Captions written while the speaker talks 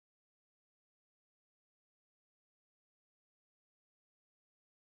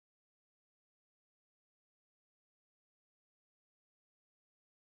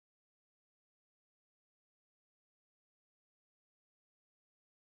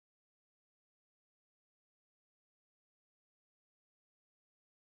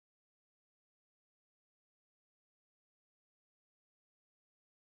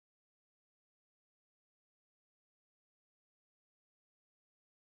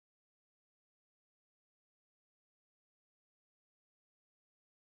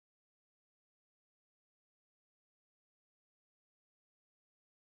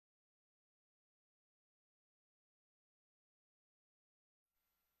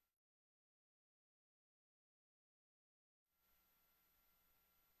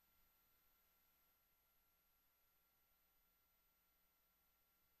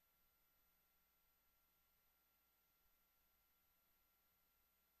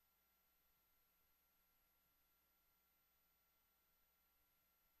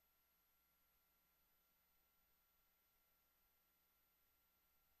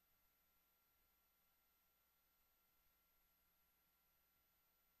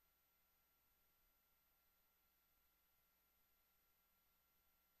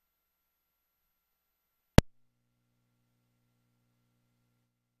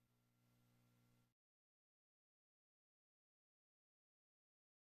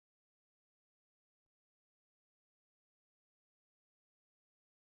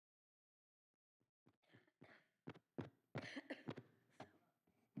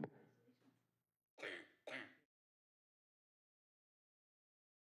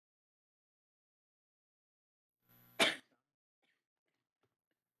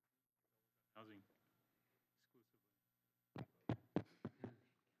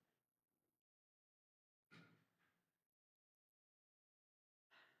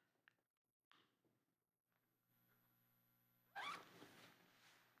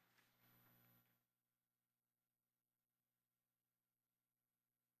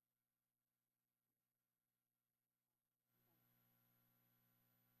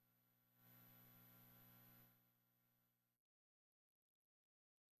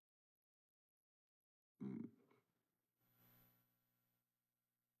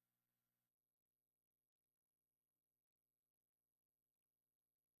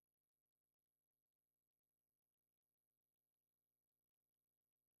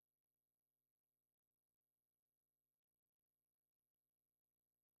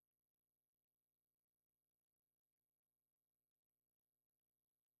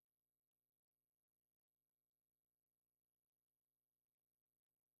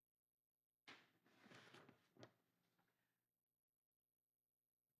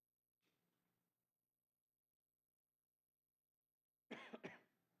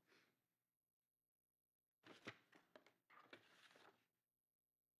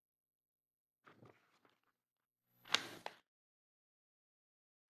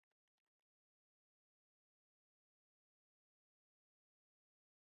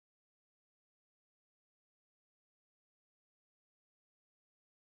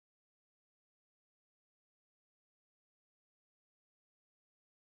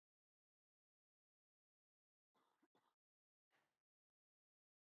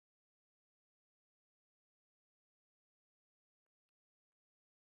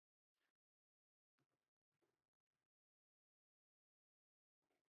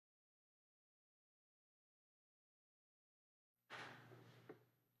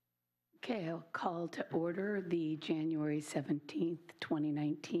Okay, I'll call to order the January 17th,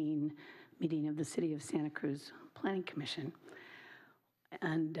 2019 meeting of the City of Santa Cruz Planning Commission.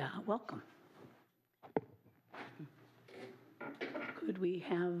 And welcome. Could we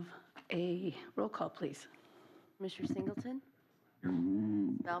have a roll call, please? Commissioner Singleton?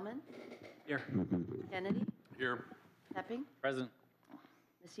 Spellman? Here. Kennedy? Here. Epping? Present.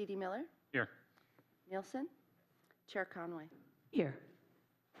 Ms. Edie Miller? Here. Nielsen? Chair Conway? Here.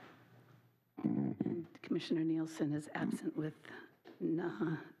 And Commissioner Nielsen is absent with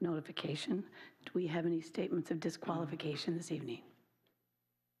notification. Do we have any statements of disqualification this evening?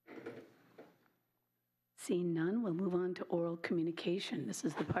 Seeing none, we'll move on to oral communication. This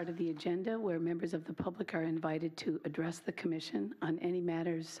is the part of the agenda where members of the public are invited to address the commission on any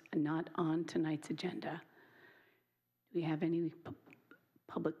matters not on tonight's agenda. Do we have any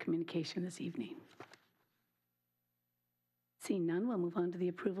public communication this evening? Seeing none, we'll move on to the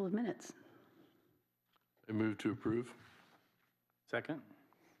approval of minutes. I move to approve. Second.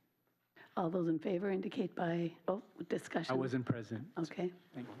 All those in favor indicate by, discussion. I wasn't present. Okay.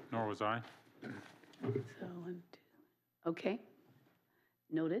 Nor was I. So, 1, 2. Okay.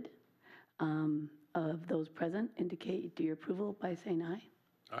 Noted. Of those present, indicate your approval by saying aye.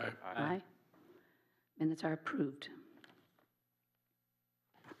 Aye. Aye. Minutes are approved.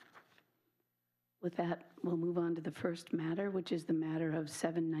 With that, we'll move on to the first matter, which is the matter of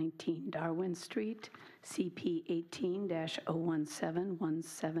 719 Darwin Street, CP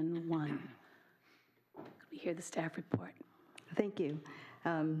 18-017171. We hear the staff report. Thank you.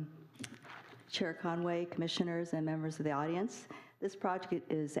 Chair Conway, commissioners, and members of the audience. This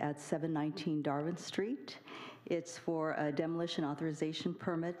project is at 719 Darwin Street. It's for a demolition authorization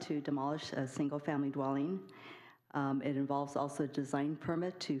permit to demolish a single-family dwelling. It involves also a design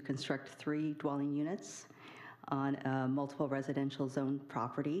permit to construct 3 dwelling units on a multiple residential zone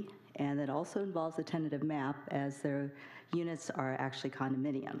property. And it also involves a tentative map as their units are actually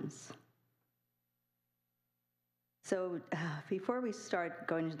condominiums. So before we start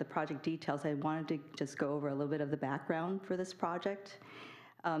going into the project details, I wanted to just go over a little bit of the background for this project.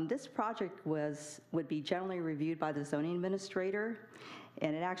 This project would be generally reviewed by the zoning administrator,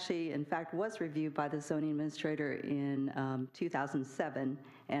 and it actually, in fact, was reviewed by the zoning administrator in 2007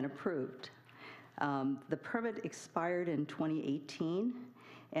 and approved. The permit expired in 2018,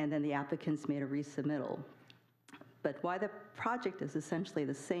 and then the applicants made a resubmittal. But why the project is essentially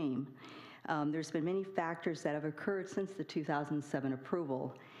the same, there's been many factors that have occurred since the 2007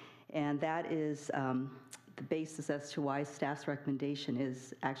 approval, and that is the basis as to why staff's recommendation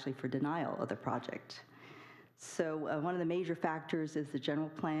is actually for denial of the project. So one of the major factors is the general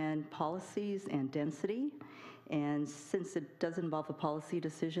plan policies and density, and since it does involve a policy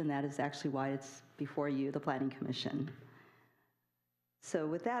decision, that is actually why it's before you, the Planning Commission. So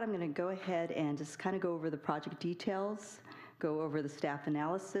with that, I'm going to go ahead and just kind of go over the project details, go over the staff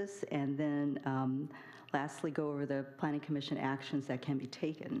analysis, and then lastly go over the Planning Commission actions that can be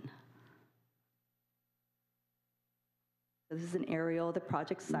taken. So this is an aerial of the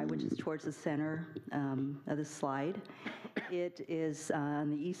project site, which is towards the center of the slide. It is on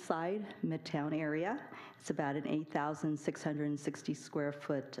the east side, Midtown area. It's about an 8,660 square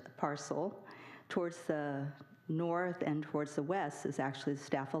foot parcel. Towards the north and towards the west is actually the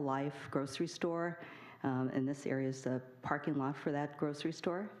Staff of Life grocery store. And this area is the parking lot for that grocery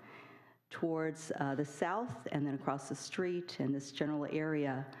store. Towards the south and then across the street in this general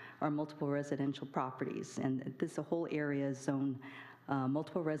area are multiple residential properties. And this whole area is zoned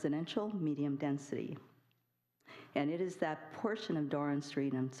multiple residential, medium density. And it is that portion of Darwin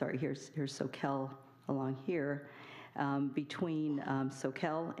Street, I'm sorry, here's Soquel along here, between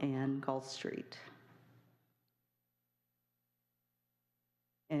Soquel and Galt Street.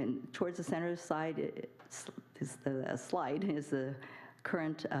 And towards the center of the slide is the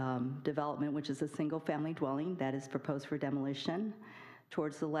current development, which is a single-family dwelling that is proposed for demolition.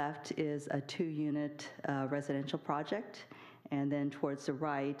 Towards the left is a 2-unit residential project, and then towards the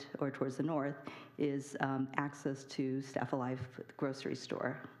right, or towards the north, is access to Staff of Life grocery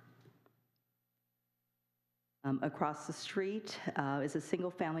store. Across the street is a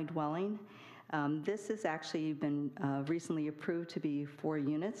single-family dwelling. This has actually been recently approved to be 4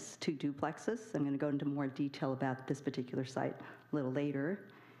 units, 2 duplexes. I'm going to go into more detail about this particular site a little later.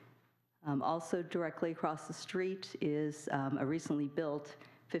 Also directly across the street is a recently built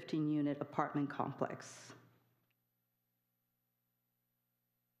 15-unit apartment complex.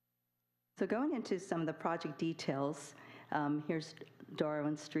 So going into some of the project details, here's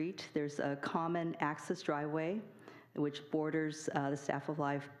Darwin Street. There's a common access driveway which borders the Staff of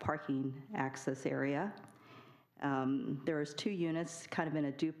Life parking access area. There's 2 units kind of in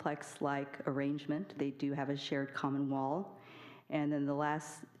a duplex-like arrangement. They do have a shared common wall. And then the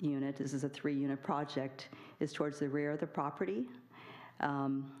last unit, this is a 3-unit project, is towards the rear of the property.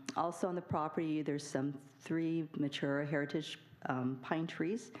 Also on the property, there's some 3 mature heritage pine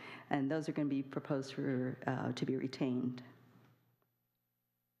trees, and those are going to be proposed to be retained.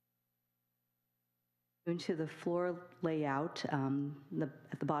 Moving to the floor layout,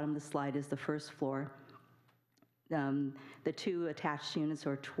 at the bottom of the slide is the first floor. The 2 attached units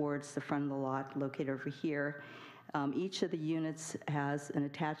are towards the front of the lot, located over here. Each of the units has an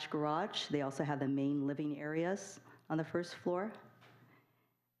attached garage. They also have the main living areas on the first floor.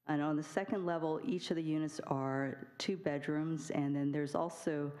 And on the second level, each of the units are 2 bedrooms, and then there's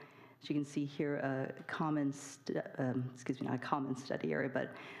also, as you can see here, a common, not a common study area,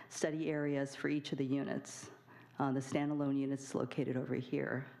 but study areas for each of the units. The standalone unit's located over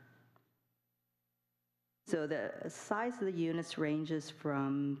here. So the size of the units ranges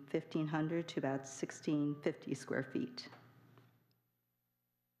from 1,500 to about 1,650 square feet.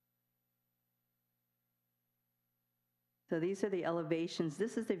 So these are the elevations.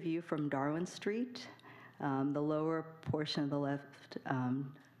 This is the view from Darwin Street. The lower portion of the left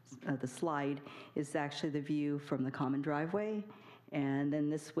of the slide is actually the view from the common driveway, and then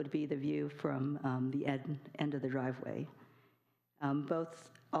this would be the view from the end of the driveway.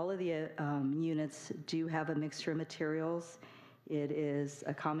 All of the units do have a mixture of materials. It is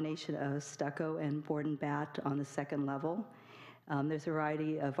a combination of stucco and board and bat on the second level. There's a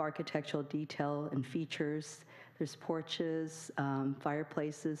variety of architectural detail and features. There's porches,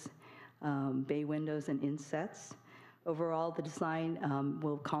 fireplaces, bay windows, and insets. Overall, the design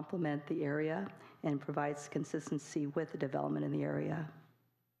will complement the area and provides consistency with the development in the area.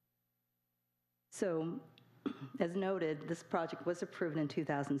 So, as noted, this project was approved in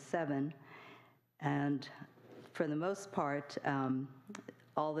 2007, and for the most part,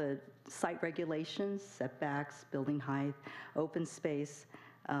 all the site regulations, setbacks, building height, open space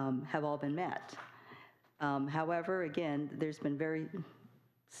have all been met. However, again, there's been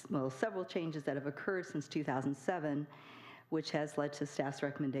several changes that have occurred since 2007, which has led to staff's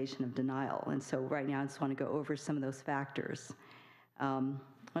recommendation of denial. And so right now I just want to go over some of those factors. One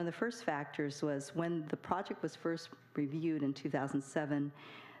of the first factors was when the project was first reviewed in 2007,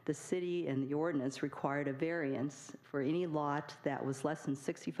 the city and the ordinance required a variance for any lot that was less than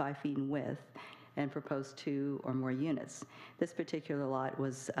 65 feet in width and proposed 2 or more units. This particular lot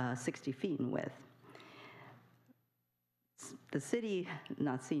was 60 feet in width. The city,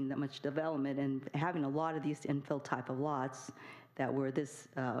 not seeing that much development and having a lot of these infill type of lots that were this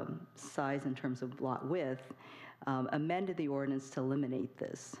size in terms of lot width, amended the ordinance to eliminate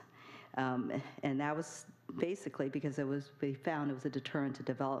this. And that was basically because we found it was a deterrent to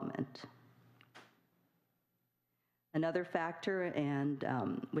development. Another factor, and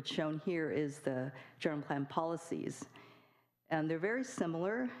what's shown here, is the general plan policies. And they're very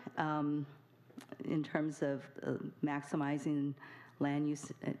similar in terms of maximizing land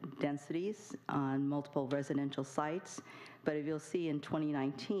use densities on multiple residential sites. But if you'll see in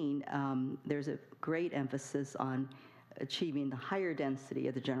 2019, there's a great emphasis on achieving the higher density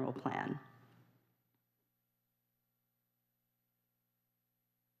of the general plan.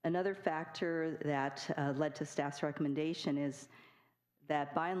 Another factor that led to staff's recommendation is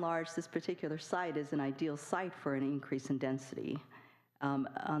that by and large, this particular site is an ideal site for an increase in density.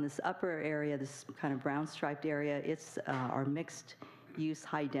 On this upper area, this kind of brown striped area, it's our mixed use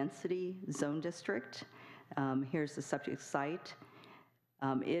high density zone district. Here's the subject site.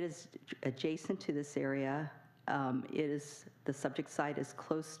 It is adjacent to this area. The subject site is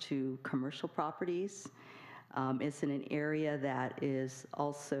close to commercial properties. It's in an area that is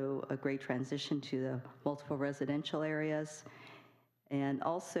also a great transition to the multiple residential areas. And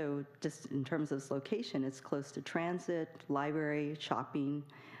also, just in terms of its location, it's close to transit, library, shopping,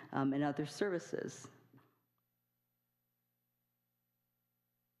 and other services.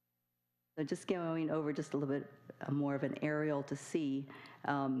 So just going over just a little bit more of an aerial to see,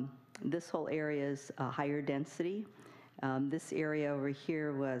 this whole area is higher density. This area over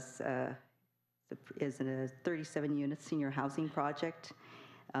here is a 37-unit senior housing project.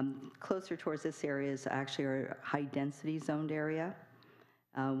 Closer towards this area is actually our high-density zoned area.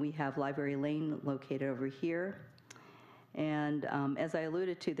 We have Library Lane located over here. And as I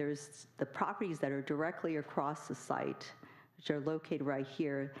alluded to, there's the properties that are directly across the site, which are located right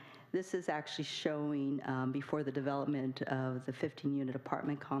here. This is actually showing before the development of the 15-unit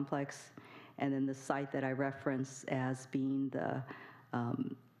apartment complex, and then the site that I referenced as being the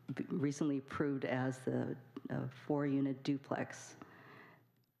recently approved as the 4-unit duplex.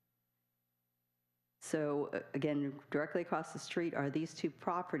 So again, directly across the street are these two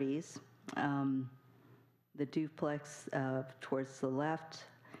properties, the duplex towards the left,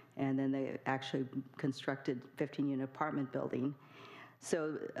 and then they actually constructed 15-unit apartment building.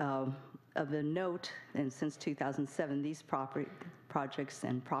 So of the note, and since 2007, these projects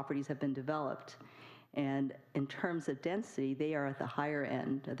and properties have been developed. And in terms of density, they are at the higher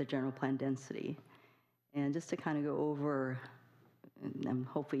end of the general plan density. And just to kind of go over, and I'm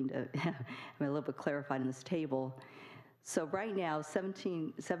hoping to have a little bit clarified in this table. So right now,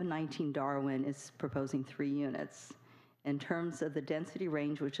 719 Darwin is proposing 3 units. In terms of the density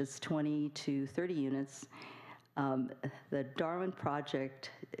range, which is 20 to 30 units, the Darwin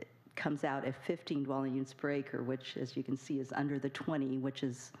project comes out at 15 dwelling units per acre, which, as you can see, is under the 20, which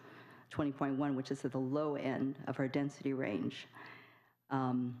is 20.1, which is at the low end of our density range.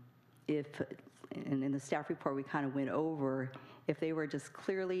 And in the staff report, we kind of went over, if they were just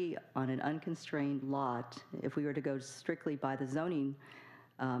clearly on an unconstrained lot, if we were to go strictly by the zoning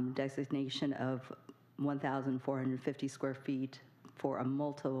designation of 1,450 square feet for a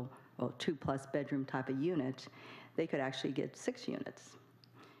multiple, well, 2+ bedroom type of unit, they could actually get 6 units.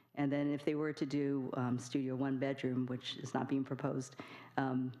 And then if they were to do studio 1 bedroom, which is not being proposed,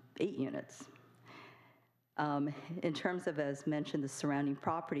 8 units. In terms of, as mentioned, the surrounding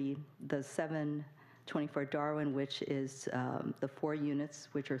property, the 724 Darwin, which is the 4 units,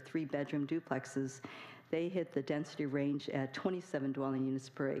 which are 3-bedroom duplexes, they hit the density range at 27 dwelling units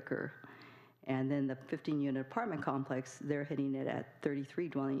per acre. And then the 15-unit apartment complex, they're hitting it at 33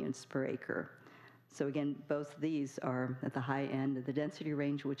 dwelling units per acre. So again, both of these are at the high end of the density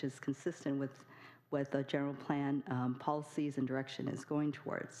range, which is consistent with what the general plan policies and direction is going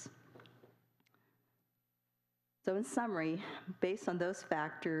towards. So in summary, based on those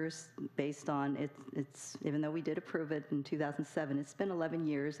factors, based on it's even though we did approve it in 2007, it's been 11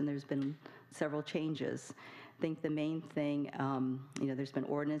 years and there's been several changes. I think the main thing, there's been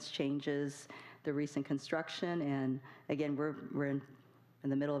ordinance changes, the recent construction, and again, we're in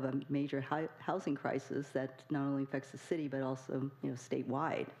the middle of a major housing crisis that not only affects the city but also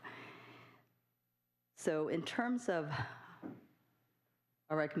statewide. So in terms of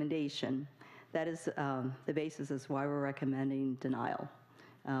our recommendation, that is the basis is why we're recommending denial.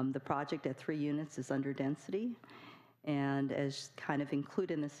 The project at 3 units is under density, and as kind of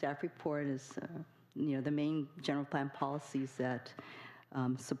included in the staff report is the main general plan policies that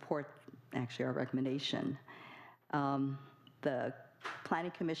support actually our recommendation. The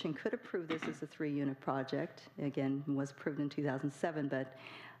Planning Commission could approve this as a 3-unit project. Again, it was approved in 2007, but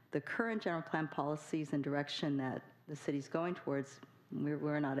the current general plan policies and direction that the city's going towards,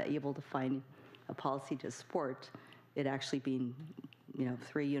 we're not able to find a policy to support it actually being,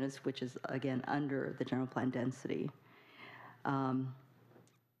 3 units, which is again under the general plan density.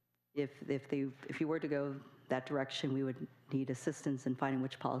 If you were to go that direction, we would need assistance in finding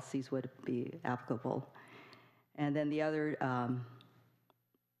which policies would be applicable. And then the other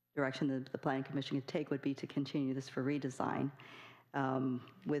direction that the Planning Commission could take would be to continue this for redesign.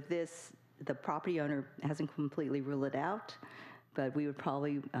 With this, the property owner hasn't completely ruled it out, but we would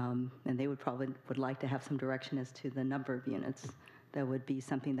probably, and they would like to have some direction as to the number of units. That would be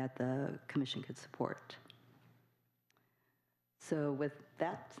something that the commission could support. So with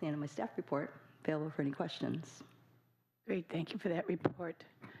that, that's the end of my staff report. Available for any questions. Great, thank you for that report.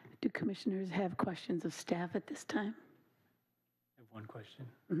 Do commissioners have questions of staff at this time? I have one question.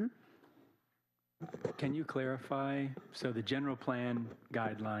 Mm-hmm. Can you clarify, so the general plan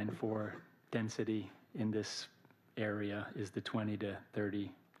guideline for density in this area is the 20 to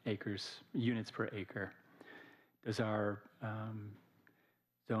 30 units per acre. Does our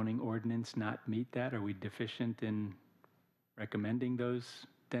zoning ordinance not meet that? Are we deficient in recommending those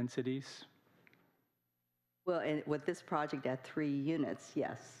densities? Well, and with this project at 3 units,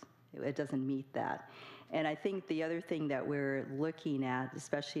 yes, it doesn't meet that. And I think the other thing that we're looking at,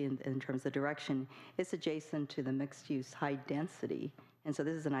 especially in terms of direction, is adjacent to the mixed-use high density. And so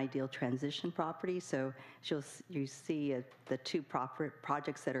this is an ideal transition property. So you see the 2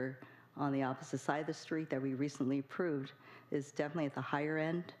 projects that are on the opposite side of the street that we recently approved is definitely at the higher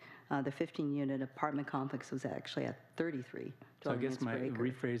end. The 15-unit apartment complex was actually at 33. So I guess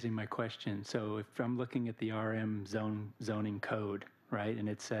rephrasing my question. So if I'm looking at the RM zoning code, right, and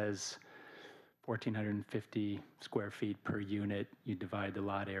it says 1,450 square feet per unit, you divide the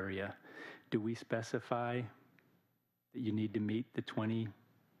lot area. Do we specify that you need to meet the 20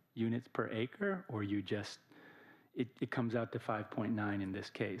 units per acre, or you just, it comes out to 5.9 in this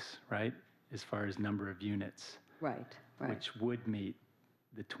case, right, as far as number of units? Right. Which would meet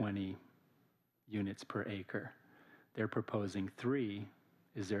the 20 units per acre. They're proposing 3.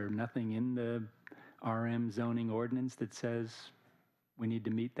 Is there nothing in the RM zoning ordinance that says we need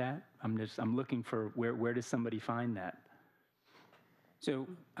to meet that? I'm looking for where does somebody find that? So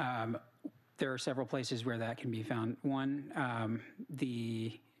there are several places where that can be found. One,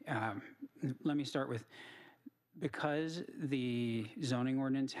 let me start with, because the zoning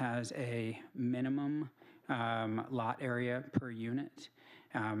ordinance has a minimum lot area per unit,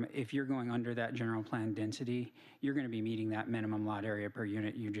 if you're going under that general plan density, you're going to be meeting that minimum lot area per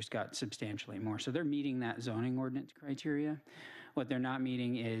unit. You just got substantially more. So they're meeting that zoning ordinance criteria. What they're not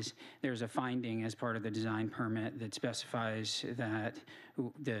meeting is there's a finding as part of the design permit that specifies that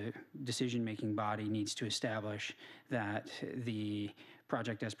the decision-making body needs to establish that the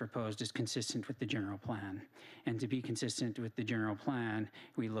project as proposed is consistent with the general plan. And to be consistent with the general plan,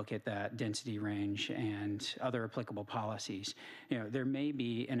 we look at that density range and other applicable policies. You know, there may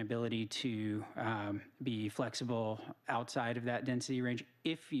be an ability to be flexible outside of that density range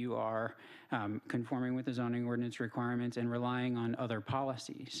if you are conforming with the zoning ordinance requirements and relying on other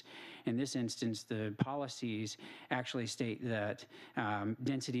policies. In this instance, the policies actually state that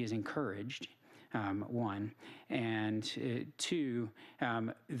density is encouraged, one, and two,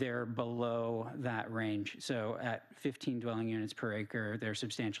 they're below that range. So at 15 dwelling units per acre, they're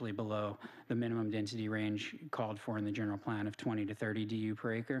substantially below the minimum density range called for in the general plan of 20 to 30 DU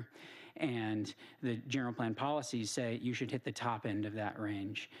per acre. And the general plan policies say you should hit the top end of that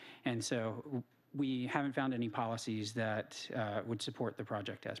range. And so we haven't found any policies that would support the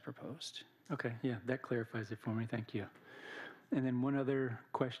project as proposed. Okay, yeah, that clarifies it for me. Thank you. And then one other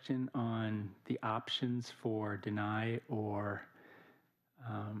question on the options for deny or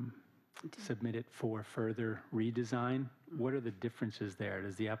submit it for further redesign. What are the differences there?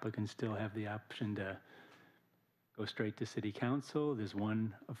 Does the applicant still have the option to go straight to city council? Does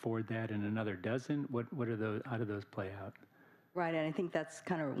one afford that and another doesn't? What are those, how do those play out? Right, and I think that's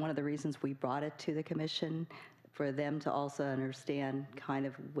kind of one of the reasons we brought it to the commission, for them to also understand kind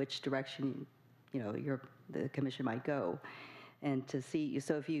of which direction, the commission might go. And to see,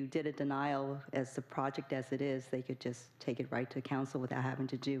 so if you did a denial as the project as it is, they could just take it right to council without having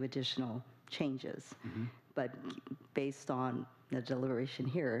to do additional changes. Mm-hmm. But based on the deliberation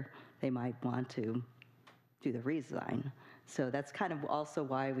here, they might want to do the redesign. So that's kind of also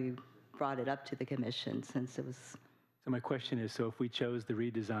why we brought it up to the commission, since it was. So my question is, so if we chose the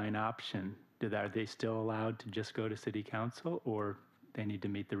redesign option, are they still allowed to just go to city council, or they need to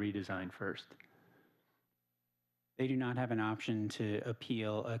meet the redesign first? They do not have an option to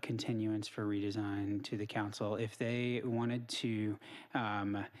appeal a continuance for redesign to the council. If they wanted to,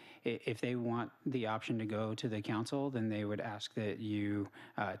 if they want the option to go to the council, then they would ask that you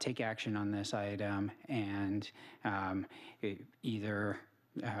take action on this item and either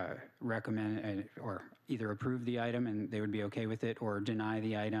recommend or either approve the item and they would be okay with it, or deny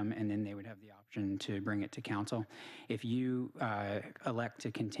the item and then they would have the option to bring it to council. If you elect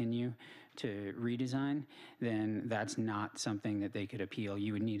to continue to redesign, then that's not something that they could appeal.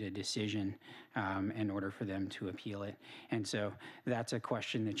 You would need a decision in order for them to appeal it. And so that's a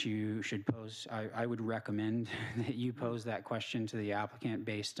question that you should pose. I would recommend that you pose that question to the applicant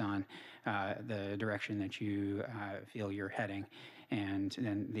based on the direction that you feel you're heading. And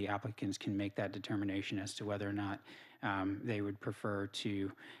then the applicants can make that determination as to whether or not they would prefer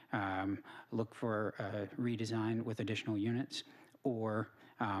to look for a redesign with additional units or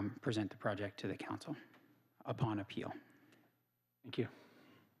present the project to the council upon appeal. Thank you.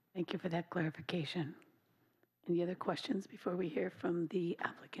 Thank you for that clarification. Any other questions before we hear from the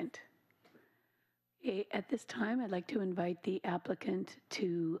applicant? Okay, at this time, I'd like to invite the applicant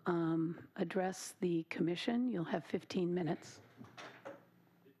to address the commission. You'll have 15 minutes.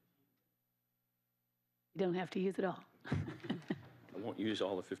 You don't have to use it all. I won't use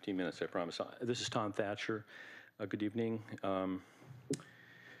all the 15 minutes, I promise. This is Tom Thatcher. Good evening.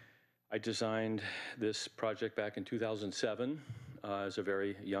 I designed this project back in 2007 as a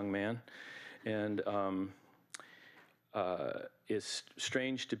very young man. And it's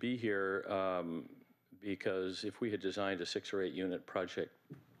strange to be here because if we had designed a 6 or 8 unit project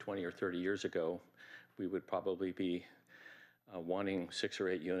 20 or 30 years ago, we would probably be wanting 6 or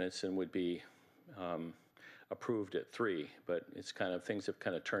 8 units and would be approved at 3, but it's kind of, things have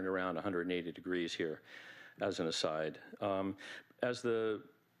kind of turned around 180 degrees here, as an aside. As the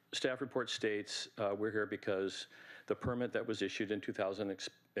staff report states, we're here because the permit that was issued in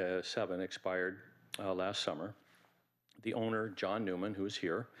 2007 expired last summer. The owner, John Newman, who is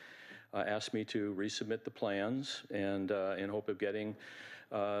here, asked me to resubmit the plans and in hope of getting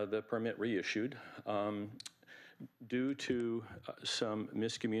the permit reissued. Due to some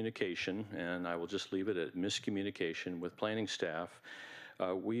miscommunication, and I will just leave it at miscommunication with planning staff,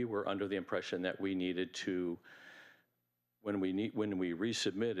 we were under the impression that we needed to, when we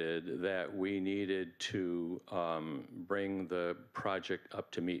resubmitted, that we needed to bring the project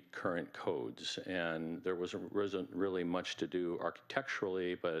up to meet current codes. And there wasn't really much to do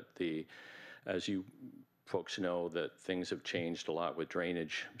architecturally, but as you folks know, that things have changed a lot with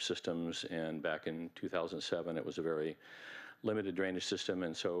drainage systems. And back in 2007, it was a very limited drainage system.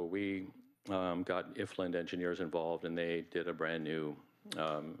 And so we got Ifland engineers involved, and they did a brand new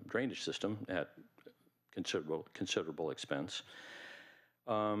drainage system at considerable expense.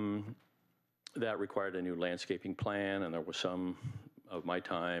 That required a new landscaping plan, and there was some of my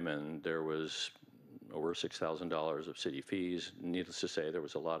time, and there was over $6,000 of city fees. Needless to say, there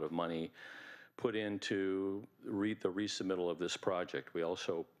was a lot of money put into the resubmittal of this project. We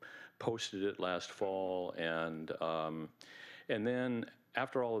also posted it last fall, and then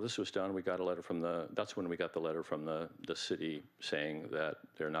after all of this was done, we got a letter from that's when we got the letter from the city saying that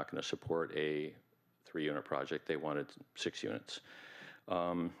they're not going to support a 3-unit project. They wanted 6 units.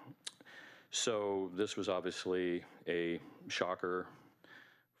 So this was obviously a shocker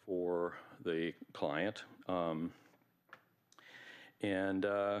for the client.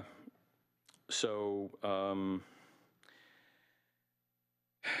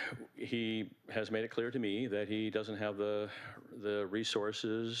 He has made it clear to me that he doesn't have the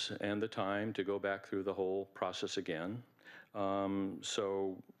resources and the time to go back through the whole process again.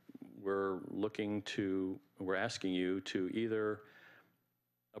 So we're asking you to either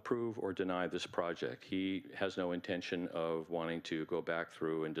approve or deny this project. He has no intention of wanting to go back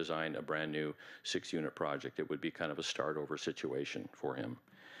through and design a brand new 6-unit project. It would be kind of a start over situation for him.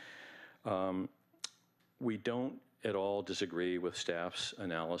 We don't at all disagree with staff's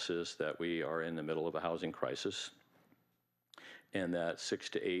analysis that we are in the middle of a housing crisis and that 6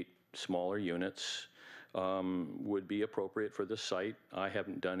 to 8 smaller units would be appropriate for this site. I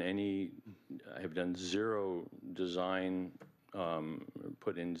have done zero design,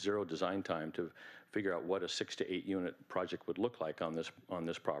 put in zero design time to figure out what a 6 to 8 unit project would look like on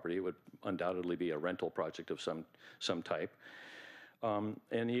this property. It would undoubtedly be a rental project of some type.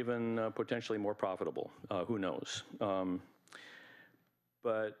 And even potentially more profitable, who knows?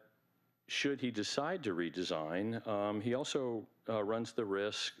 But should he decide to redesign, he also runs the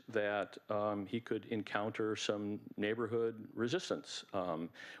risk that he could encounter some neighborhood resistance.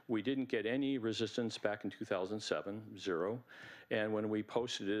 We didn't get any resistance back in 2007, 0. And when we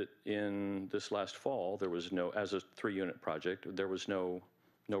posted it in this last fall, there was as a 3-unit project, there was no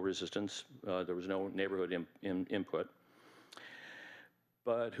resistance, there was no neighborhood input.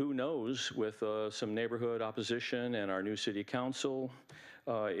 But who knows, with some neighborhood opposition and our new city council,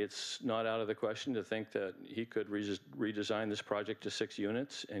 it's not out of the question to think that he could redesign this project to 6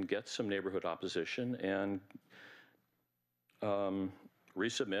 units and get some neighborhood opposition and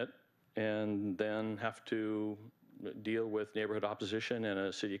resubmit, and then have to deal with neighborhood opposition and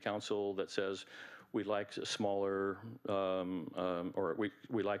a city council that says we like a smaller, or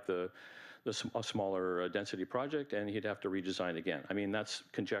we like a smaller density project, and he'd have to redesign again. I mean, that's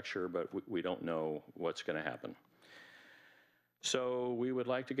conjecture, but we don't know what's going to happen. So we would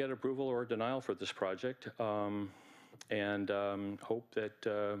like to get approval or denial for this project, and hope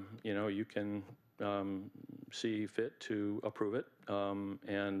that you can see fit to approve it,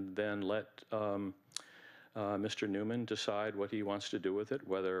 and then let Mr. Newman decide what he wants to do with it,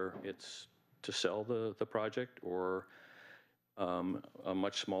 whether it's to sell the project or a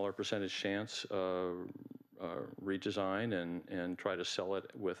much smaller percentage chance redesign and try to sell it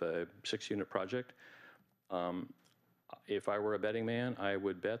with a 6-unit project. If I were a betting man, I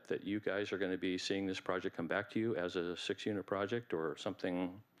would bet that you guys are going to be seeing this project come back to you as a 6-unit project or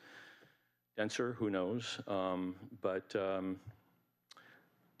something denser, who knows? But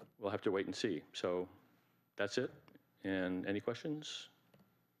we'll have to wait and see. So that's it. And any questions?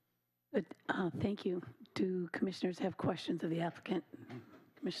 Good. Thank you. Do commissioners have questions of the applicant?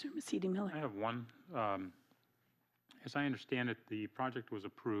 Commissioner Mesiti-Miller. I have one. As I understand it, the project was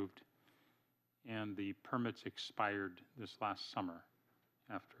approved and the permits expired this last summer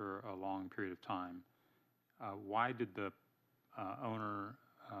after a long period of time. Why did the owner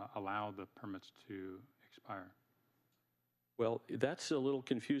allow the permits to expire? Well, that's a little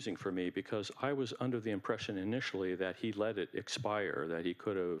confusing for me because I was under the impression initially that he let it expire, that he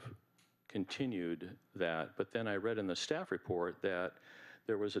could have continued that, but then I read in the staff report that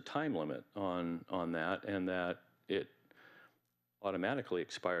there was a time limit on that and that it automatically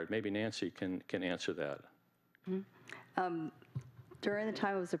expired. Maybe Nancy can answer that. Mm-hmm. During the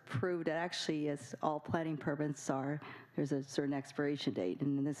time it was approved, it actually, as all planning permits are, there's a certain expiration date,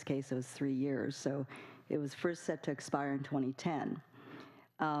 and in this case it was 3 years, so it was first set to expire in 2010.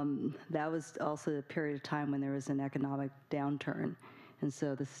 that was also a period of time when there was an economic downturn. And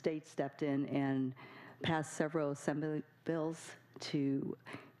so the state stepped in and passed several assembly bills to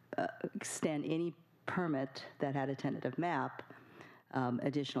extend any permit that had a tentative map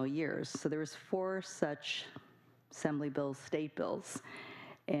additional years. So there was 4 such assembly bills, state bills.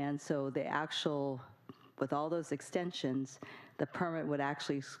 And so the actual, with all those extensions, the permit would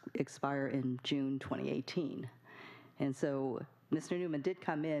actually expire in June 2018. And so Mr. Newman did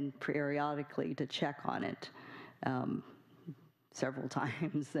come in periodically to check on it several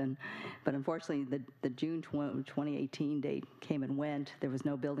times. But unfortunately, the June 2018 date came and went. There was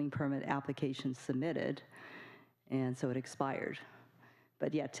no building permit application submitted, and so it expired.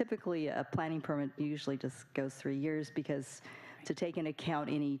 But yeah, typically a planning permit usually just goes 3 years because to take into account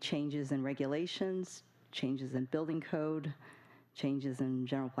any changes in regulations, changes in building code, changes in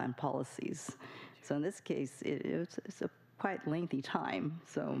general plan policies. So in this case, it's a quite lengthy time.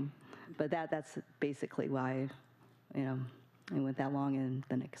 So, but that's basically why, it went that long and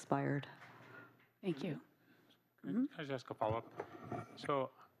then expired. Thank you. Can I just ask a follow-up? So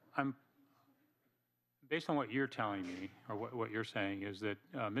based on what you're telling me, or what you're saying, is that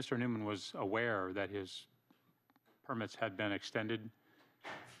Mr. Newman was aware that his permits had been extended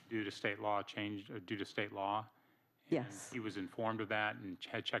due to state law due to state law? And Yes. he was informed of that and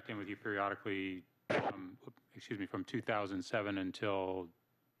had checked in with you periodically, from 2007 until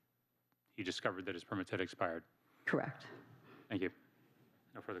he discovered that his permits had expired? Correct. Thank you.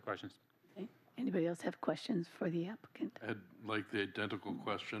 No further questions. Okay. Anybody else have questions for the applicant? I had like the identical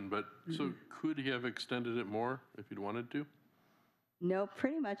question, but so could he have extended it more if he'd wanted to? No,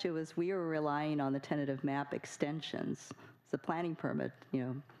 pretty much we were relying on the tentative map extensions. The planning permit,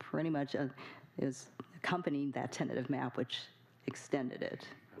 pretty much is accompanying that tentative map, which extended it.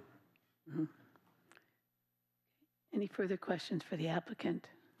 Any further questions for the applicant?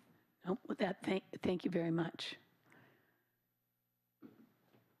 No, with that, thank you very much.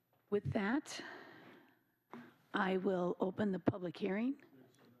 With that, I will open the public hearing.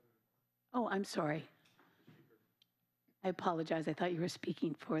 Oh, I'm sorry. I apologize. I thought you were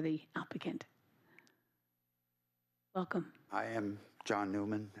speaking for the applicant. Welcome. I am John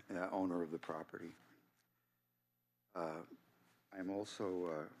Newman, owner of the property. I'm also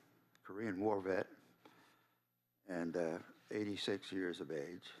a Korean War vet and 86 years of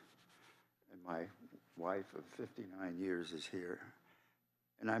age. And my wife of 59 years is here.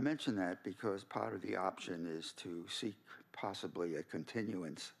 And I mention that because part of the option is to seek possibly a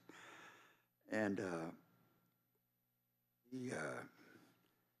continuance. And the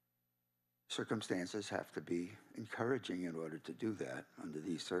circumstances have to be encouraging in order to do that under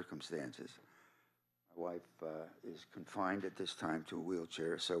these circumstances. My wife is confined at this time to a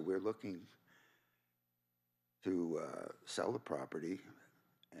wheelchair, so we're looking to sell the property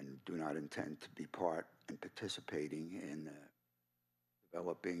and do not intend to be part and participating in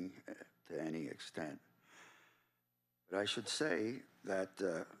developing to any extent. But I should say that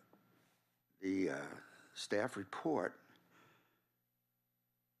the staff report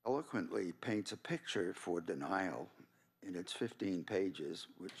eloquently paints a picture for denial in its 15 pages,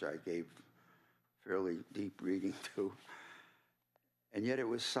 which I gave fairly deep reading to. And yet it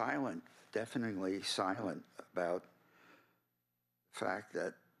was silent, definitely silent, about the fact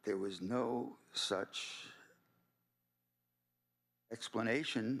that there was no such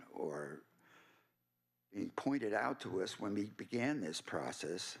explanation or being pointed out to us when we began this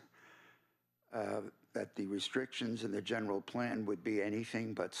process that the restrictions in the general plan would be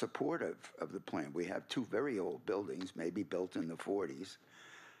anything but supportive of the plan. We have 2 very old buildings, maybe built in the 40s,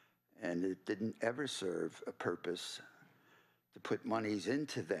 and it didn't ever serve a purpose to put monies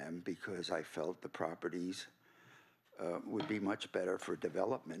into them because I felt the properties would be much better for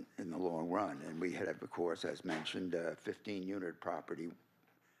development in the long run. And we had, of course, as mentioned, a 15-unit property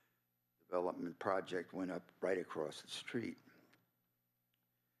development project went up right across the street.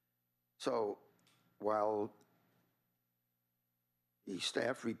 So while the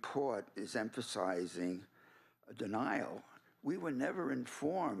staff report is emphasizing a denial, we were never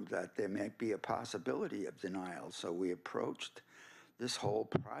informed that there might be a possibility of denial. So we approached this whole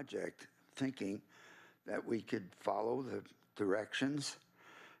project thinking that we could follow the directions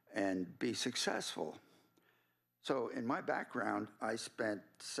and be successful. So in my background, I spent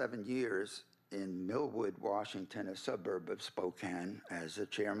 7 years in Millwood, Washington, a suburb of Spokane, as the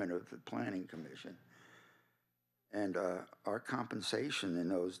chairman of the Planning Commission. And our compensation in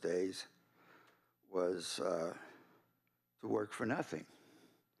those days was to work for nothing.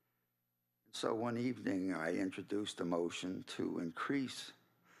 So one evening, I introduced a motion to increase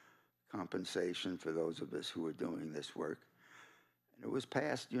compensation for those of us who were doing this work. and it was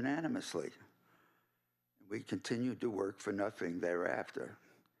passed unanimously. We continued to work for nothing thereafter.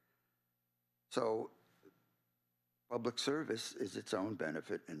 So public service is its own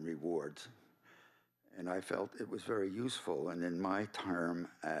benefit and rewards. And I felt it was very useful. And in my term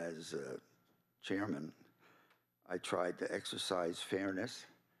as chairman, I tried to exercise fairness,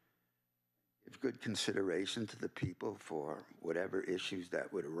 give good consideration to the people for whatever issues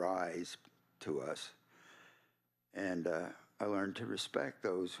that would arise to us. And I learned to respect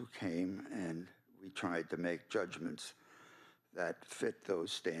those who came, and we tried to make judgments that fit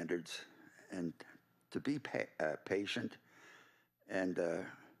those standards and to be patient and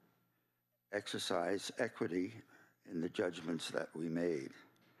exercise equity in the judgments that we made.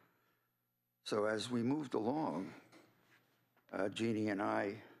 So as we moved along, Jeannie and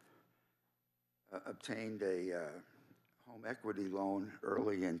I obtained a home equity loan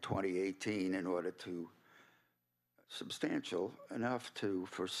early in 2018 in order to substantial enough to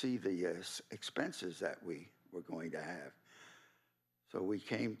foresee the expenses that we were going to have. So we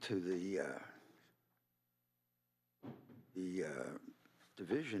came to the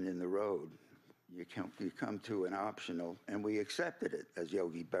division in the road. You come to an optional, and we accepted it, as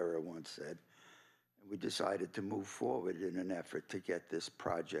Yogi Berra once said. And we decided to move forward in an effort to get this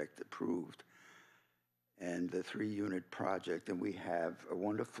project approved. And the 3-unit project, and we have a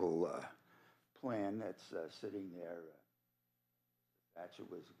wonderful plan that's sitting there. Thatcher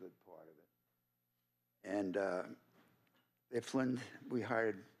was a good part of it. And Ifland, we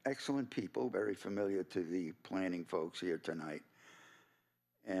hired excellent people, very familiar to the planning folks here tonight,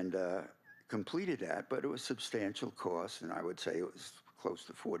 and completed that, but it was substantial cost, and I would say it was close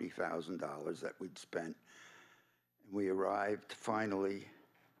to $40,000 that we'd spent. And we arrived finally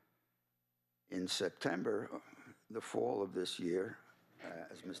in September, the fall of this year,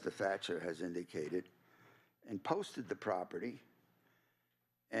 as Mr. Thatcher has indicated, and posted the property.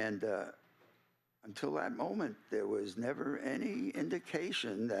 And until that moment, there was never any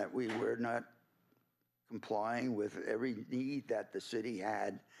indication that we were not complying with every need that the city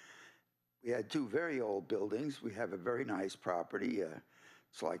had. We had 2 very old buildings. We have a very nice property.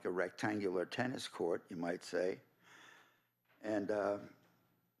 It's like a rectangular tennis court, you might say. And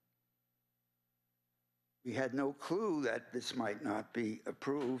we had no clue that this might not be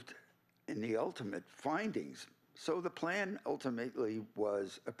approved in the ultimate findings. So the plan ultimately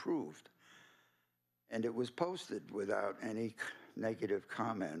was approved. And it was posted without any negative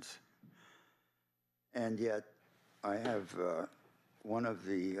comments. And yet, I have one of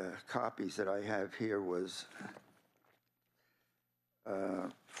the copies that I have here was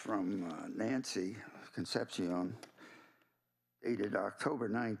from Nancy Concepcion, dated October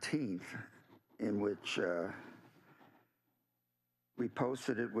 19th, in which we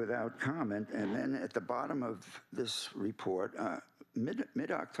posted it without comment. And then at the bottom of this report,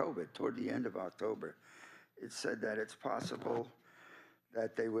 mid-October, toward the end of October, it said that it's possible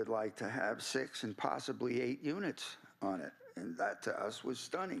that they would like to have 6 and possibly 8 units on it. And that to us was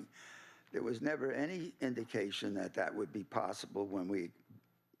stunning. There was never any indication that that would be possible when we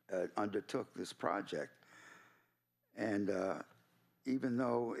undertook this project. And even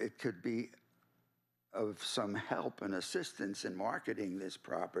though it could be of some help and assistance in marketing this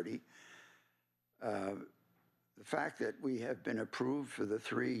property, the fact that we have been approved for the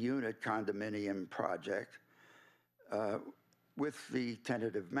 3-unit condominium project with the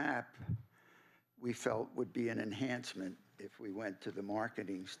tentative map, we felt would be an enhancement if we went to the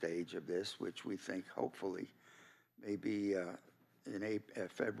marketing stage of this, which we think hopefully may be in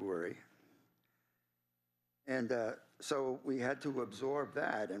February. And so we had to absorb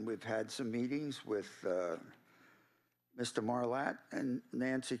that, and we've had some meetings with Mr. Marlatt and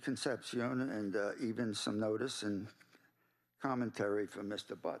Nancy Concepcion, and even some notice and commentary from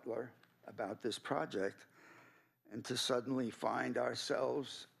Mr. Butler about this project. And to suddenly find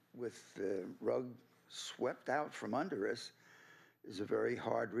ourselves with the rug swept out from under us is a very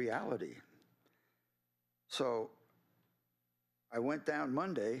hard reality. So I went down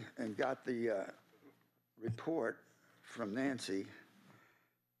Monday and got the report from Nancy,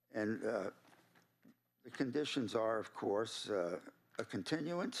 and the conditions are, of course, a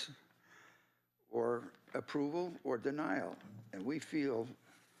continuance or approval or denial. And we feel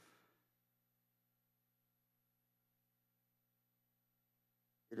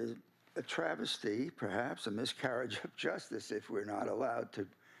it is a travesty, perhaps a miscarriage of justice, if we're not allowed to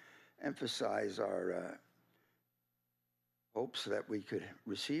emphasize our hopes that we could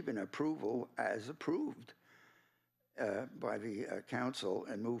receive an approval as approved by the council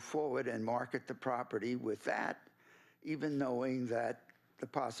and move forward and market the property with that, even knowing that the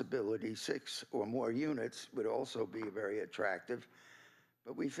possibility 6 or more units would also be very attractive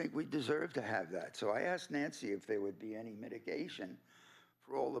but we think we deserve to have that. So I asked Nancy if there would be any mitigation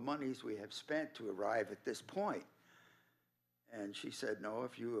for all the monies we have spent to arrive at this point. And she said, no,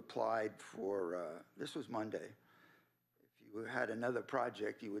 if you applied for, this was Monday, if you had another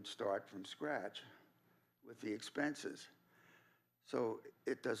project, you would start from scratch with the expenses. So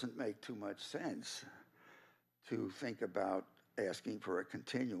it doesn't make too much sense to think about asking for a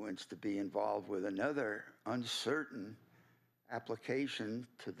continuance to be involved with another uncertain application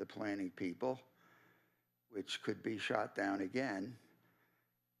to the planning people, which could be shot down again.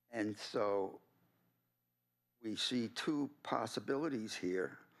 And so we see two possibilities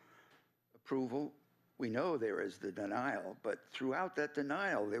here. Approval, we know there is the denial, but throughout that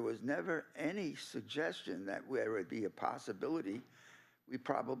denial, there was never any suggestion that there would be a possibility. We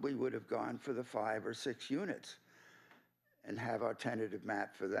probably would have gone for the 5 or 6 units and have our tentative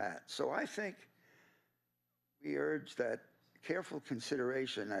map for that. So I think we urge that careful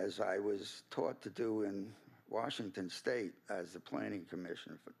consideration, as I was taught to do in Washington State as the planning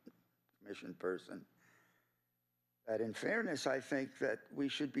commission person, that in fairness, I think that we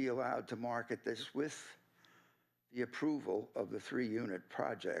should be allowed to market this with the approval of the 3-unit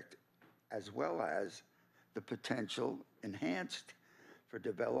project, as well as the potential enhanced for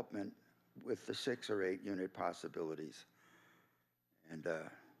development with the 6 or 8 unit possibilities. And I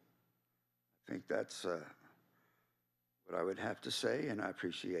think that's what I would have to say, and I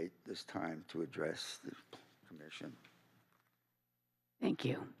appreciate this time to address the commission. Thank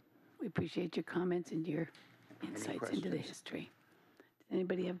you. We appreciate your comments and your insights into the history. Does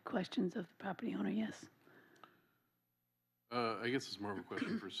anybody have questions of the property owner? Yes. I guess it's more of a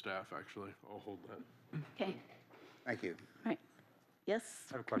question for staff, actually. I'll hold that. Okay. Thank you. Right. Yes.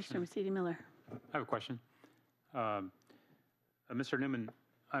 I have a question. Commissioner Mercedes-Miller. I have a question. Mr. Newman,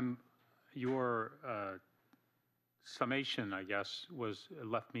 your summation, I guess,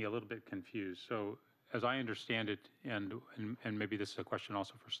 left me a little bit confused. So as I understand it, and maybe this is a question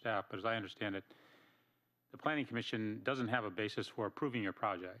also for staff, but as I understand it, the Planning Commission doesn't have a basis for approving your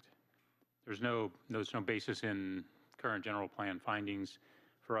project. There's no basis in current general plan findings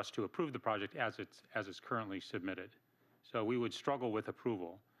for us to approve the project as it's currently submitted. So we would struggle with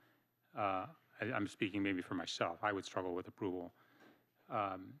approval. I'm speaking maybe for myself. I would struggle with approval.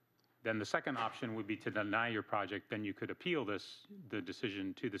 Then the second option would be to deny your project. Then you could appeal the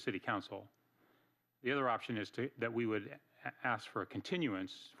decision to the City Council. The other option is that we would ask for a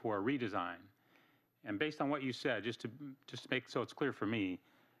continuance for a redesign. And based on what you said, just to make so it's clear for me,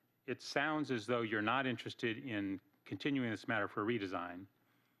 it sounds as though you're not interested in continuing this matter for a redesign.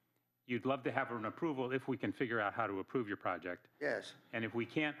 You'd love to have an approval if we can figure out how to approve your project. Yes. And if we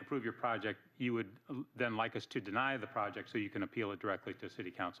can't approve your project, you would then like us to deny the project so you can appeal it directly to City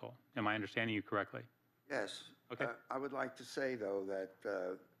Council. Am I understanding you correctly? Yes. Okay. I would like to say, though, that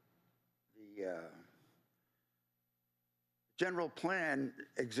the general plan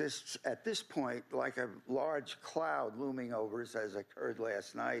exists at this point like a large cloud looming over us, as occurred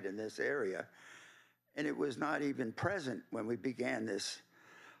last night in this area. And it was not even present when we began this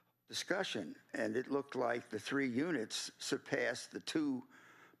discussion. And it looked like the 3 units surpassed the 2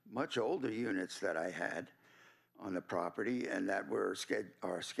 much older units that I had on the property and that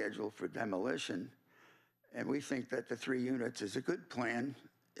are scheduled for demolition. And we think that the 3 units is a good plan.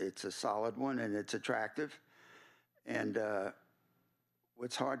 It's a solid one and it's attractive. And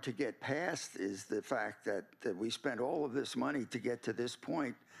what's hard to get past is the fact that we spent all of this money to get to this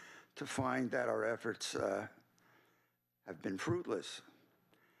point to find that our efforts have been fruitless.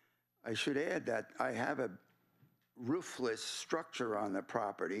 I should add that I have a roofless structure on the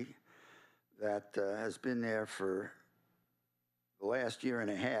property that has been there for the last year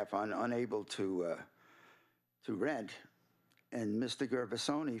and a half, unable to rent. And Mr.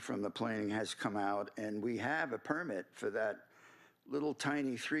 Gervasoni from the planning has come out, and we have a permit for that little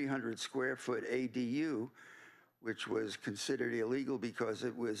tiny 300 square foot ADU, which was considered illegal because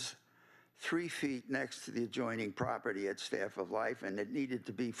it was 3 feet next to the adjoining property at Staff of Life, and it needed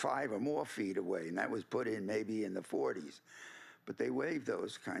to be 5 or more feet away, and that was put in maybe in the 40s. But they waived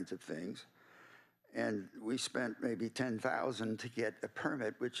those kinds of things. And we spent maybe $10,000 to get a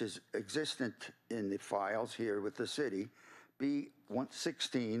permit, which is existent in the files here with the city,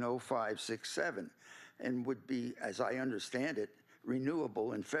 B160567, and would be, as I understand it,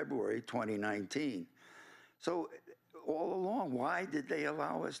 renewable in February 2019. So all along, why did they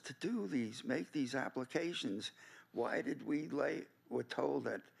allow us to do make these applications? Why did we're told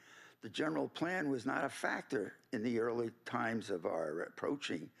that the general plan was not a factor in the early times of our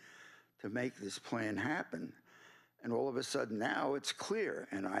approaching to make this plan happen? And all of a sudden now it's clear,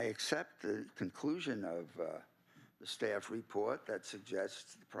 and I accept the conclusion of the staff report that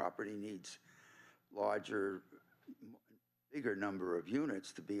suggests the property needs larger, bigger number of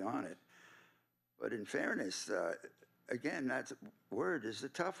units to be on it. But in fairness, again, that word is a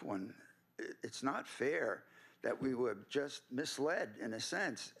tough one. It's not fair that we were just misled in a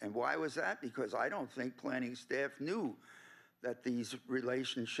sense. And why was that? Because I don't think planning staff knew that these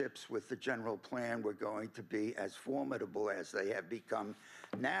relationships with the general plan were going to be as formidable as they have become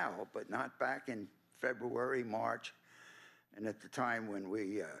now, but not back in February, March, and at the time when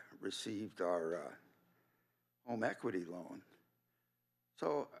we received our home equity loan.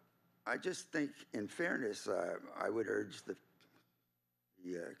 So I just think, in fairness, I would urge the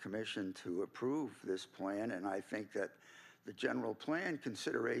commission to approve this plan, and I think that the general plan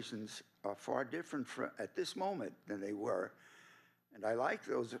considerations are far different at this moment than they were. And I like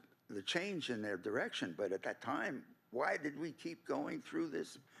the change in their direction, but at that time, why did we keep going through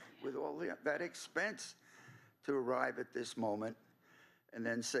this with all that expense to arrive at this moment and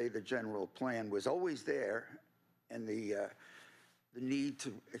then say the general plan was always there and the need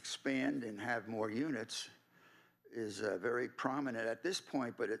to expand and have more units is very prominent at this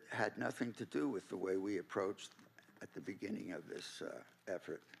point, but it had nothing to do with the way we approached at the beginning of this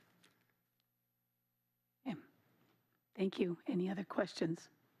effort. Okay. Thank you. Any other questions?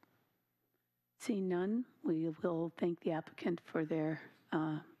 Seeing none, we will thank the applicant for their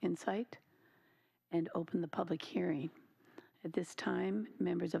insight and open the public hearing. At this time,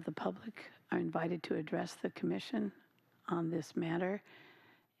 members of the public are invited to address the commission on this matter.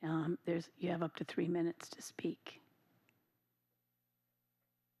 You have up to 3 minutes to speak.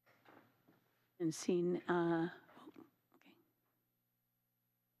 And seeing, okay.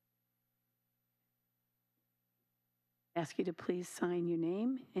 Ask you to please sign your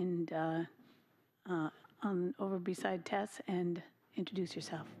name and over beside Tess and introduce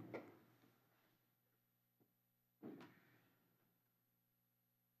yourself.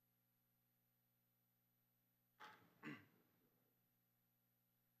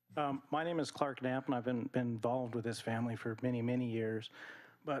 My name is Clark Knapp, and I've been involved with this family for many, many years.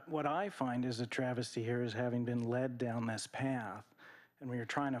 But what I find is a travesty here is having been led down this path, and we are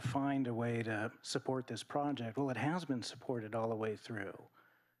trying to find a way to support this project. Well, it has been supported all the way through,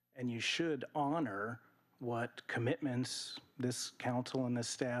 and you should honor what commitments this council and this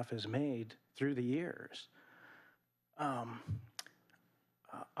staff has made through the years.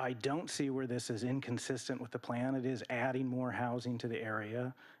 I don't see where this is inconsistent with the plan. It is adding more housing to the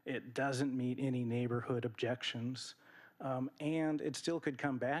area. It doesn't meet any neighborhood objections. And it still could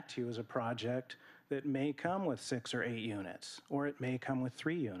come back to you as a project that may come with 6 or 8 units, or it may come with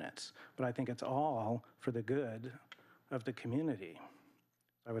 3 units. But I think it's all for the good of the community.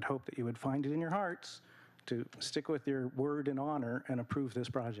 I would hope that you would find it in your hearts to stick with your word and honor and approve this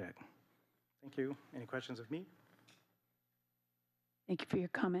project. Thank you. Any questions of me? Thank you for your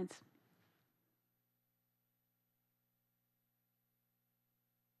comments.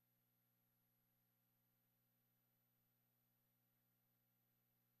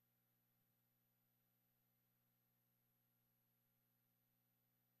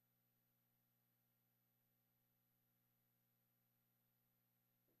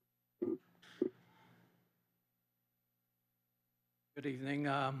 Good evening.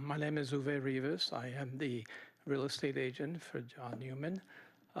 My name is Uwe Rivas. I am the real estate agent for John Newman.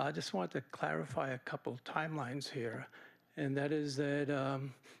 I just want to clarify a couple timelines here, and that is that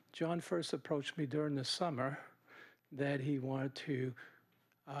John first approached me during the summer that he wanted to,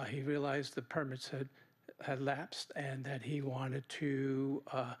 he realized the permits had lapsed and that he wanted to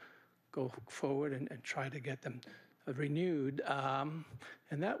go forward and try to get them renewed.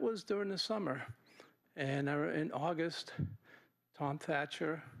 And that was during the summer. And in August, Tom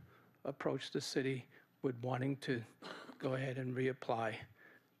Thatcher approached the city with wanting to go ahead and reapply.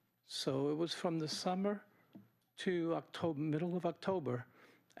 So it was from the summer to October, middle of October,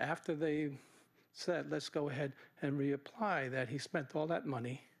 after they said, let's go ahead and reapply, that he spent all that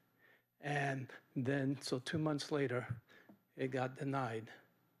money. And then, so 2 months later, it got denied.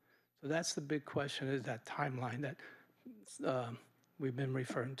 So that's the big question, is that timeline that we've been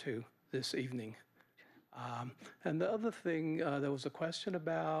referring to this evening. And the other thing, there was a question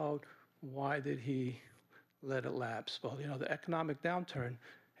about why did he let it lapse? Well, you know, the economic downturn,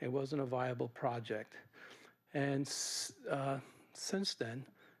 it wasn't a viable project. And since then,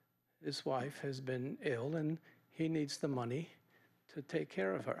 his wife has been ill and he needs the money to take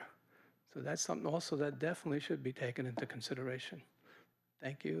care of her. So that's something also that definitely should be taken into consideration.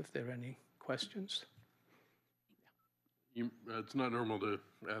 Thank you. If there are any questions. It's not normal to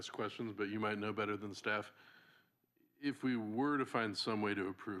ask questions, but you might know better than staff. if we were to find some way to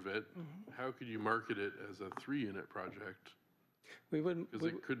approve it, how could you market it as a 3-unit project? We wouldn't, Because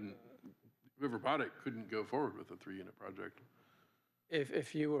it couldn't, whoever bought it couldn't go forward with a 3-unit project.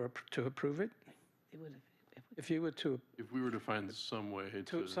 if you were to approve it, They would have. if you were to, If we were to find some way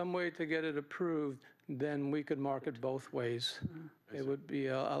to, some way to get it approved, then we could market both ways. It would be,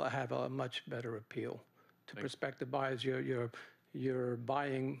 have a much better appeal to prospective buyers. Your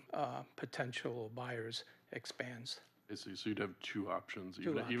buying potential buyers expands. I see, so you'd have 2 options,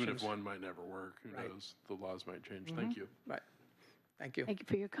 Two even if options. one might never work, who Right. knows, the laws might change. Thank you. Right. Thank you. Thank you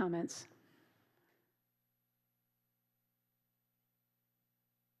for your comments.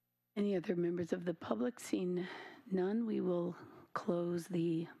 Any other members of the public? Seeing none, we will close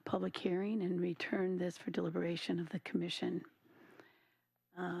the public hearing and return this for deliberation of the commission.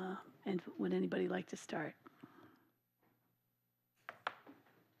 And would anybody like to start?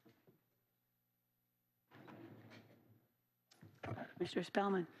 Mr.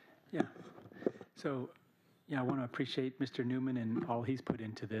 Spellman. Yeah. So, yeah, I want to appreciate Mr. Newman and all he's put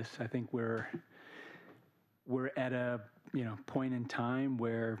into this. I think we're at a point in time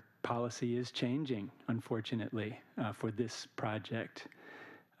where policy is changing, unfortunately, for this project.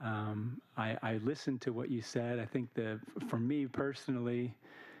 I listened to what you said. I think for me personally,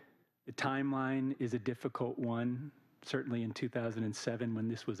 the timeline is a difficult one. Certainly in 2007, when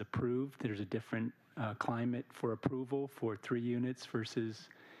this was approved, there's a different climate for approval for 3 units versus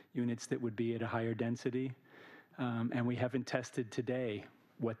units that would be at a higher density. And we haven't tested today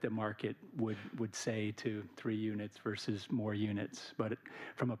what the market would say to 3 units versus more units. But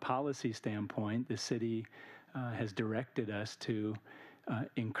from a policy standpoint, the city has directed us to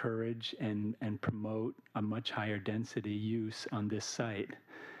encourage and promote a much higher density use on this site.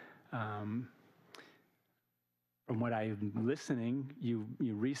 From what I'm listening, you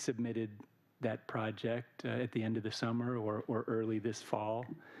resubmitted that project at the end of the summer or early this fall.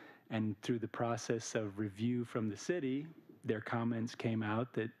 And through the process of review from the city, their comments came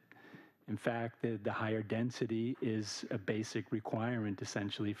out that, in fact, the higher density is a basic requirement,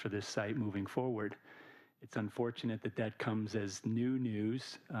 essentially, for this site moving forward. It's unfortunate that that comes as new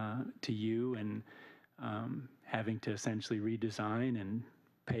news to you and having to essentially redesign and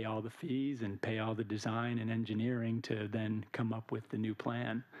pay all the fees and pay all the design and engineering to then come up with the new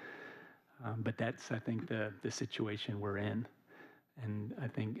plan. But that's, I think, the situation we're in. And I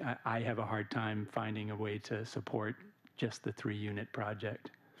think I have a hard time finding a way to support just the 3-unit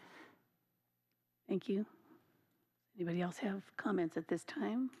project. Thank you. Anybody else have comments at this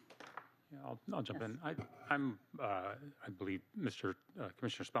time? Yeah, I'll jump in. I believe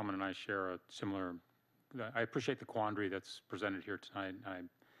Commissioner Spellman and I share a similar. I appreciate the quandary that's presented here tonight. I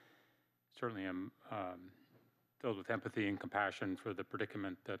certainly am filled with empathy and compassion for the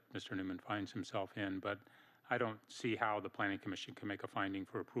predicament that Mr. Newman finds himself in, but I don't see how the Planning Commission can make a finding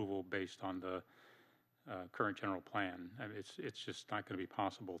for approval based on the current general plan. I mean, it's just not going to be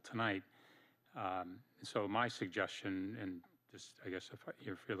possible tonight. So my suggestion, and just I guess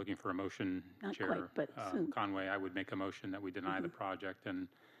if you're looking for a motion, Not Chair quite, but soon. Conway, I would make a motion that we deny the project and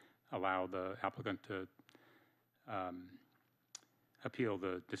allow the applicant to appeal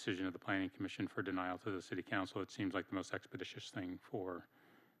the decision of the Planning Commission for denial to the City Council. It seems like the most expeditious thing for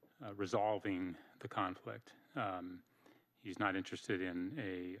resolving the conflict. He's not interested in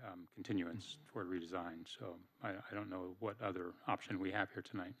a continuance for redesign, so I don't know what other option we have here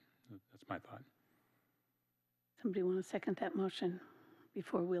tonight. That's my thought. Somebody want to second that motion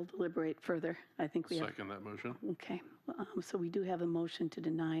before we'll deliberate further? I think we have. Second that motion. Okay, so we do have a motion to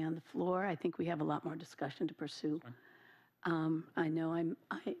deny on the floor. I think we have a lot more discussion to pursue. I know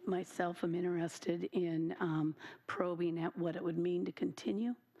I myself am interested in probing at what it would mean to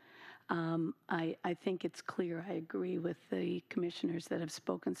continue. I think it's clear, I agree with the commissioners that have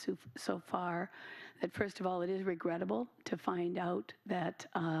spoken so far, that first of all, it is regrettable to find out that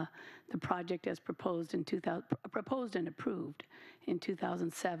the project as proposed and approved in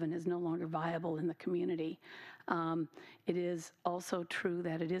 2007 is no longer viable in the community. It is also true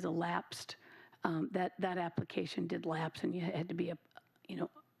that it is a lapsed, that application did lapse and you had to be,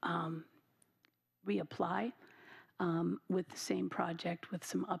 reapply. With the same project with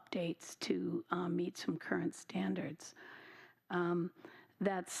some updates to meet some current standards.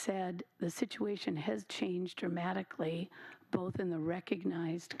 That said, the situation has changed dramatically, both in the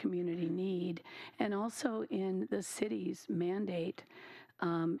recognized community need and also in the city's mandate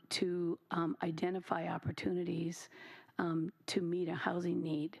to identify opportunities to meet a housing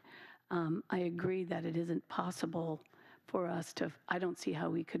need. I agree that it isn't possible for us to, I don't see how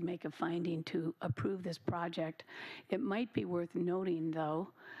we could make a finding to approve this project. It might be worth noting, though,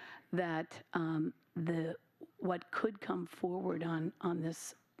 that what could come forward on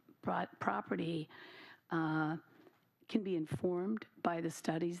this property can be informed by the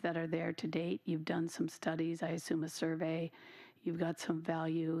studies that are there to date. You've done some studies, I assume a survey. You've got some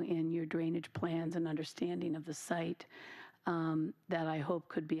value in your drainage plans and understanding of the site that I hope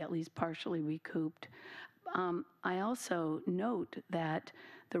could be at least partially recouped. I also note that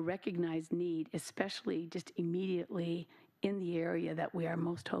the recognized need, especially just immediately in the area that we are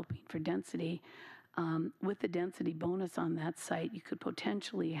most hoping for density, with the density bonus on that site, you could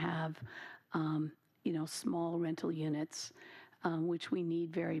potentially have small rental units, which we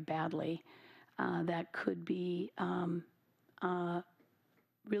need very badly, that could be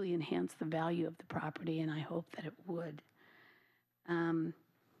really enhance the value of the property, and I hope that it would.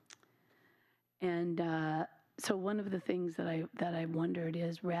 So one of the things that I wondered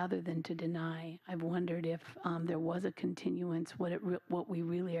is, rather than to deny, I've wondered if there was a continuance, what we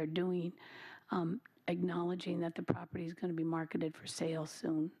really are doing, acknowledging that the property is going to be marketed for sale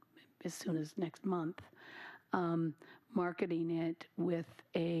soon, as soon as next month, marketing it with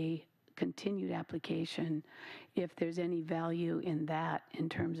a continued application, if there's any value in that in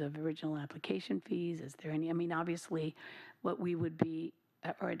terms of original application fees. Is there any, I mean, obviously, what we would be,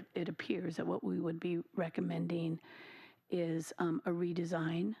 or it appears that what we would be recommending is a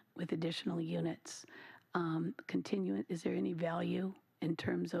redesign with additional units. Is there any value in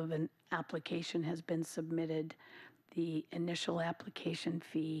terms of an application has been submitted, the initial application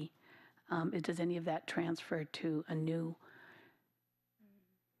fee, does any of that transfer to a new?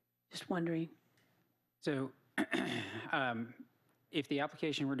 Just wondering. So if the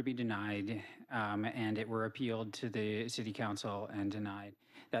application were to be denied and it were appealed to the city council and denied,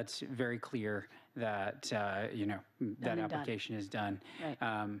 that's very clear that, that application is done.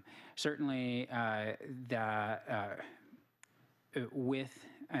 Right. Certainly that with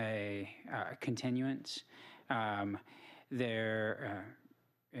a continuance,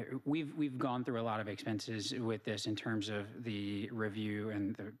 we've gone through a lot of expenses with this in terms of the review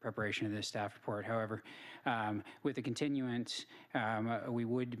and the preparation of this staff report. However, with the continuance, we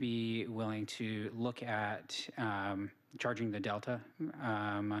would be willing to look at charging the delta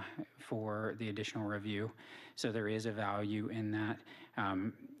for the additional review. So there is a value in that.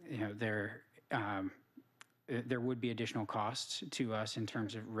 There would be additional costs to us in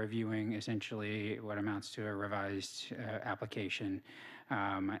terms of reviewing essentially what amounts to a revised application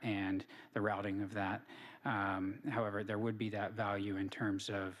and the routing of that. However, there would be that value in terms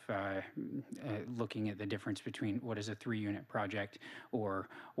of looking at the difference between what is a 3-unit project or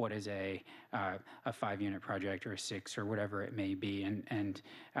what is a 5-unit project or a 6 or whatever it may be. And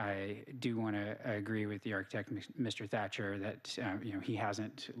I do want to agree with the architect, Mr. Thatcher, that he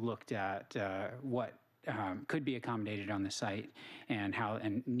hasn't looked at what could be accommodated on the site and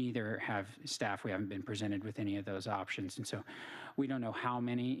neither have staff. We haven't been presented with any of those options. And so we don't know how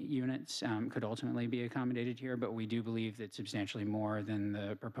many units could ultimately be accommodated here, but we do believe that substantially more than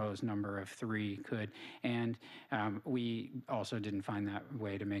the proposed number of 3 could. And we also didn't find that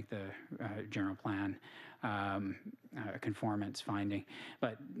way to make the general plan conformance finding.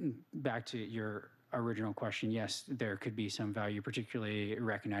 But back to your original question, yes, there could be some value, particularly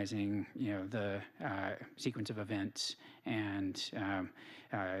recognizing the sequence of events and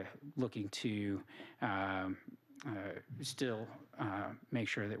looking to still make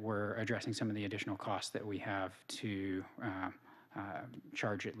sure that we're addressing some of the additional costs that we have to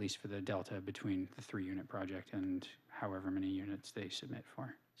charge, at least for the delta between the 3-unit project and however many units they submit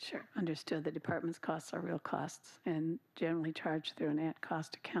for. Sure, understood. The department's costs are real costs and generally charged through an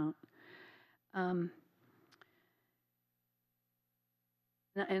at-cost account. And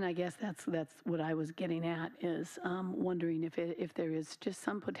I guess that's what I was getting at, is wondering if there is just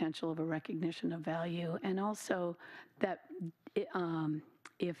some potential of a recognition of value, and also that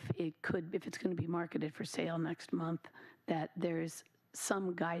if it's going to be marketed for sale next month, that there's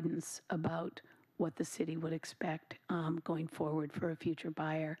some guidance about what the city would expect going forward for a future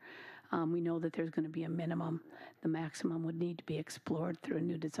buyer. We know that there's going to be a minimum. The maximum would need to be explored through a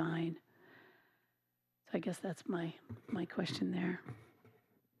new design. So I guess that's my question there.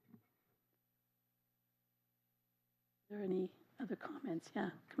 Are there any other comments? Yeah,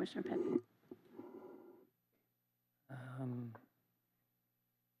 Commissioner Pettine.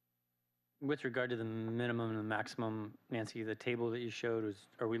 With regard to the minimum and the maximum, Nancy, the table that you showed,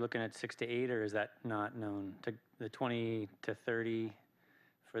 are we looking at 6 to 8, or is that not known? The 20 to 30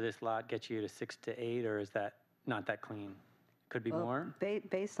 for this lot gets you to 6 to 8, or is that not that clean? Could be more?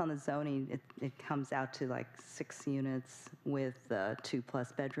 Based on the zoning, it comes out to like 6 units with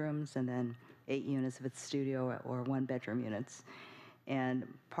 2+ bedrooms, and then 8 units if it's studio or 1-bedroom units. And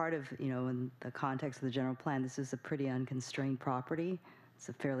part of, in the context of the general plan, this is a pretty unconstrained property. It's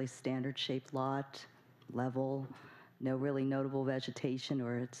a fairly standard shaped lot, level, no really notable vegetation,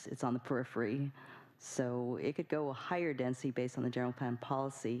 or it's on the periphery. So it could go a higher density based on the general plan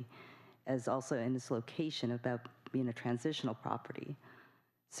policy, as also in its location about being a transitional property.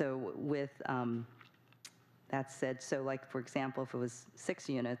 So with that said, so like, for example, if it was 6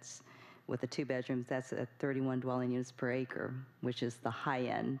 units with the 2 bedrooms, that's at 31 dwelling units per acre, which is the high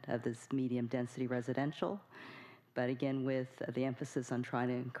end of this medium density residential. But again, with the emphasis on trying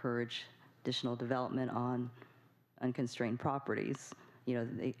to encourage additional development on unconstrained properties,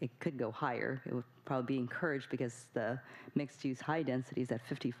 it could go higher. It would probably be encouraged because the mixed use high density is at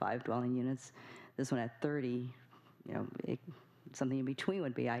 55 dwelling units. This one at 30, something in between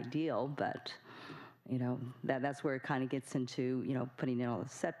would be ideal, but that's where it kind of gets into, putting in all the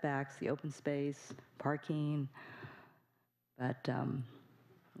setbacks, the open space, parking. But I don't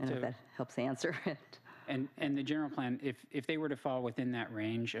know if that helps answer it. And the general plan, if they were to fall within that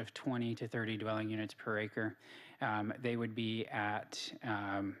range of 20 to 30 dwelling units per acre, they would be at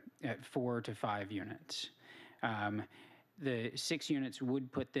 4 to 5 units. The 6 units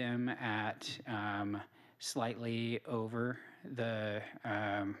would put them at slightly over the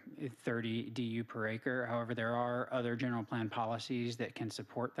 30 DU per acre. However, there are other general plan policies that can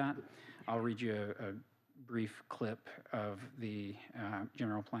support that. I'll read you a brief clip of the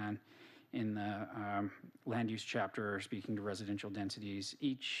general plan. In the land use chapter, speaking to residential densities,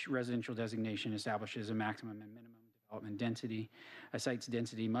 each residential designation establishes a maximum and minimum development density. A site's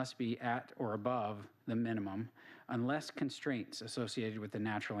density must be at or above the minimum unless constraints associated with the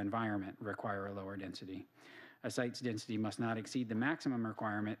natural environment require a lower density. A site's density must not exceed the maximum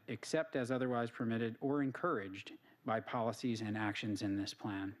requirement except as otherwise permitted or encouraged by policies and actions in this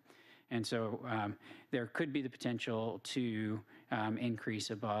plan. And so there could be the potential to increase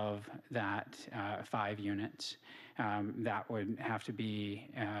above that 5 units. That would have to be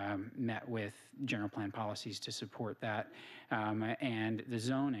met with general plan policies to support that. And the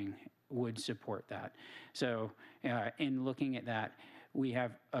zoning would support that. So in looking at that, we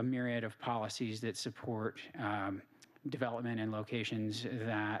have a myriad of policies that support development and locations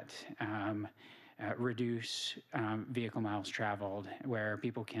that reduce vehicle miles traveled, where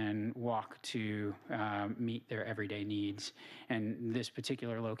people can walk to meet their everyday needs. And this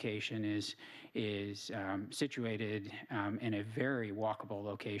particular location is situated in a very walkable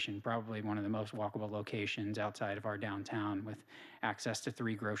location, probably one of the most walkable locations outside of our downtown, with access to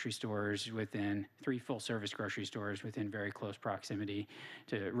 3 grocery stores within 3 full-service grocery stores within very close proximity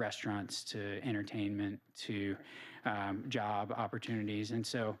to restaurants, to entertainment, to job opportunities. And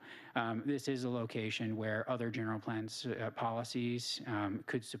so this is a location where other general plans policies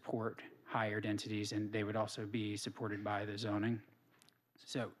could support higher densities, and they would also be supported by the zoning.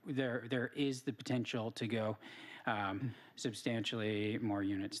 So there is the potential to go substantially more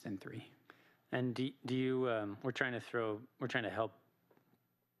units than 3. And do you, we're trying to help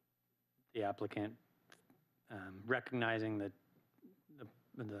the applicant recognizing the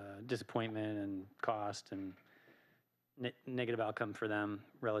disappointment and cost and negative outcome for them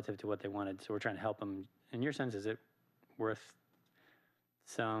relative to what they wanted. So we're trying to help them. In your sense, is it worth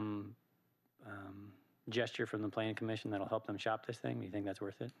some gesture from the Planning Commission that'll help them shop this thing? Do you think that's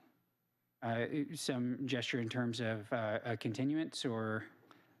worth it? Some gesture in terms of a continuance, or?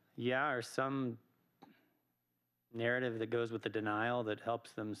 Yeah, or some narrative that goes with the denial that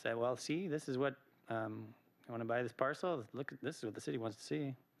helps them say, well, see, this is what, I want to buy this parcel. Look, this is what the city wants to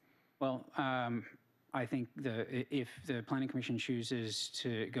see. Well, I think if the Planning Commission chooses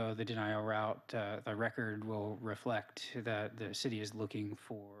to go the denial route, the record will reflect that the city is looking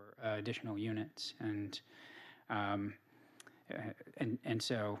for additional units, and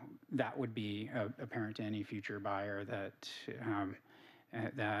so that would be apparent to any future buyer that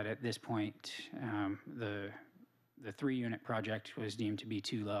that at this point the 3-unit project was deemed to be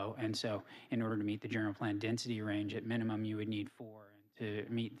too low, and so in order to meet the general plan density range, at minimum you would need 4. To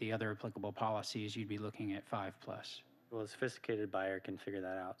meet the other applicable policies, you'd be looking at 5+. Well, a sophisticated buyer can figure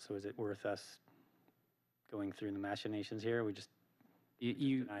that out. So is it worth us going through the machinations here? We just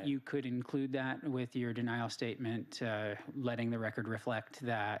you could include that with your denial statement, letting the record reflect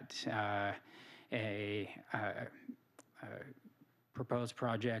that a proposed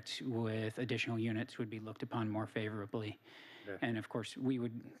project with additional units would be looked upon more favorably. Okay. And of course, we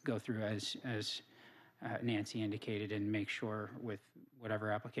would go through as Nancy indicated and make sure with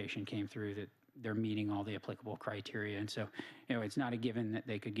whatever application came through that they're meeting all the applicable criteria. And so, it's not a given that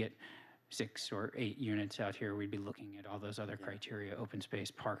they could get 6 or 8 units out here. We'd be looking at all those other criteria, open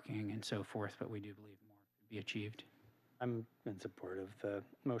space, parking, and so forth, but we do believe more could be achieved. I'm in support of the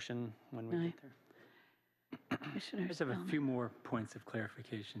motion when we Aye. get there. Commissioner I just have a Spellman. few more points of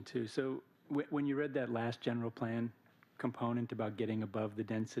clarification, too. So when you read that last general plan component about getting above the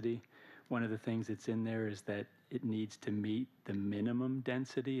density, one of the things that's in there is that it needs to meet the minimum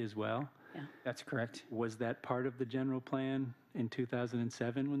density as well. That's correct. Was that part of the general plan in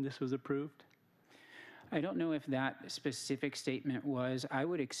 2007 when this was approved? I don't know if that specific statement was. I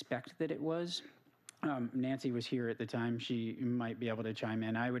would expect that it was. Nancy was here at the time. She might be able to chime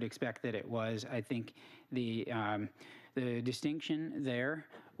in. I would expect that it was. I think the distinction there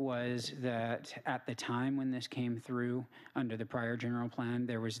was that at the time when this came through under the prior general plan,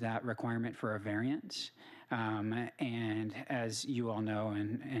 there was that requirement for a variance. And as you all know,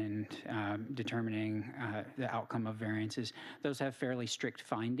 in determining the outcome of variances, those have fairly strict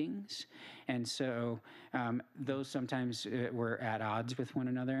findings. And so those sometimes were at odds with one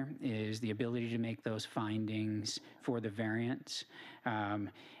another, is the ability to make those findings for the variance.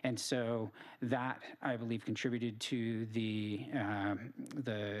 And so that, I believe, contributed to the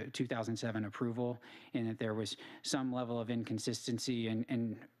 2007 approval, in that there was some level of inconsistency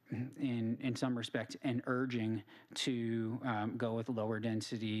and in some respects, an urging to go with lower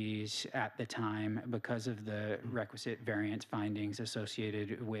densities at the time because of the requisite variance findings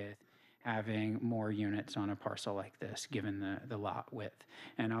associated with having more units on a parcel like this, given the lot width.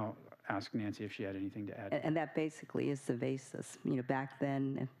 And I'll ask Nancy if she had anything to add. And that basically is the basis. Back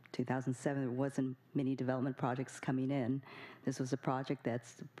then, in 2007, there wasn't many development projects coming in. This was a project that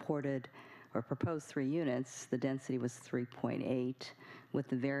supported or proposed 3 units. The density was 3.8. With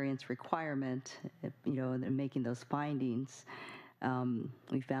the variance requirement, and making those findings,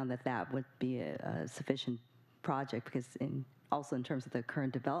 we found that would be a sufficient project, because also in terms of the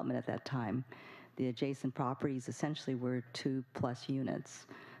current development at that time, the adjacent properties essentially were 2+ units.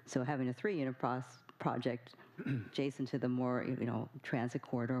 So having a 3-unit project adjacent to the more, transit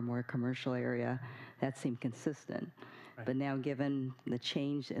corridor, more commercial area, that seemed consistent. Right. But now, given the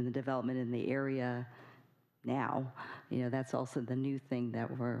change in the development in the area now, that's also the new thing that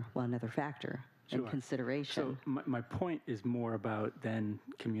another factor in consideration. So my point is more about then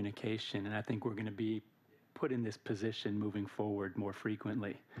communication, and I think we're going to be put in this position moving forward more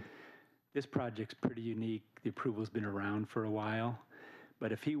frequently. This project's pretty unique. The approval's been around for a while,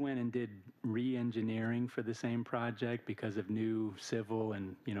 but if he went and did re-engineering for the same project because of new civil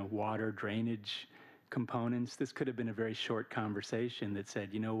and water drainage components, this could have been a very short conversation that said,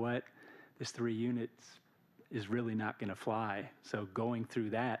 you know what, this 3 units is really not going to fly. So going through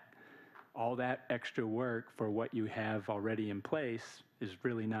that, all that extra work for what you have already in place is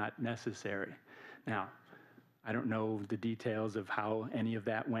really not necessary. Now, I don't know the details of how any of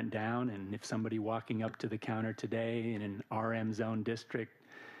that went down, and if somebody walking up to the counter today in an RM zone district,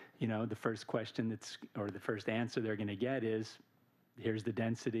 the first question the first answer they're going to get is, here's the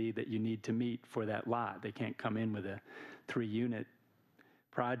density that you need to meet for that lot. They can't come in with a 3-unit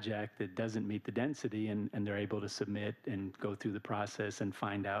project that doesn't meet the density, and they're able to submit and go through the process and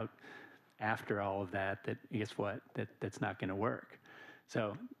find out after all of that guess what, that's not going to work.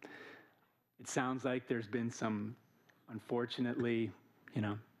 So it sounds like there's been some, unfortunately,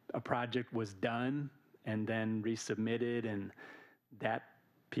 a project was done and then resubmitted, and that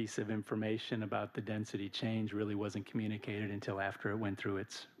piece of information about the density change really wasn't communicated until after it went through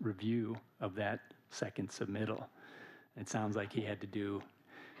its review of that second submittal. It sounds like he had to do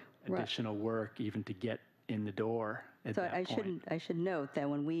additional work even to get in the door at that point. I should note that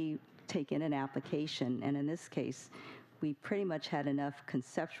when we take in an application, and in this case, we pretty much had enough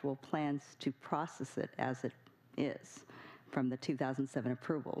conceptual plans to process it as it is from the 2007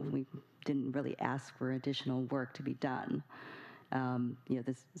 approval. We didn't really ask for additional work to be done.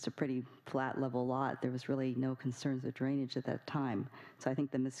 This is a pretty flat level lot. There was really no concerns of drainage at that time. So I think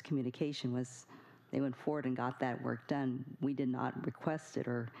the miscommunication was they went forward and got that work done. We did not request it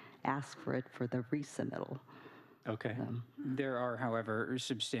or ask for it for the resubmittal. Okay. There are, however,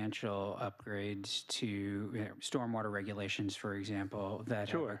 substantial upgrades to stormwater regulations, for example, that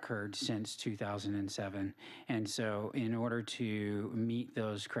have occurred since 2007. And so in order to meet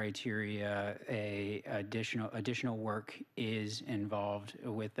those criteria, additional work is involved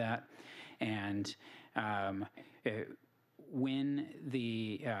with that. And when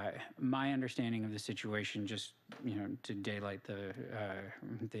my understanding of the situation, just to daylight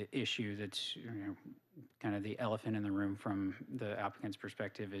the issue that's kind of the elephant in the room from the applicant's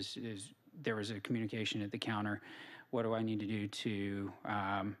perspective, is there was a communication at the counter. What do I need to do to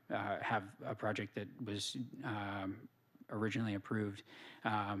have a project that was originally approved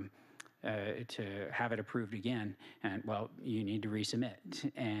to have it approved again, and well, you need to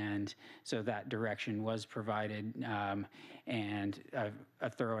resubmit. And so that direction was provided, and a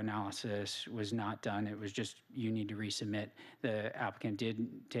thorough analysis was not done. It was just, you need to resubmit. The applicant did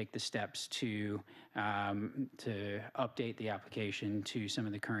take the steps to update the application to some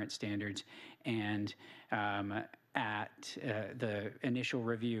of the current standards, and at the initial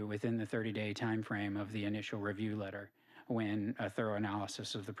review, within the 30-day timeframe of the initial review letter, when a thorough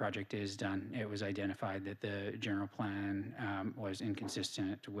analysis of the project is done, it was identified that the general plan was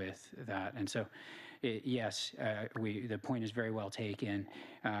inconsistent with that. And so, yes, the point is very well taken.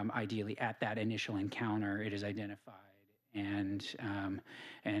 Ideally, at that initial encounter, it is identified and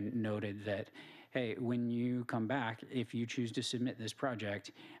noted that, hey, when you come back, if you choose to submit this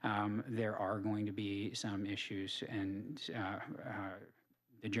project, there are going to be some issues, and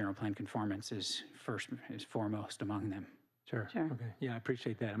the general plan conformance is foremost among them. Sure. Sure. Okay. Yeah, I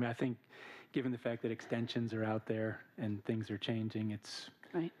appreciate that. I mean, I think given the fact that extensions are out there and things are changing, it's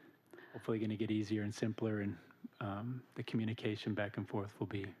Right. hopefully going to get easier and simpler, and the communication back and forth will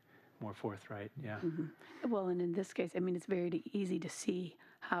be more forthright. Yeah. Well, and in this case, I mean, it's very easy to see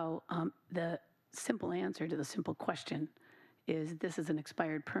how the simple answer to the simple question is, this is an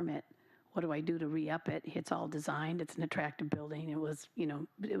expired permit. What do I do to re-up it? It's all designed. It's an attractive building. It was,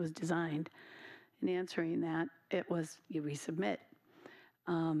 it was designed. In answering that, it was, you resubmit.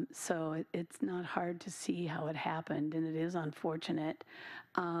 So it's not hard to see how it happened, and it is unfortunate.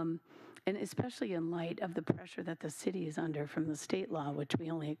 And especially in light of the pressure that the city is under from the state law, which we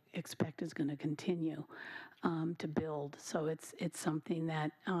only expect is going to continue to build. So it's something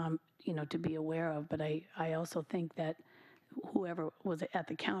that, to be aware of. But I also think that whoever was at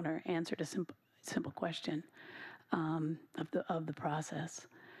the counter answered a simple question of the process.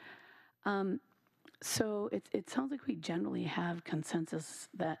 So it sounds like we generally have consensus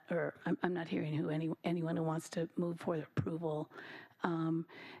that, or I'm not hearing anyone who wants to move for approval.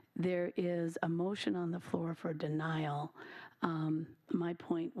 There is a motion on the floor for denial. My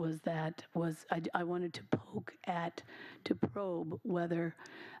point was I wanted to probe whether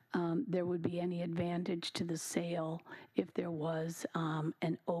there would be any advantage to the sale if there was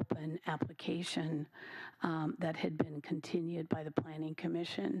an open application that had been continued by the Planning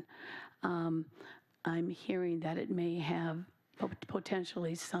Commission. I'm hearing that it may have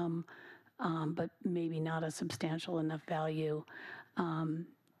potentially some, but maybe not a substantial enough value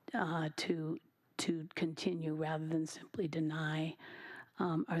to continue rather than simply deny.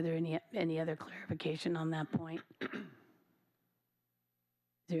 Are there any other clarification on that point? Is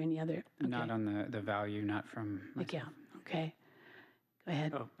there any other? Okay. Not on the value, not from myself. Yeah, okay. Go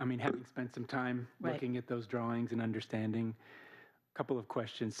ahead. Oh, I mean, having spent some time Right. looking at those drawings and understanding, a couple of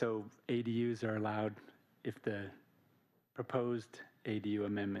questions. So ADUs are allowed if the proposed ADU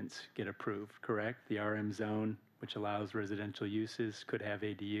amendments get approved, correct? The RM zone, which allows residential uses, could have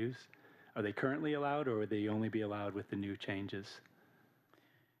ADUs. Are they currently allowed, or would they only be allowed with the new changes?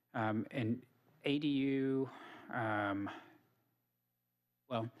 An ADU,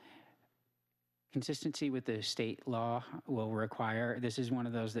 well, consistency with the state law will require, this is one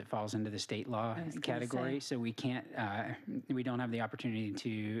of those that falls into the state law I was gonna category, say. so we can't, we don't have the opportunity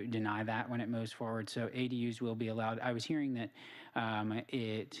to deny that when it moves forward. So ADUs will be allowed. I was hearing that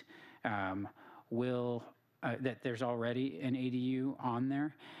it will, that there's already an ADU on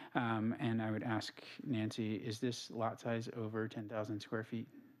there, and I would ask Nancy, is this lot size over 10,000 square feet?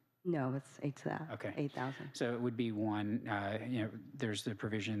 No, it's 8,000. Okay. 8,000. So it would be one, there's the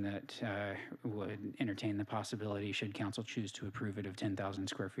provision that would entertain the possibility, should council choose to approve it, of 10,000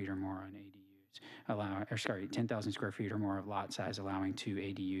 square feet or more on ADUs, 10,000 square feet or more of lot size, allowing 2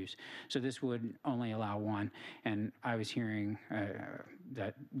 ADUs. So this would only allow one, and I was hearing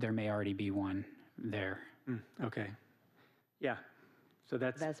that there may already be one there. Okay. Yeah. So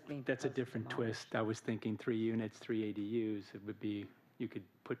that's being a proposed different demolished. twist. I was thinking 3 units, 3 ADUs. It would be, you could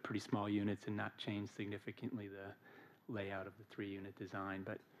put pretty small units and not change significantly the layout of the 3-unit design,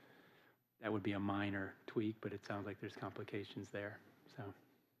 but that would be a minor tweak, but it sounds like there's complications there, so.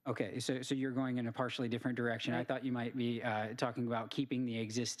 Okay, so you're going in a partially different direction. I thought you might be talking about keeping the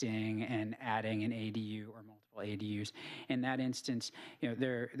existing and adding an ADU or multiple ADUs. In that instance,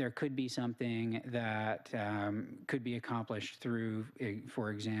 there could be something that could be accomplished through, for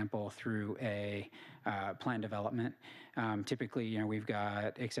example, through a plan development. Typically, we've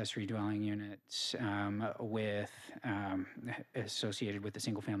got accessory dwelling units associated with the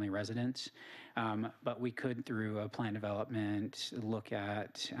single-family residence, but we could, through a plan development, look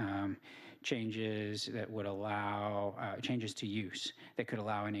at changes that would allow changes to use that could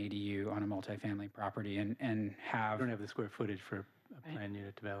allow an ADU on a multifamily property and have. You don't have the square footage for a planned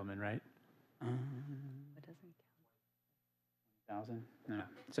unit development, right? What doesn't count? 1,000? No,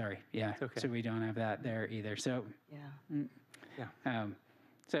 sorry, yeah. okay. So we don't have that there either. So, Yeah.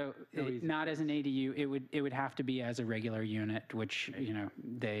 so not as an ADU, it would have to be as a regular unit, which, you know,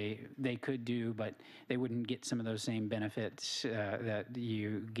 they could do, but they wouldn't get some of those same benefits that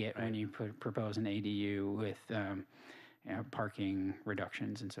you get when you propose an ADU with you know, parking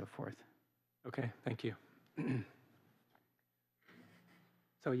reductions and so forth. Okay, thank you.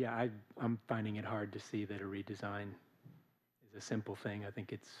 So yeah, I'm finding it hard to see that a redesign is a simple thing. I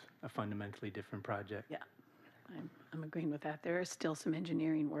think it's a fundamentally different project. Yeah, I'm agreeing with that. There is still some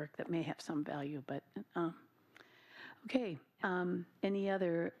engineering work that may have some value, but, okay. Any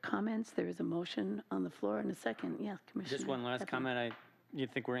other comments? There is a motion on the floor and a second. Yeah, Commissioner. Just one last Pepin. comment. You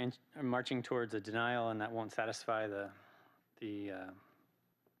think we're marching towards a denial and that won't satisfy the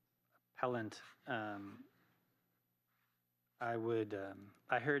appellant.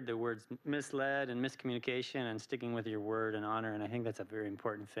 I heard the words misled and miscommunication and sticking with your word and honor, and I think that's a very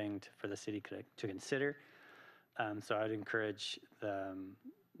important thing for the city to consider. So I'd encourage the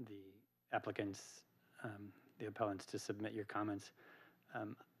applicants, the appellants, to submit your comments.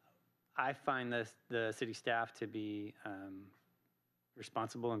 I find the city staff to be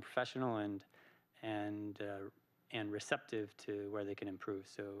responsible and professional and receptive to where they can improve.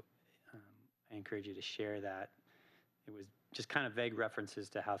 So I encourage you to share that. It was just kind of vague references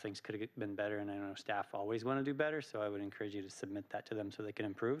to how things could have been better, and I know staff always want to do better, so I would encourage you to submit that to them so they can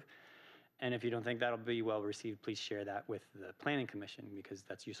improve. And if you don't think that'll be well received, please share that with the Planning Commission, because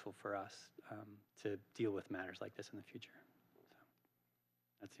that's useful for us to deal with matters like this in the future. So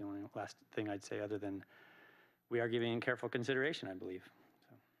that's the only last thing I'd say, other than we are giving it careful consideration, I believe.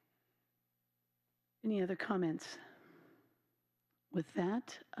 So. Any other comments? With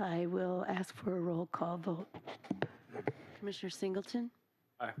that, I will ask for a roll call vote. Commissioner Singleton?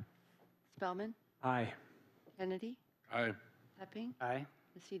 Aye. Spellman? Aye. Kennedy? Aye. Epping? Aye.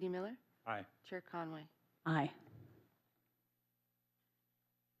 Ms. Edie Miller? Aye. Chair Conway? Aye.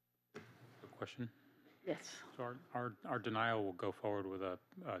 Good question. Yes. So our denial will go forward with a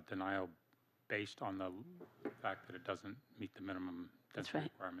denial based on the fact that it doesn't meet the minimum That's density right.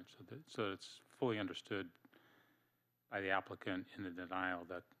 requirements. So it's fully understood by the applicant in the denial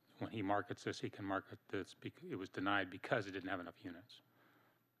that when he markets this, he can market this, it was denied because it didn't have enough units.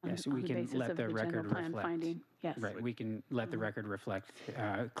 Yes, On we the can basis let of the general record plan reflect. finding. Yes. Right, we can let the record reflect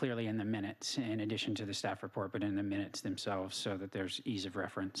clearly in the minutes, in addition to the staff report, but in the minutes themselves, so that there's ease of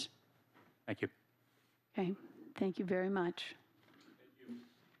reference. Thank you. Okay, thank you very much.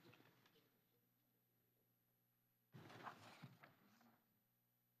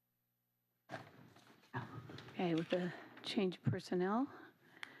 Okay, with the change of personnel,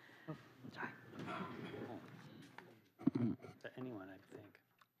 To anyone, I think.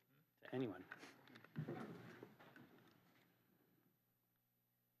 To anyone.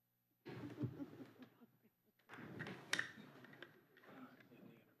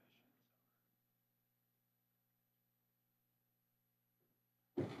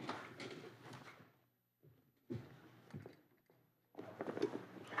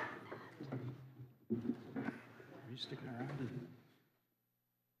 Are you sticking around?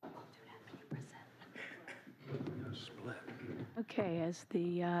 Split. okay, as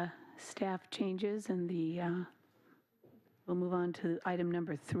the staff changes and we'll move on to item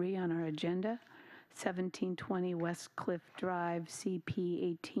number 3 on our agenda, 1720 West Cliff Drive,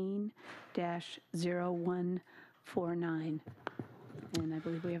 CP 18-0149. And I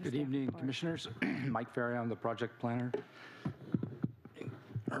believe we have a Good staff evening, report. Commissioners. Mike Ferry, I'm the project planner.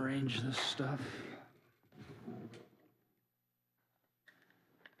 Arrange this stuff.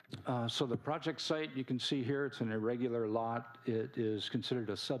 So the project site, you can see here, it's an irregular lot. It is considered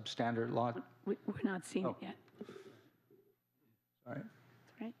a substandard lot. We're not seeing it yet. All right.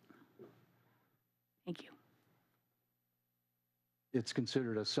 That's right. Thank you. It's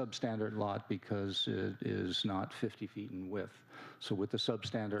considered a substandard lot because it is not 50 feet in width. So with the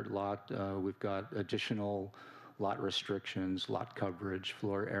substandard lot, we've got additional lot restrictions, lot coverage,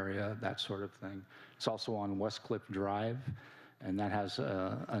 floor area, that sort of thing. It's also on West Cliff Drive, and that has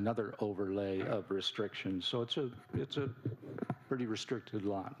another overlay of restrictions. So it's a pretty restricted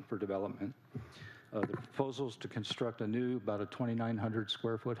lot for development. The proposal is to construct a new, about a 2,900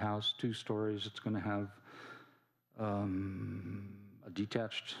 square foot house, 2 stories. It's going to have a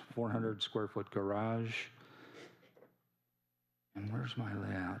detached 400 square foot garage. And where's my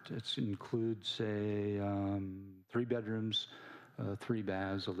layout? It includes 3 bedrooms, 3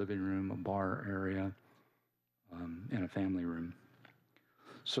 baths, a living room, a bar area, and a family room.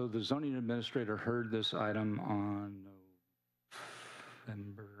 So the zoning administrator heard this item on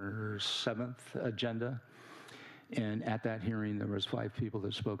November 7th agenda. And at that hearing, there was 5 people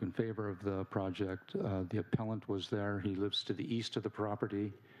that spoke in favor of the project. The appellant was there. He lives to the east of the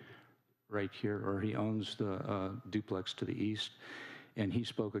property, right here, or he owns the duplex to the east, and he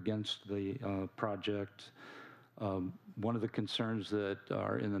spoke against the project. One of the concerns that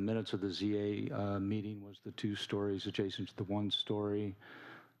are in the minutes of the ZA meeting was the 2 stories adjacent to the 1 story.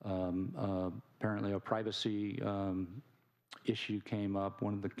 Apparently a privacy issue came up.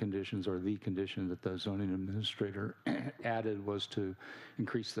 One of the conditions, or the condition that the zoning administrator added, was to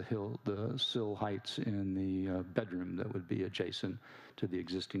increase the sill heights in the bedroom that would be adjacent to the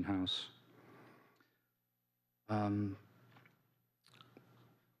existing house.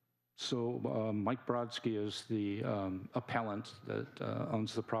 Mike Brodsky is the appellant that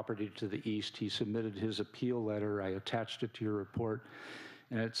owns the property to the east. He submitted his appeal letter. I attached it to your report.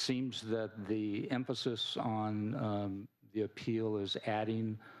 And it seems that the emphasis on the appeal is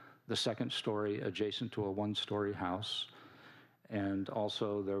adding the 2nd story adjacent to a 1-story house. And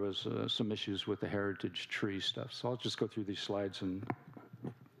also there was some issues with the heritage tree stuff. So I'll just go through these slides and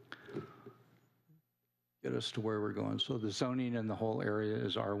get us to where we're going. So the zoning in the whole area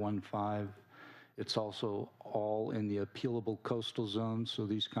is R15. It's also all in the appealable coastal zone. So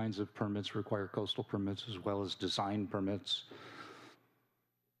these kinds of permits require coastal permits as well as design permits.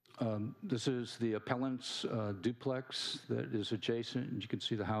 This is the appellant's duplex that is adjacent. You can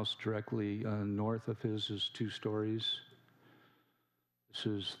see the house directly north of his is 2 stories. This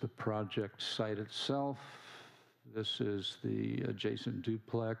is the project site itself. This is the adjacent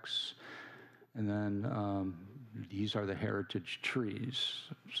duplex. And then these are the heritage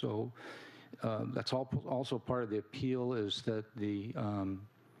trees. So that's also part of the appeal, is that the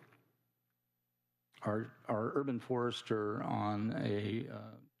our urban forester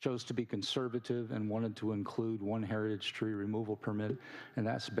chose to be conservative and wanted to include 1 heritage tree removal permit, and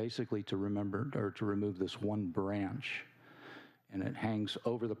that's basically to remove this 1 branch, and it hangs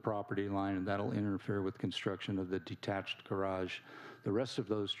over the property line, and that'll interfere with construction of the detached garage. The rest of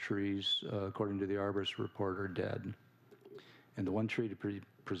those trees, according to the arborist report, are dead. And the 1 tree to be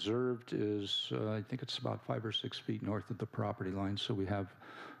preserved is, I think it's about 5 or 6 feet north of the property line, so we have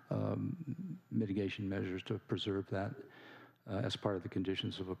mitigation measures to preserve that as part of the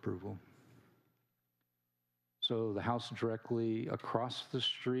conditions of approval. So the house directly across the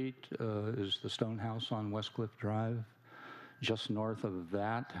street is the stone house on Westcliff Drive. Just north of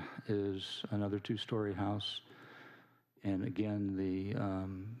that is another 2-story house. And again,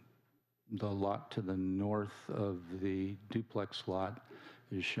 the lot to the north of the duplex lot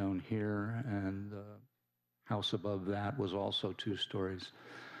is shown here, and the house above that was also 2 stories.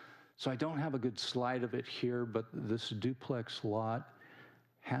 So I don't have a good slide of it here, but this duplex lot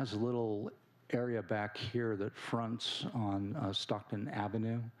has a little area back here that fronts on Stockton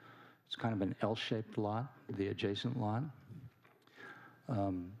Avenue. It's kind of an L-shaped lot, the adjacent lot.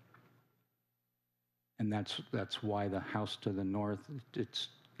 And that's why the house to the north, it's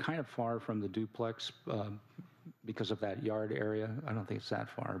kind of far from the duplex because of that yard area. I don't think it's that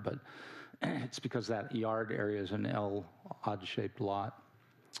far, but it's because that yard area is an L odd-shaped lot.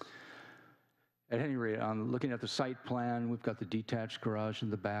 At any rate, looking at the site plan, we've got the detached garage in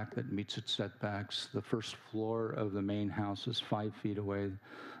the back that meets its setbacks. The 1st floor of the main house is 5 feet away.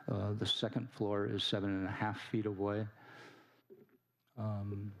 The 2nd floor is 7.5 feet away.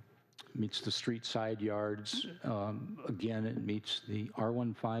 Meets the street side yards. Again, it meets the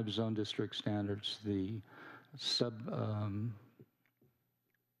R15 zone district standards, the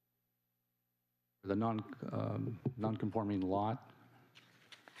non-conforming lot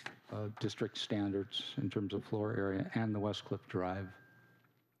district standards in terms of floor area, and the Westcliff Drive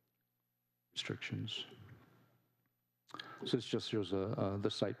restrictions. So this just shows the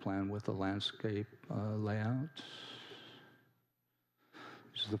site plan with the landscape layout.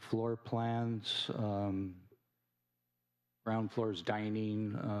 These are the floor plans. Ground floor is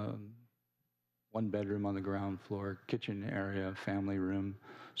dining, 1 bedroom on the ground floor, kitchen area, family room.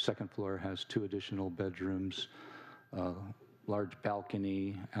 2nd floor has 2 additional bedrooms, large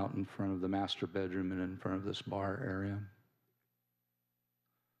balcony out in front of the master bedroom and in front of this bar area.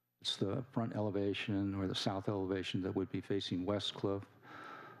 It's the front elevation, or the south elevation, that would be facing Westcliff.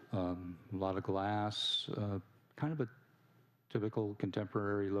 A lot of glass, kind of a typical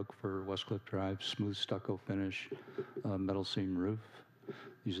contemporary look for Westcliff Drive, smooth stucco finish, metal seam roof.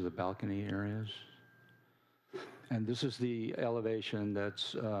 These are the balcony areas. And this is the elevation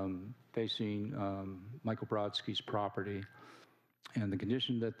that's facing Michael Brodsky's property. And the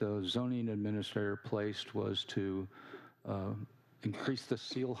condition that the zoning administrator placed was to increase the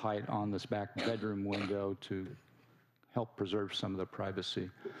seal height on this back bedroom window to help preserve some of the privacy.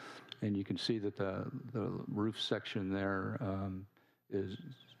 And you can see that the roof section there is,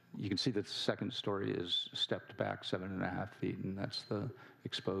 you can see that the second story is stepped back 7.5 feet, and that's the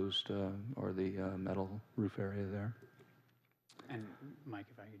exposed or the metal roof area there. And Mike,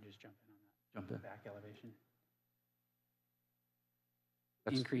 if I could just jump in on that. Jump in. Back elevation.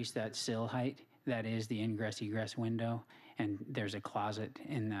 That's- Increase that sill height. That is the ingress egress window. And there's a closet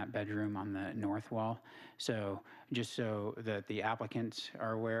in that bedroom on the north wall. So just so that the applicants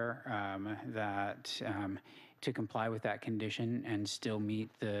are aware that to comply with that condition and still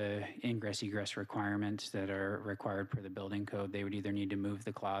meet the ingress egress requirements that are required per the building code, they would either need to move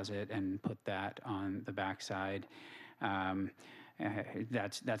the closet and put that on the backside.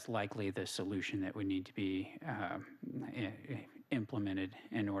 That's likely the solution that would need to be implemented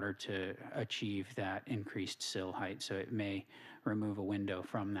in order to achieve that increased sill height. So it may remove a window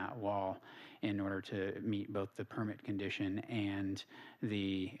from that wall in order to meet both the permit condition and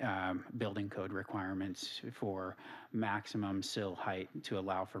the building code requirements for maximum sill height to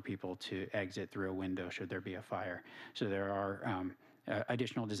allow for people to exit through a window should there be a fire. So there are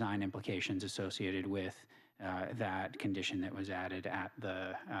additional design implications associated with that condition that was added at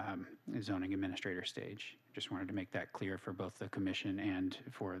the zoning administrator stage. Just wanted to make that clear for both the commission and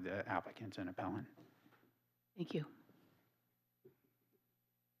for the applicants and appellant. Thank you.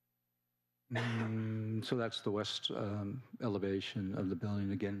 So that's the west elevation of the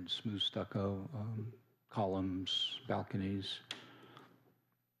building. Again, smooth stucco, columns, balconies,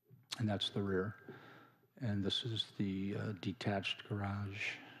 and that's the rear. And this is the detached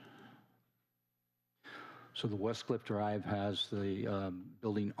garage. So the Westcliff Drive has the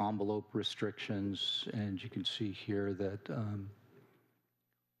building envelope restrictions, and you can see here that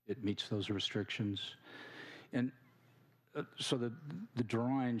it meets those restrictions. And so the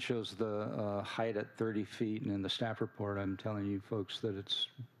drawing shows the height at 30 feet, and in the staff report, I'm telling you folks that it's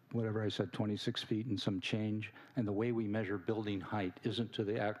whatever I said, 26 feet and some change. And the way we measure building height isn't to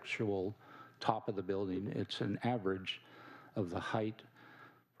the actual top of the building. It's an average of the height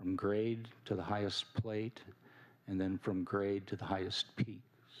from grade to the highest plate, and then from grade to the highest peak.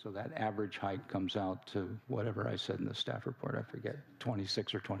 So that average height comes out to whatever I said in the staff report, I forget,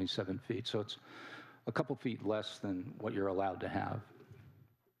 26 or 27 feet. So it's a couple feet less than what you're allowed to have.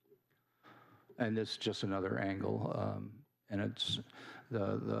 And it's just another angle. And it's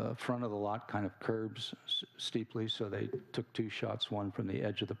the front of the lot kind of curves steeply, so they took two shots, one from the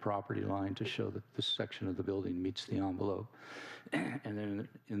edge of the property line to show that this section of the building meets the envelope. And then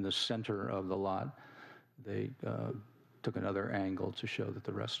in the center of the lot, they took another angle to show that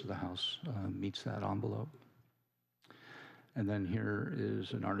the rest of the house meets that envelope. And then here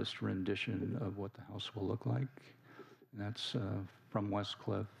is an artist's rendition of what the house will look like. And that's from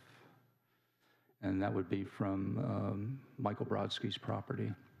Westcliff. And that would be from Michael Brodsky's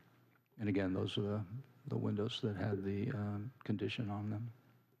property. And again, those are the windows that had the condition on them.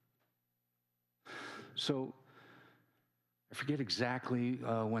 So I forget exactly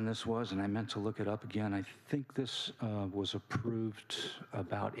when this was, and I meant to look it up again. I think this was approved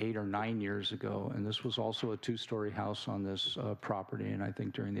about 8 or 9 years ago, and this was also a two-story house on this property, and I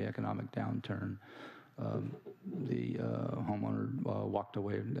think during the economic downturn, the homeowner walked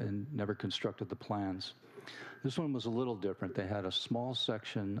away and never constructed the plans. This one was a little different. They had a small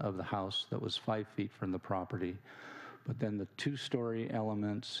section of the house that was 5 feet from the property, but then the two-story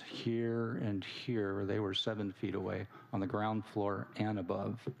elements here and here, they were 7 feet away on the ground floor and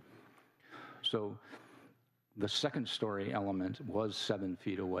above. So the second-story element was 7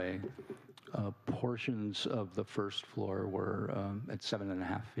 feet away. Portions of the first floor were at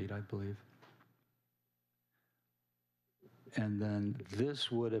 7.5 feet, I believe. And then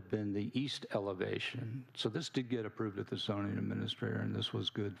this would have been the east elevation. So this did get approved at the zoning administrator, and this was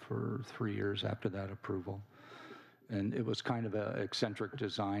good for 3 years after that approval. And it was kind of an eccentric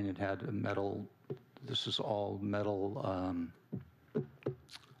design. It had a metal, this is all metal,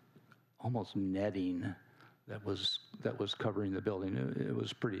 almost netting that was covering the building. It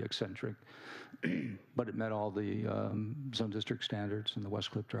was pretty eccentric, but it met all the zone district standards and the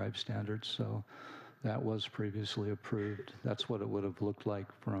Westcliff Drive standards. So that was previously approved. That's what it would have looked like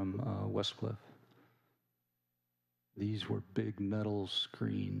from Westcliff. These were big metal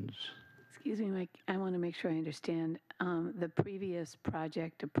screens. Excuse me, Mike, I want to make sure I understand. The previous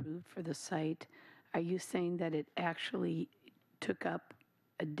project approved for the site, are you saying that it actually took up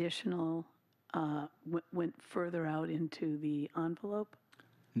additional, went further out into the envelope?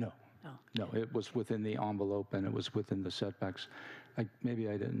 No. Oh. No, it was within the envelope and it was within the setbacks. Maybe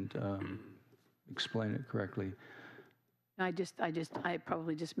I didn't explain it correctly. I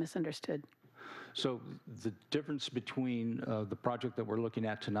probably just misunderstood. So the difference between the project that we're looking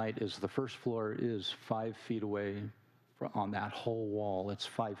at tonight is the first floor is 5 feet away on that whole wall. It's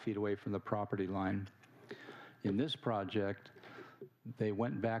 5 feet away from the property line. In this project, they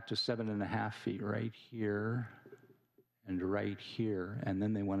went back to 7.5 feet right here and right here, and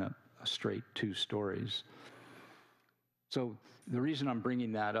then they went up a straight 2 stories. So the reason I'm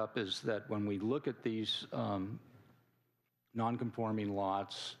bringing that up is that when we look at these non-conforming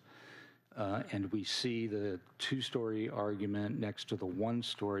lots, and we see the 2-story argument next to the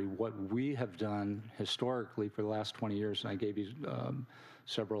 1-story, what we have done historically for the last 20 years, and I gave you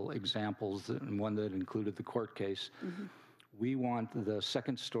several examples, and one that included the court case, we want the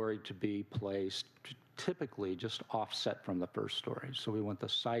 2nd story to be placed typically just offset from the 1st story. So we want the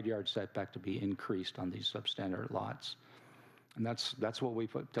side yard setback to be increased on these substandard lots. And that's what we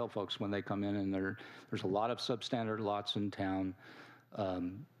tell folks when they come in, and there's a lot of substandard lots in town.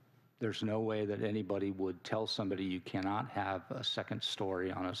 There's no way that anybody would tell somebody you cannot have a 2nd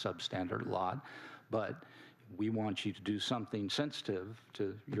story on a substandard lot, but we want you to do something sensitive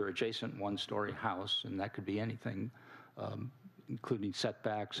to your adjacent 1-story house, and that could be anything, including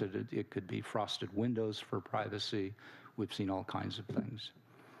setbacks. It could be frosted windows for privacy. We've seen all kinds of things.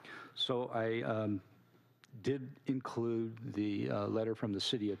 So I did include the letter from the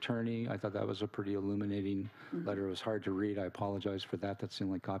city attorney. I thought that was a pretty illuminating letter. It was hard to read. I apologize for that. That's the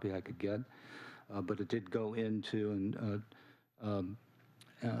only copy I could get. But it did go into and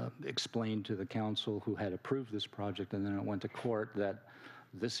explain to the council who had approved this project, and then it went to court, that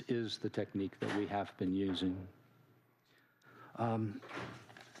this is the technique that we have been using.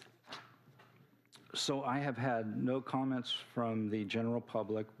 So I have had no comments from the general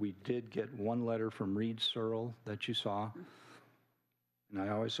public. We did get one letter from Reed Searle that you saw, and I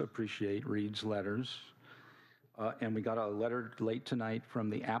always appreciate Reed's letters. And we got a letter late tonight from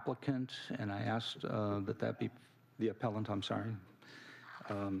the applicant, and I asked that be the appellant, I'm sorry.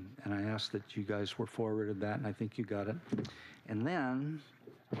 And I asked that you guys were forwarded that, and I think you got it. And then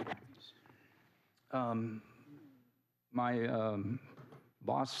my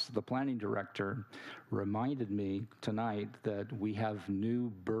boss, the planning director, reminded me tonight that we have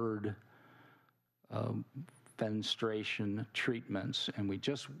new bird fenestration treatments, and we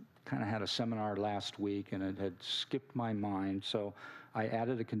just kind of had a seminar last week, and it had skipped my mind. So I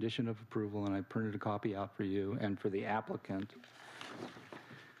added a condition of approval, and I printed a copy out for you and for the applicant.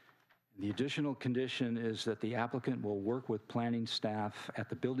 The additional condition is that the applicant will work with planning staff at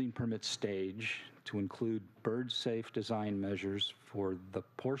the building permit stage to include bird-safe design measures for the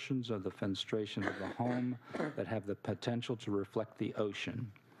portions of the fenestration of the home that have the potential to reflect the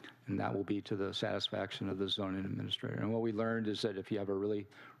ocean. And that will be to the satisfaction of the zoning administrator. And what we learned is that if you have a really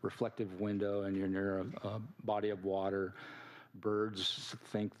reflective window and you're near a body of water, birds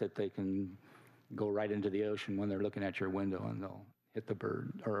think that they can go right into the ocean when they're looking at your window, and they'll hit the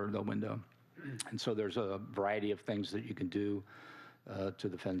bird or the window. And so there's a variety of things that you can do to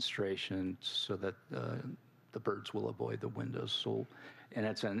the fenestration so that the birds will avoid the windows. So, and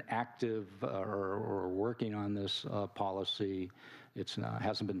it's an active, or working on this policy. It's not,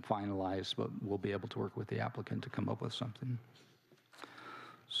 hasn't been finalized, but we'll be able to work with the applicant to come up with something.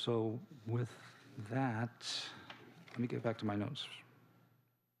 So with that, let me get back to my notes.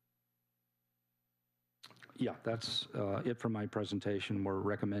 Yeah, that's it for my presentation. We're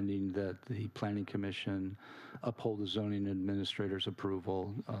recommending that the Planning Commission uphold the zoning administrator's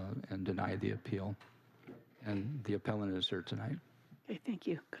approval and deny the appeal. And the appellant is here tonight. Okay, thank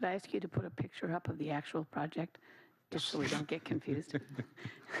you. Could I ask you to put a picture up of the actual project, just so we don't get confused?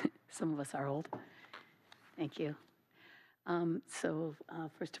 Some of us are old. Thank you. So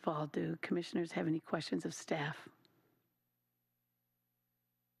first of all, do commissioners have any questions of staff?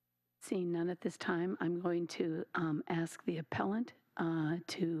 Seeing none at this time, I'm going to ask the appellant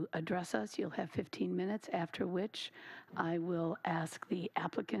to address us. You'll have 15 minutes, after which I will ask the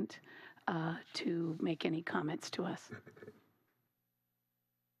applicant to make any comments to us.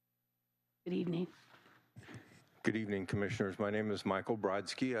 Good evening. Good evening, Commissioners. My name is Michael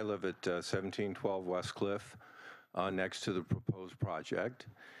Brodsky. I live at 1712 West Cliff, next to the proposed project.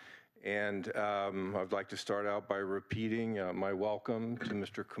 And I'd like to start out by repeating my welcome to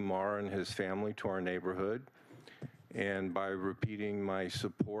Mr. Kumar and his family to our neighborhood, and by repeating my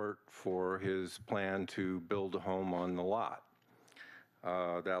support for his plan to build a home on the lot.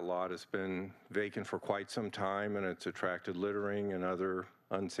 That lot has been vacant for quite some time, and it's attracted littering and other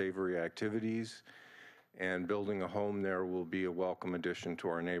unsavory activities, and building a home there will be a welcome addition to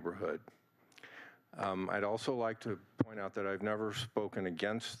our neighborhood. I'd also like to point out that I've never spoken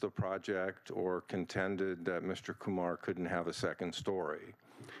against the project or contended that Mr. Kumar couldn't have a second story.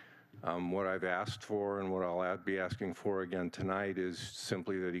 What I've asked for and what I'll be asking for again tonight is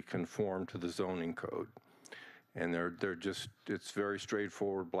simply that he conform to the zoning code. And they're just, it's very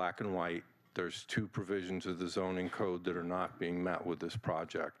straightforward, black and white. There's two provisions of the zoning code that are not being met with this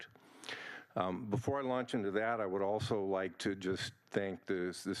project. Before I launch into that, I would also like to just thank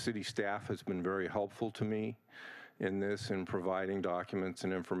the city staff has been very helpful to me in this, in providing documents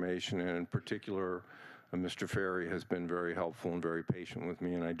and information, and in particular, Mr. Ferry has been very helpful and very patient with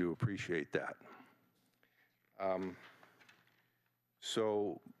me, and I do appreciate that.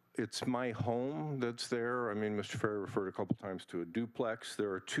 So it's my home that's there. I mean, Mr. Ferry referred a couple times to a duplex.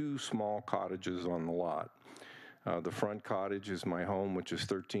 There are two small cottages on the lot. The front cottage is my home, which is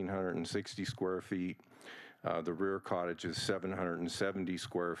 1,360 square feet. The rear cottage is 770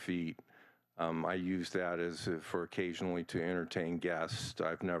 square feet. I use that for occasionally to entertain guests.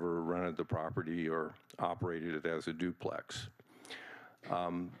 I've never rented the property or operated it as a duplex.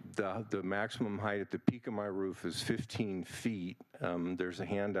 The maximum height at the peak of my roof is 15 feet. There's a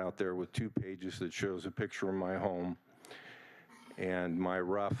handout there with 2 pages that shows a picture of my home. And my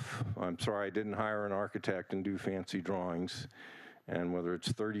rough, I'm sorry, I didn't hire an architect and do fancy drawings. And whether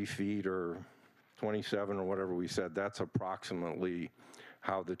it's 30 feet or 27 or whatever we said, that's approximately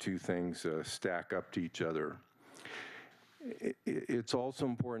how the two things stack up to each other. It's also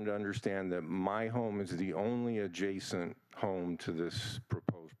important to understand that my home is the only adjacent home to this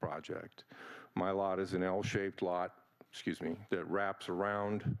proposed project. My lot is an L-shaped lot, that wraps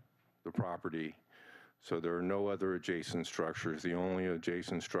around the property. So there are no other adjacent structures. The only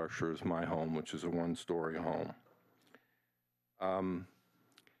adjacent structure is my home, which is a one-story home.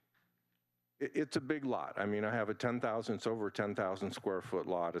 It's a big lot. I mean, I have it's over a 10,000 square foot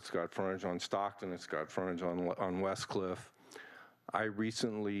lot. It's got frontage on Stockton. It's got frontage on West Cliff. I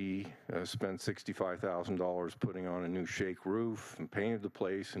recently spent $65,000 putting on a new shake roof and painted the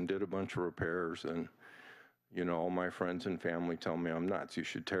place and did a bunch of repairs. And, you know, all my friends and family tell me I'm nuts. You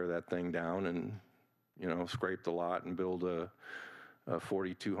should tear that thing down and, you know, scrape the lot and build a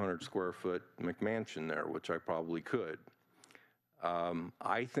 4,200 square foot McMansion there, which I probably could.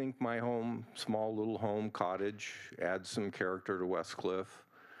 I think my home, small little home cottage, adds some character to West Cliff.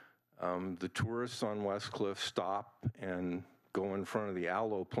 The tourists on West Cliff stop and go in front of the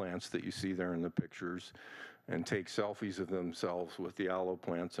aloe plants that you see there in the pictures and take selfies of themselves with the aloe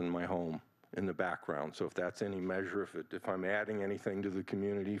plants in my home in the background. So if that's any measure, if I'm adding anything to the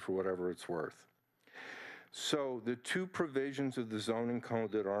community for whatever it's worth. So the two provisions of the zoning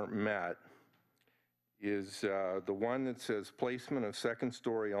code that aren't met is the one that says placement of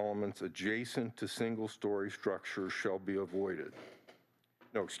second-story elements adjacent to single-story structures shall be avoided.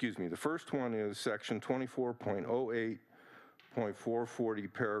 No, excuse me. The first one is section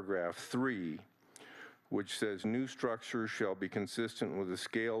 24.08.440, paragraph 3, which says new structures shall be consistent with the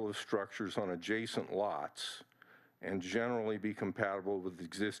scale of structures on adjacent lots and generally be compatible with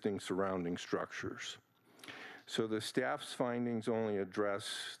existing surrounding structures. So the staff's findings only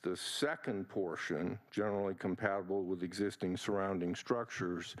address the second portion, generally compatible with existing surrounding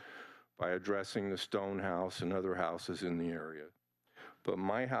structures, by addressing the stone house and other houses in the area. But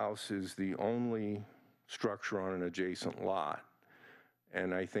my house is the only structure on an adjacent lot.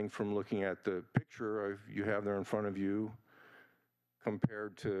 And I think from looking at the picture you have there in front of you,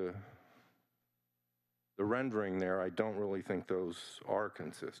 compared to the rendering there, I don't really think those are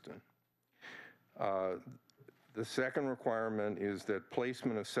consistent. The second requirement is that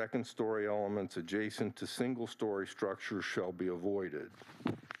placement of second-story elements adjacent to single-story structures shall be avoided.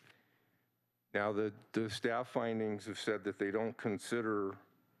 Now, the staff findings have said that they don't consider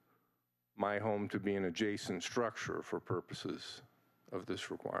my home to be an adjacent structure for purposes of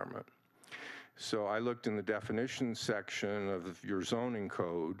this requirement. So I looked in the definitions section of your zoning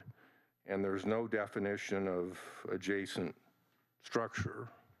code, and there's no definition of adjacent structure.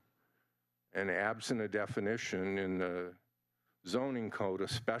 And absent a definition in the zoning code, a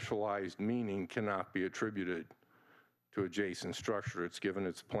specialized meaning cannot be attributed to adjacent structure. It's given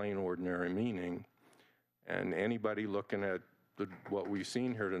its plain ordinary meaning. And anybody looking at what we've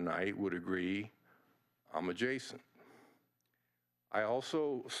seen here tonight would agree I'm adjacent. I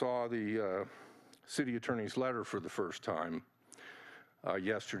also saw the city attorney's letter for the first time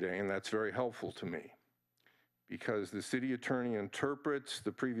yesterday, and that's very helpful to me, because the city attorney interprets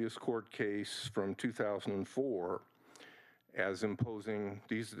the previous court case from 2004 as imposing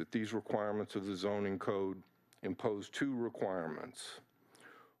these requirements of the zoning code impose two requirements.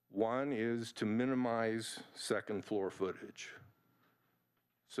 One is to minimize second floor footage.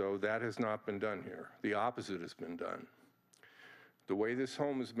 So that has not been done here. The opposite has been done. The way this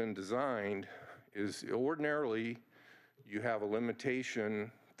home has been designed is ordinarily you have a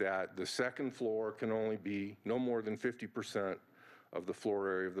limitation that the second floor can only be no more than 50% of the floor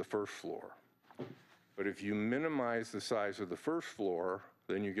area of the first floor. But if you minimize the size of the first floor,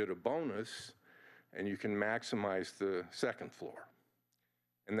 then you get a bonus and you can maximize the second floor.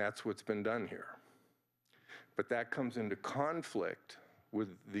 And that's what's been done here. But that comes into conflict with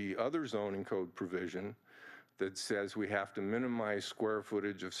the other zoning code provision that says we have to minimize square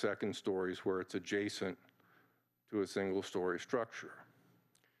footage of second stories where it's adjacent to a single story structure.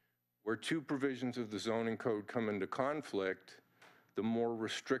 Where two provisions of the zoning code come into conflict, the more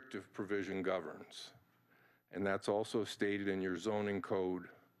restrictive provision governs. And that's also stated in your zoning code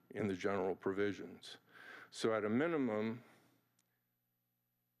in the general provisions. So at a minimum,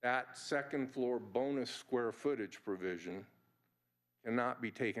 that second floor bonus square footage provision cannot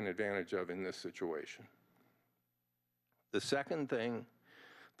be taken advantage of in this situation. The second thing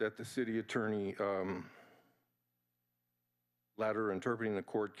that the city attorney letter interpreting the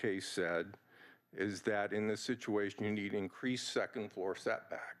court case said is that in this situation you need increased second floor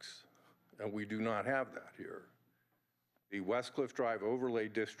setbacks, and we do not have that here. The West Cliff Drive Overlay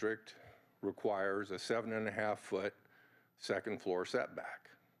District requires a 7.5-foot second floor setback.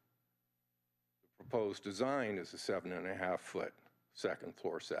 The proposed design is a 7.5-foot second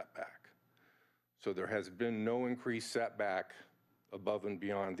floor setback. So there has been no increased setback above and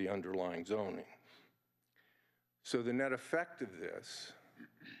beyond the underlying zoning. So the net effect of this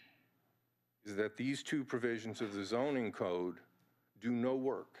is that these two provisions of the zoning code do no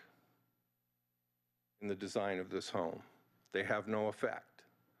work in the design of this home. They have no effect.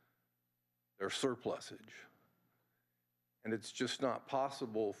 They're surplusage. And it's just not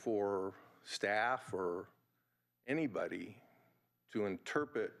possible for staff or anybody to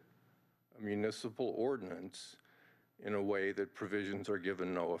interpret a municipal ordinance in a way that provisions are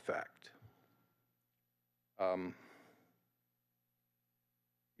given no effect.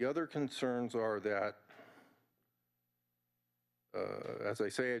 The other concerns are that, as I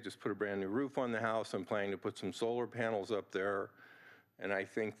say, I just put a brand new roof on the house. I'm planning to put some solar panels up there. And I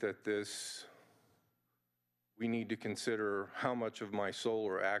think that we need to consider how much of my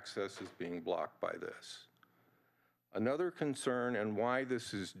solar access is being blocked by this. Another concern, and why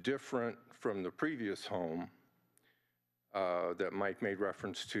this is different from the previous home that Mike made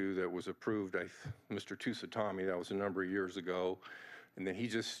reference to that was approved, Mr. Tusitami, that was a number of years ago, and then he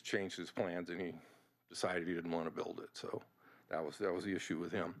just changed his plans and he decided he didn't want to build it. So that was the issue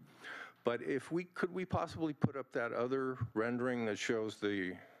with him. But could we possibly put up that other rendering that shows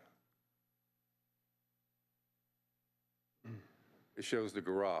the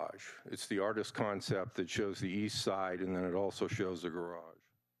garage? It's the artist concept that shows the east side, and then it also shows the garage.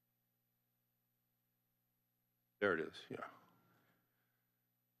 There it is, yeah.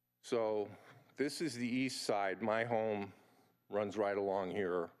 So this is the east side. My home runs right along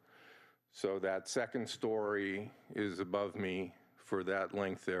here. So that second story is above me for that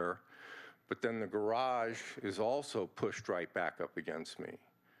length there. But then the garage is also pushed right back up against me.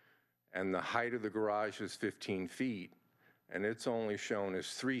 And the height of the garage is 15 feet, and it's only shown as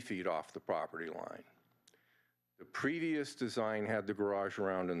 3 feet off the property line. The previous design had the garage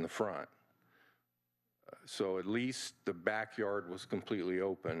around in the front. So at least the backyard was completely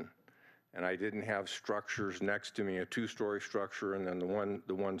open, and I didn't have structures next to me, a 2-story structure, and then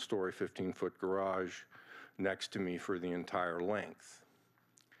the one-story 15-foot garage next to me for the entire length.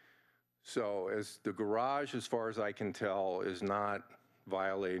 So as the garage, as far as I can tell, is not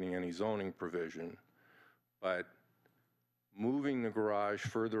violating any zoning provision, but moving the garage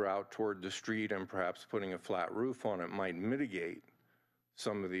further out toward the street and perhaps putting a flat roof on it might mitigate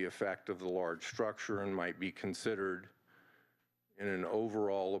some of the effect of the large structure and might be considered in an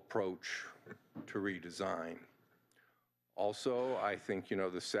overall approach to redesign. Also, I think,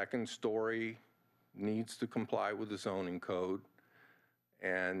 the second story needs to comply with the zoning code.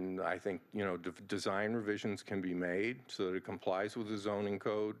 And I think, design revisions can be made so that it complies with the zoning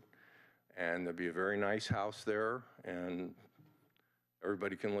code. And there'll be a very nice house there, and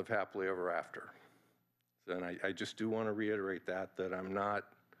everybody can live happily ever after. And I just do want to reiterate that I'm not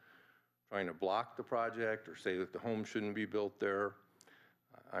trying to block the project or say that the home shouldn't be built there.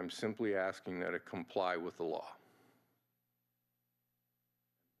 I'm simply asking that it comply with the law.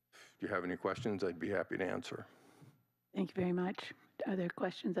 If you have any questions, I'd be happy to answer. Thank you very much. Are there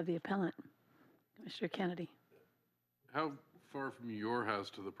questions of the appellant? Commissioner Kennedy. How far from your house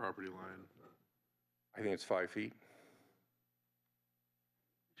to the property line? I think it's 5 feet.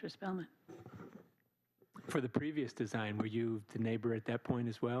 Mr. Spellman. For the previous design, were you the neighbor at that point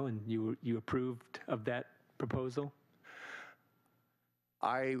as well, and you approved of that proposal?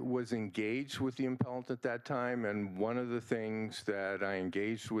 I was engaged with the appellant at that time, and one of the things that I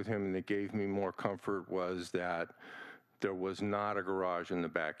engaged with him and that gave me more comfort was that there was not a garage in the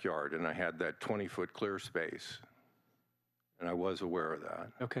backyard, and I had that 20-foot clear space, and I was aware of that.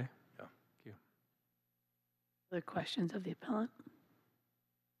 Okay. Yeah. Thank you. Other questions of the appellant?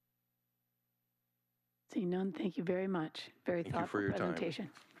 Seeing none, thank you very much. Very Thank you for thoughtful your time. presentation.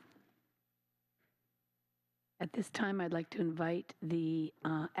 At this time, I'd like to invite the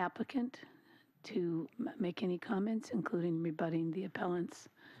applicant to make any comments, including rebutting the appellant's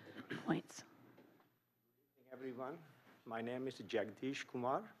points. Everyone, my name is Jagdish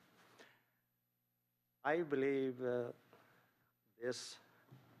Kumar. I believe this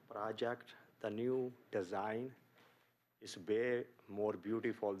project, the new design, is way more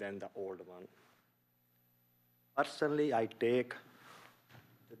beautiful than the old one. Personally, I take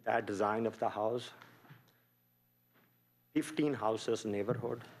that design of the house, 15 houses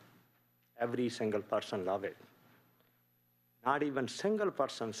neighborhood, every single person love it. Not even single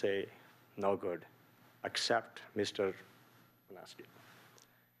person say no good, except Mr. Pulaski.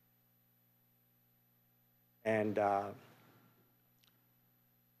 And I'm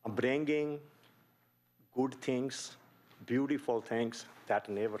bringing good things, beautiful things, that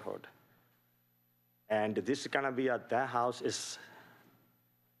neighborhood. And this is gonna be that house is,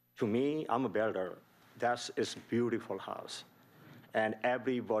 to me, I'm a builder. That is beautiful house. And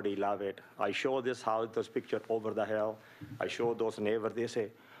everybody love it. I show this house, this picture over the hill. I show those neighbors, they say,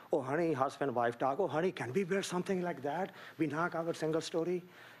 oh, honey, husband, wife talk, oh, honey, can we build something like that? We knock our single story.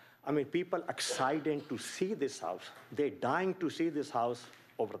 I mean, people excited to see this house. They're dying to see this house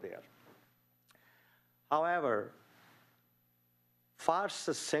over there. However,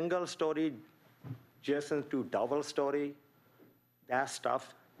 first single story, adjacent to double story, that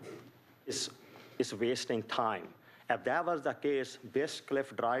stuff is wasting time. If that was the case, West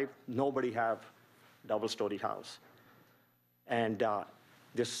Cliff Drive, nobody have double-story house. And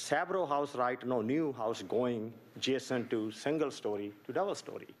this Sabro house right now, new house going adjacent to single-story to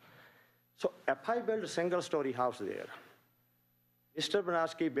double-story. So if I build a single-story house there, Mr.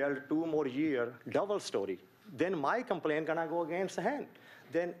 Banaski built 2 more years double-story, then my complaint gonna go against him.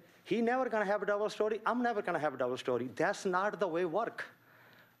 Then he never gonna have a double-story, I'm never gonna have a double-story. That's not the way work.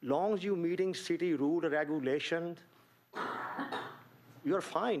 Long as you meeting city rule regulation, you're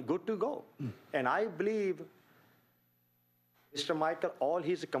fine, good to go. And I believe Mr. Michael, all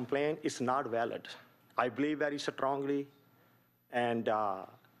his complaint is not valid. I believe very strongly, and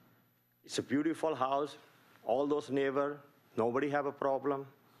it's a beautiful house. All those neighbors, nobody have a problem.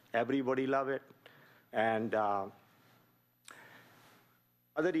 Everybody love it. And other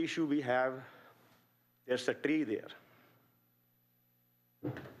issue we have, there's a tree there.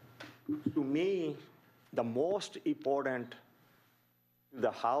 To me, the most important,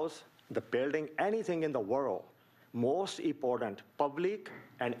 the house, the building, anything in the world, most important, public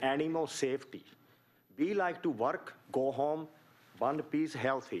and animal safety. We like to work, go home, one piece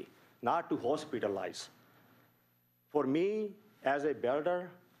healthy, not to hospitalize. For me, as a builder,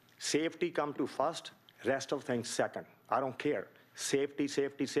 safety come to first, rest of things second. I don't care. Safety,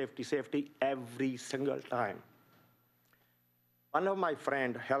 safety, safety, safety, every single time. One of my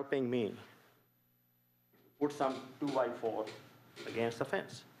friend helping me put some 2x4 against the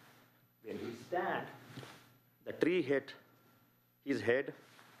fence. When he stand, the tree hit his head,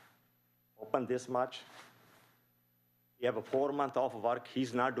 open this much. He have a 4 month off work,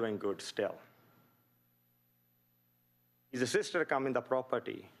 he's not doing good still. His sister come in the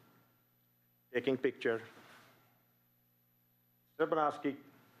property, taking picture. Mr. Banaski,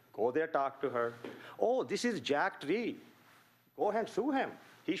 go there, talk to her. Oh, this is Jack tree. Go ahead and sue him.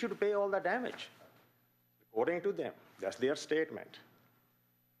 He should pay all the damage. According to them, that's their statement.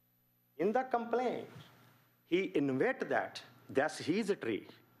 In the complaint, he invent that's his tree.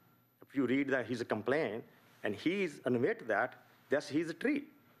 If you read that his complaint, and he's invent that's his tree.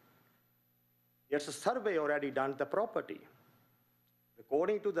 There's a survey already done the property.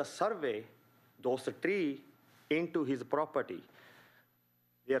 According to the survey, those tree into his property.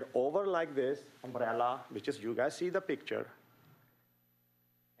 They're over like this, umbrella, which is, you guys see the picture.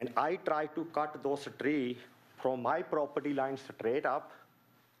 And I try to cut those trees from my property line straight up,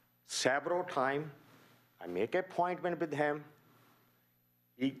 several times. I make an appointment with him.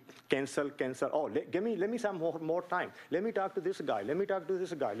 He cancel. Oh, let me some more time. Let me talk to this guy. Let me talk to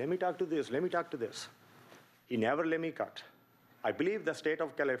this guy. Let me talk to this. Let me talk to this. He never let me cut. I believe the state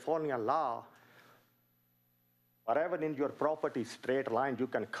of California law, whatever in your property straight line, you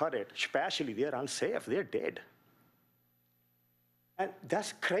can cut it, especially they're unsafe, they're dead. And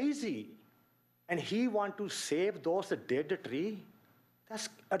that's crazy. And he want to save those dead tree? That's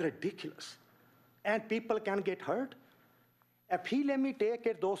ridiculous. And people can get hurt. If he let me take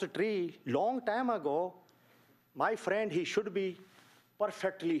it, those trees long time ago, my friend, he should be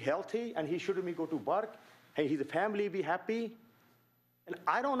perfectly healthy and he should be go to work and his family be happy. And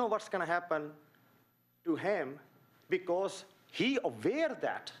I don't know what's going to happen to him because he aware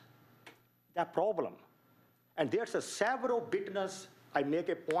that problem. And there's a several business. I make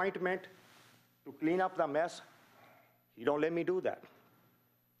appointment to clean up the mess. He don't let me do that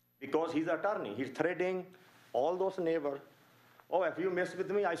because he's attorney. He's threatening all those neighbors. Oh, if you mess with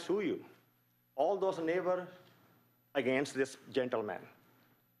me, I sue you. All those neighbors against this gentleman.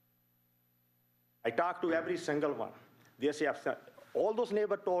 I talked to every single one. They say, all those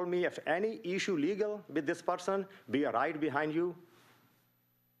neighbors told me if any issue legal with this person, be right behind you.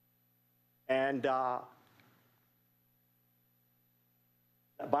 And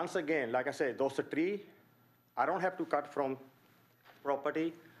once again, like I said, those trees, I don't have to cut from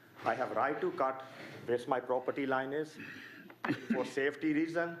property. I have right to cut where my property line is for safety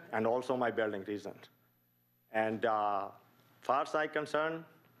reason and also my building reason. And far as I'm concerned,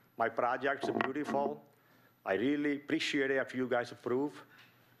 my project's beautiful. I really appreciate it if you guys approve.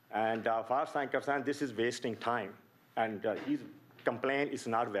 And far as I'm concerned, this is wasting time. And his complaint is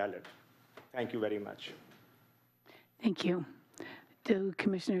not valid. Thank you very much. Thank you. Do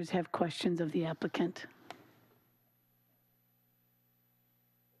commissioners have questions of the applicant?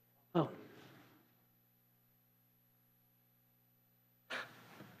 Oh.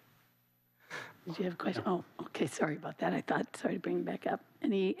 Did you have a question? Oh, okay, sorry about that. Sorry to bring it back up.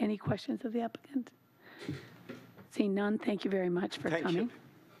 Any questions of the applicant? Seeing none, thank you very much for Thank coming. you.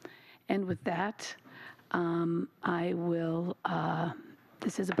 And with that, I will,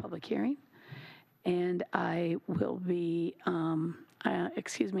 this is a public hearing, and I will be,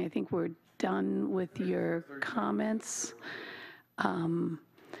 excuse me, I think we're done with your comments.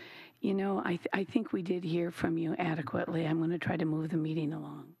 You know, I think we did hear from you adequately. I'm going to try to move the meeting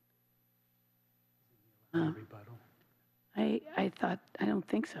along. I don't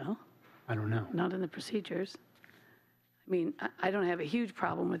think so. I don't know. Not in the procedures. I mean, I don't have a huge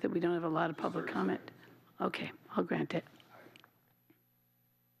problem with it. We don't have a lot of public comment. Okay, I'll grant it.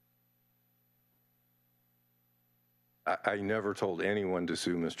 I never told anyone to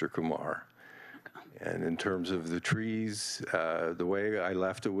sue Mr. Kumar. And in terms of the trees, the way I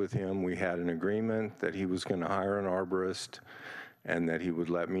left it with him, we had an agreement that he was going to hire an arborist and that he would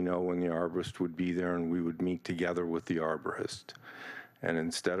let me know when the arborist would be there and we would meet together with the arborist. And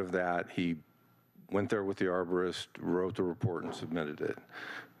instead of that, he went there with the arborist, wrote the report, and submitted it.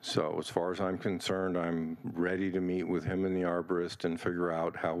 So as far as I'm concerned, I'm ready to meet with him and the arborist and figure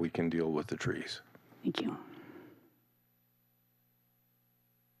out how we can deal with the trees. Thank you.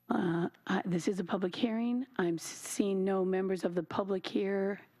 This is a public hearing. I'm seeing no members of the public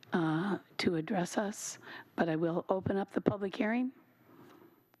here to address us, but I will open up the public hearing,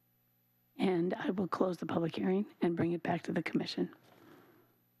 and I will close the public hearing and bring it back to the commission.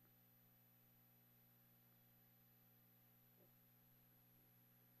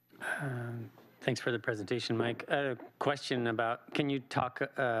 Thanks for the presentation, Mike. I had a question about, can you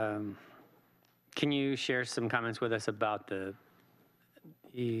share some comments with us about the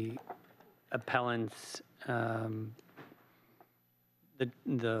appellant's,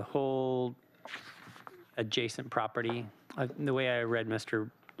 the whole adjacent property? The way I read Mr.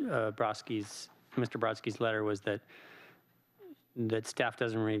 Brodsky's letter was that staff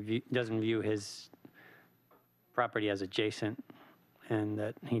doesn't view his property as adjacent, and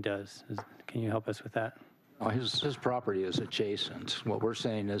that he does. Can you help us with that? His property is adjacent. What we're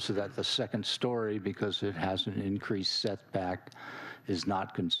saying is that the second story, because it has an increased setback, is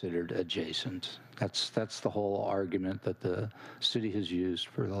not considered adjacent. That's the whole argument that the city has used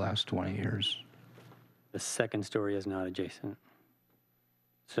for the last 20 years. The second story is not adjacent.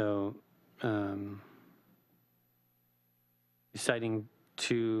 So, citing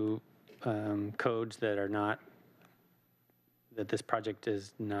two codes that are not, that this project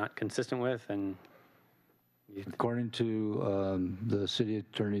is not consistent with, and according to the city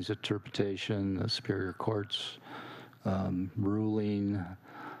attorney's interpretation, the Superior Court's ruling,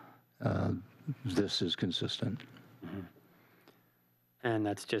 this is consistent. Mm-hmm. And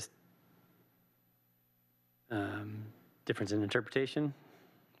that's just difference in interpretation,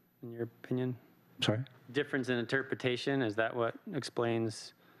 in your opinion? Sorry? Difference in interpretation, is that what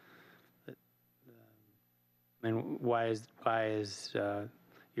explains? And why is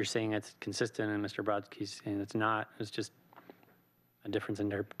you're saying it's consistent and Mr. Brodsky's saying it's not? It's just a difference in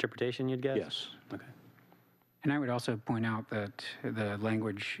interpretation, you'd guess? Yes. Okay. And I would also point out that the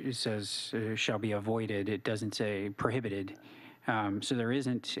language says shall be avoided. It doesn't say prohibited. So there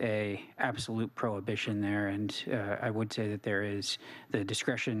isn't a absolute prohibition there, and I would say that there is the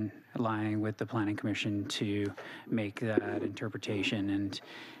discretion lying with the Planning Commission to make that interpretation.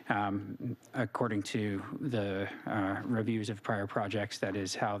 And according to the reviews of prior projects, that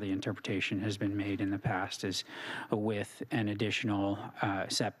is how the interpretation has been made in the past, is with an additional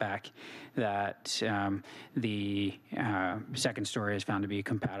setback that the second story is found to be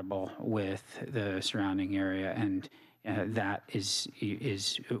compatible with the surrounding area, and that is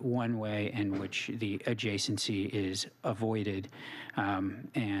one way in which the adjacency is avoided.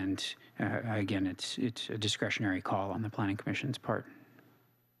 And again, it's a discretionary call on the Planning Commission's part.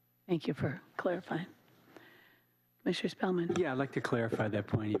 Thank you for clarifying. Commissioner Spellman. Yeah, I'd like to clarify that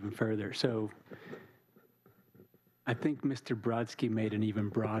point even further. So I think Mr. Brodsky made an even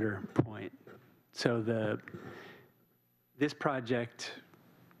broader point. So this project,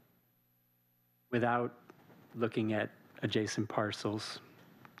 without looking at adjacent parcels,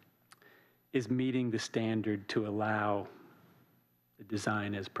 is meeting the standard to allow the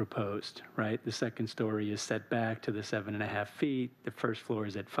design as proposed, right? The second story is set back to the 7.5 feet. The first floor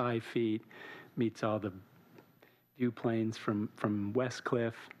is at 5 feet, meets all the view planes from West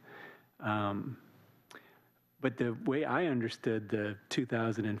Cliff. But the way I understood the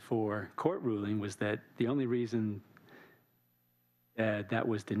 2004 court ruling was that the only reason that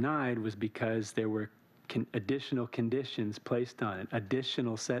was denied was because there were additional conditions placed on it,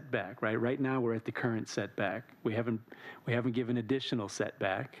 additional setback, right? Right now we're at the current setback. We haven't given additional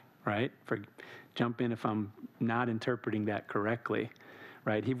setback, right? Jump in if I'm not interpreting that correctly,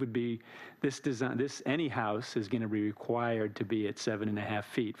 right? He would be, any house is going to be required to be at 7.5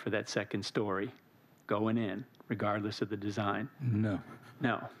 feet for that second story going in, regardless of the design. No.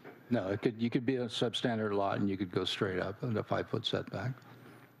 No. No, you could be a substandard lot and you could go straight up in a 5-foot setback.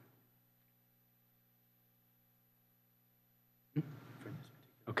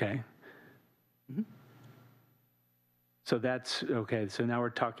 Okay. So that's, okay, so now we're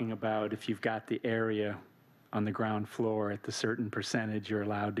talking about if you've got the area on the ground floor at the certain percentage, you're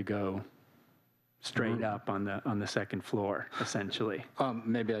allowed to go straight up on the second floor, essentially.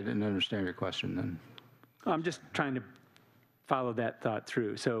 Maybe I didn't understand your question then. I'm just trying to follow that thought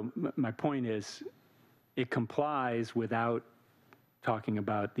through. So my point is, it complies without talking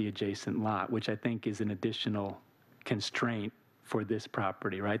about the adjacent lot, which I think is an additional constraint for this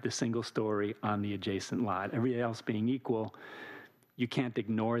property, right? The single story on the adjacent lot. Everything else being equal, you can't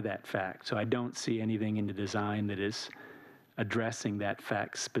ignore that fact. So I don't see anything in the design that is addressing that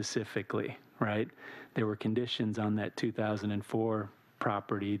fact specifically, right? There were conditions on that 2004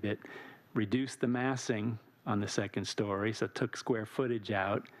 property that reduced the massing on the second story, so took square footage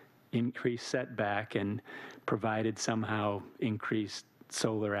out, increased setback, and provided somehow increased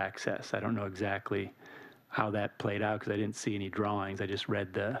solar access. I don't know exactly how that played out because I didn't see any drawings. I just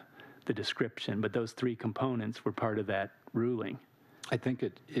read the description. But those three components were part of that ruling. I think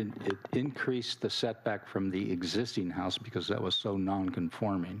it increased the setback from the existing house because that was so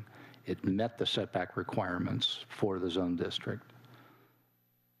non-conforming. It met the setback requirements for the zone district.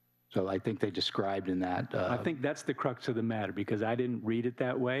 So I think they described in that. I think that's the crux of the matter because I didn't read it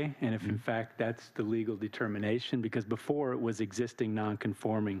that way. And if in fact that's the legal determination, because before it was existing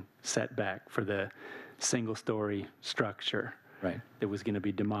non-conforming setback for the single-story structure that was going to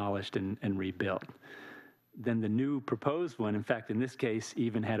be demolished and rebuilt. Then the new proposed one, in fact, in this case,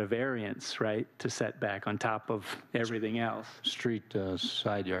 even had a variance, right, to setback on top of everything else. Street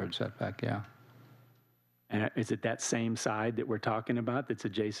side yard setback, yeah. And is it that same side that we're talking about that's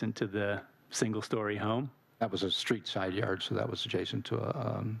adjacent to the single-story home? That was a street side yard, so that was adjacent to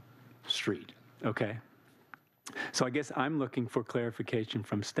a street. Okay. So I guess I'm looking for clarification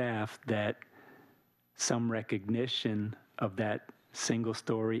from staff that some recognition of that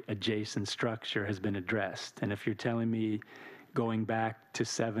single-story adjacent structure has been addressed. And if you're telling me going back to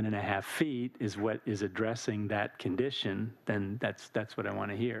 7.5 feet is what is addressing that condition, then that's what I want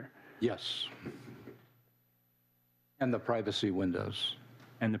to hear. Yes. And the privacy windows.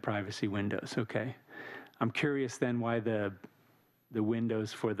 And the privacy windows, okay. I'm curious then why the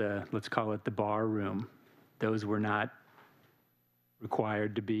windows for the, let's call it the bar room, those were not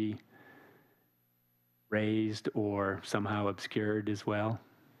required to be raised or somehow obscured as well.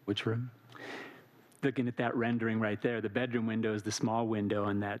 Which room? Looking at that rendering right there, the bedroom window is the small window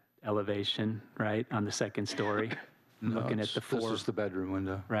on that elevation, right, on the second story. No, looking at the four. This is the bedroom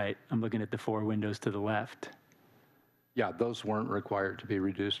window. Right, I'm looking at the 4 windows to the left. Yeah, those weren't required to be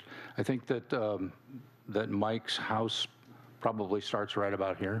reduced. I think that that Mike's house probably starts right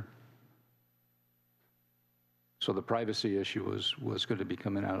about here. So the privacy issue was going to be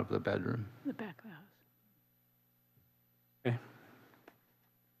coming out of the bedroom. The back of the house. Okay.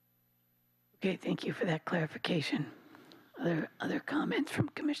 Okay, thank you for that clarification. Other comments from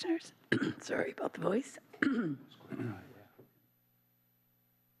commissioners? Sorry about the voice.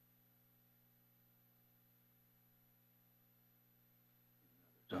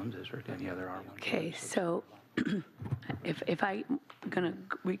 Zone district, any other R1? Okay, so if I'm going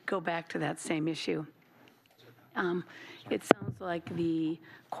to go back to that same issue, it sounds like the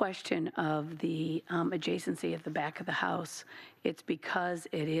question of the adjacency at the back of the house, it's because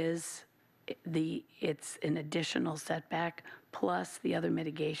it's an additional setback, plus the other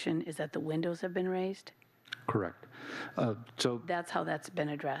mitigation is that the windows have been raised? Correct. So That's how that's been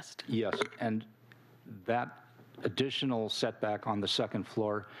addressed. yes, and that additional setback on the second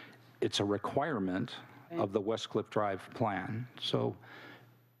floor, it's a requirement of the West Cliff Drive plan. So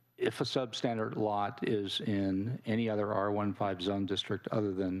if a substandard lot is in any other R15 zone district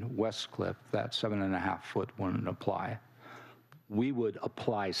other than West Cliff, that 7.5 foot wouldn't apply. We would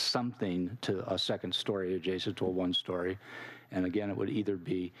apply something to a second story adjacent to a one story. And again, it would either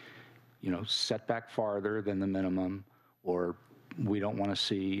be, set back farther than the minimum, or we don't want to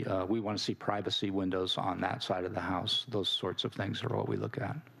see, we want to see privacy windows on that side of the house. Those sorts of things are what we look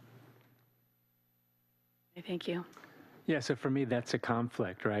at. Thank you. Yeah, so for me, that's a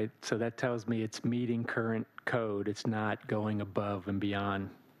conflict, right? So that tells me it's meeting current code. It's not going above and beyond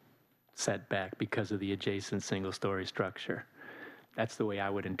setback because of the adjacent single-story structure. That's the way I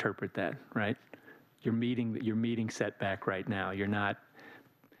would interpret that, right? You're meeting setback right now. You're not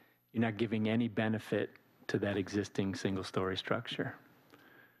giving any benefit to that existing single-story structure.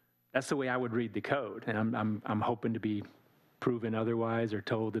 That's the way I would read the code, and I'm hoping to be proven otherwise or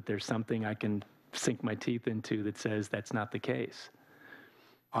told that there's something I can sink my teeth into that says that's not the case.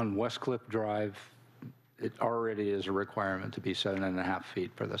 On West Cliff Drive, it already is a requirement to be 7.5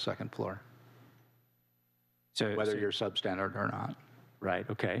 feet for the second floor, So whether you're substandard or not. Right,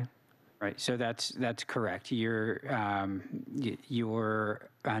 okay. Right, so that's correct. Your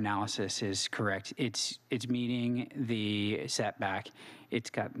analysis is correct. It's meeting the setback. It's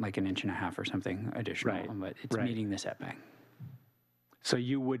got like 1.5 inches or something additional, Right, but it's right. meeting the setback. So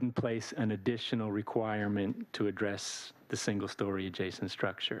you wouldn't place an additional requirement to address the single-story adjacent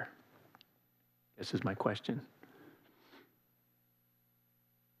structure? This is my question.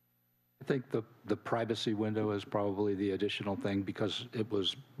 I think the privacy window is probably the additional thing because it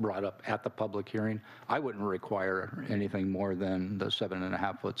was brought up at the public hearing. I wouldn't require anything more than the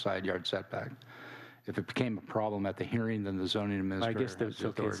 7.5 foot side yard setback. If it became a problem at the hearing, then the zoning administrator I guess has that's the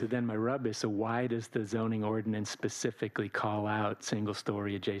okay. authority. So then my rub is, so why does the zoning ordinance specifically call out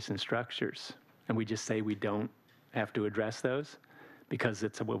single-story adjacent structures? And we just say we don't have to address those because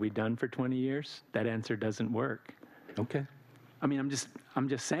it's what we've done for 20 years? That answer doesn't work. Okay. I mean, I'm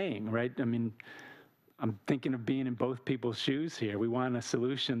just saying, right? I mean, I'm thinking of being in both people's shoes here. We want a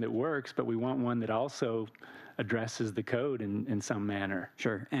solution that works, but we want one that also addresses the code in some manner.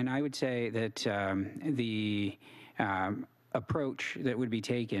 Sure, and I would say that the approach that would be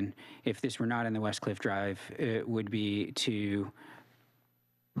taken if this were not in the West Cliff Drive would be to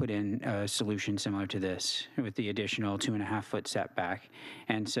put in a solution similar to this with the additional 2.5 foot setback.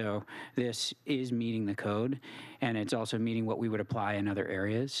 And so this is meeting the code, and it's also meeting what we would apply in other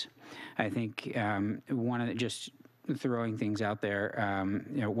areas. I think just throwing things out there,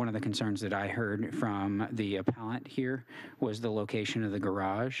 one of the concerns that I heard from the appellant here was the location of the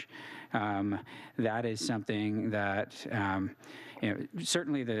garage. That is something that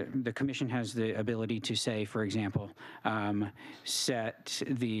certainly the commission has the ability to say, for example, set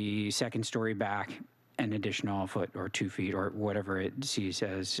the second story back an additional foot or 2 feet or whatever it sees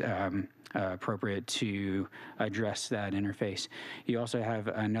as appropriate to address that interface. You also have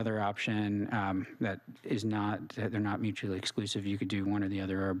another option that is they're not mutually exclusive. You could do one or the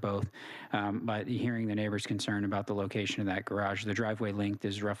other or both. But hearing the neighbor's concern about the location of that garage, the driveway length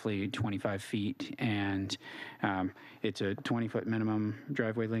is roughly 25 feet and it's a 20-foot minimum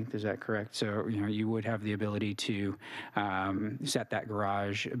driveway length. Is that correct? So, you would have the ability to set that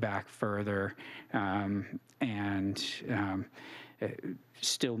garage back further and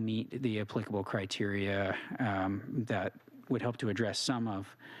still meet the applicable criteria that would help to address some of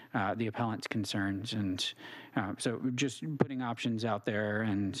the appellant's concerns. And so just putting options out there.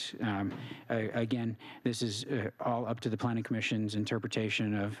 And again, this is all up to the Planning Commission's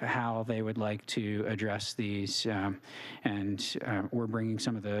interpretation of how they would like to address these. And we're bringing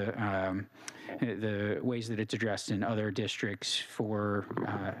some of the ways that it's addressed in other districts for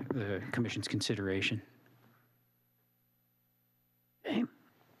the Commission's consideration. Okay.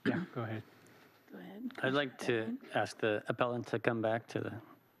 Yeah, go ahead. Go ahead. I'd like to ask the appellant to come back to the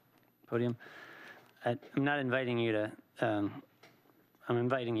podium. I'm not inviting you to I'm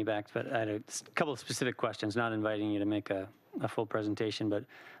inviting you back, but I had a couple of specific questions, not inviting you to make a full presentation, but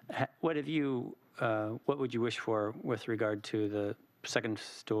what have you, what would you wish for with regard to the second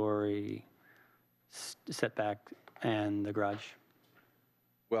story setback and the garage?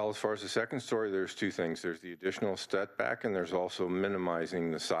 Well, as far as the second story, there's two things. There's the additional setback, and there's also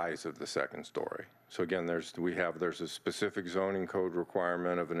minimizing the size of the second story. So again, there's a specific zoning code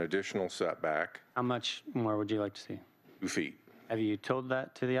requirement of an additional setback. How much more would you like to see? 2 feet. Have you told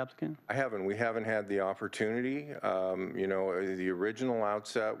that to the applicant? I haven't. We haven't had the opportunity. You know, the original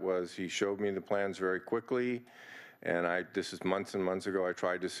outset was he showed me the plans very quickly, and this is months and months ago, I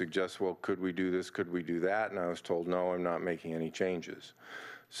tried to suggest, well, could we do this? Could we do that? And I was told, no, I'm not making any changes.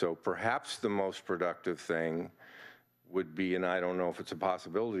 So perhaps the most productive thing would be, and I don't know if it's a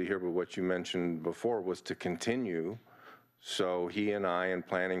possibility here, but what you mentioned before was to continue so he and I and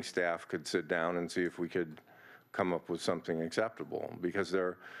planning staff could sit down and see if we could come up with something acceptable. Because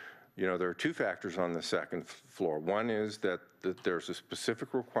there are two factors on the second floor. One is that there's a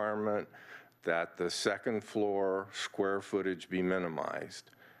specific requirement that the second floor square footage be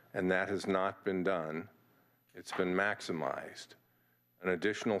minimized, and that has not been done. It's been maximized. An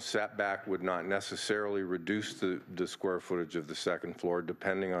additional setback would not necessarily reduce the square footage of the second floor,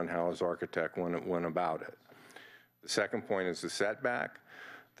 depending on how his architect went about it. The second point is the setback.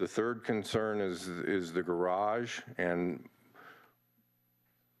 The third concern is the garage, and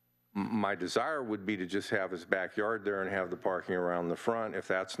my desire would be to just have his backyard there and have the parking around the front. If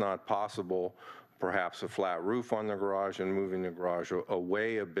that's not possible, perhaps a flat roof on the garage and moving the garage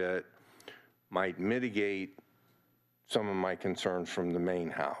away a bit might mitigate some of my concerns from the main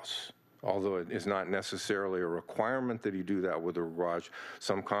house. Although it is not necessarily a requirement that he do that with the garage,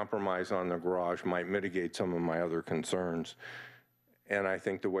 some compromise on the garage might mitigate some of my other concerns. And I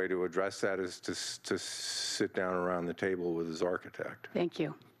think the way to address that is to sit down around the table with his architect. Thank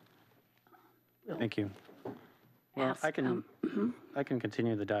you. Thank you. Well, I can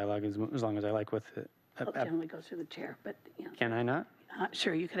continue the dialogue as long as I like with it. Well, it generally goes through the chair, but, you know. Can I not?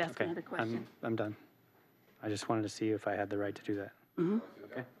 Sure, you could ask Okay, another question. I'm done. I just wanted to see if I had the right to do that.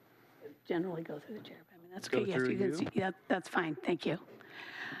 Okay. Generally go through the chair. I mean, that's Go okay. Yes, through you can you? see. Yeah, that's fine. Thank you.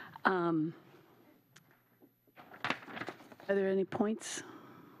 Are there any points?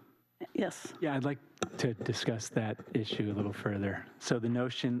 Yes. Yeah, I'd like to discuss that issue a little further. So the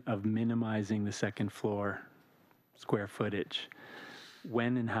notion of minimizing the second floor square footage,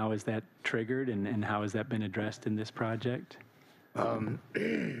 when and how is that triggered, and how has that been addressed in this project?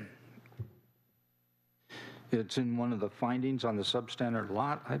 It's in one of the findings on the substandard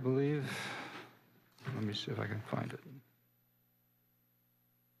lot, I believe. Let me see if I can find it.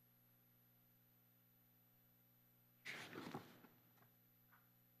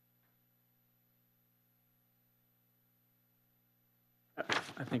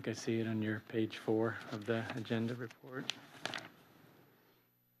 I think I see it on your page 4 of the agenda report.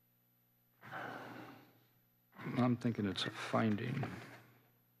 I'm thinking it's a finding.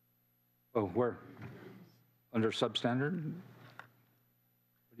 Oh, where? Under substandard?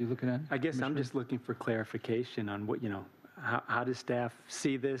 What are you looking at? I guess I'm just looking for clarification on what, how does staff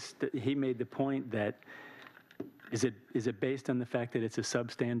see this? He made the point that, is it based on the fact that it's a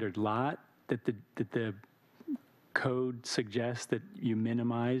substandard lot, that the code suggests that you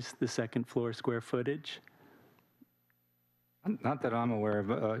minimize the second floor square footage? Not that I'm aware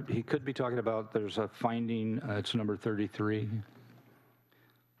of. He could be talking about, there's a finding, it's number 33.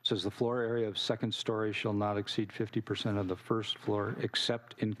 It says the floor area of second story shall not exceed 50% of the first floor,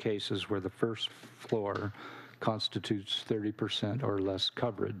 except in cases where the first floor constitutes 30% or less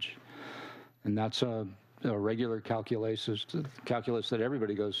coverage. And that's a regular calculus that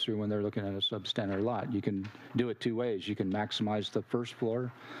everybody goes through when they're looking at a substandard lot. You can do it two ways. You can maximize the first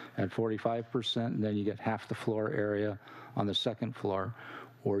floor at 45%, and then you get half the floor area on the second floor,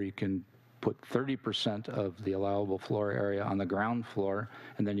 or you can put 30% of the allowable floor area on the ground floor,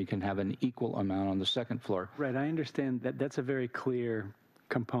 and then you can have an equal amount on the second floor. Right, I understand that that's a very clear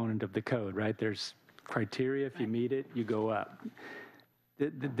component of the code, right? There's criteria, if you meet it, you go up.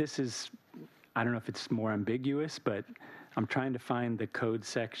 This is, I don't know if it's more ambiguous, but I'm trying to find the code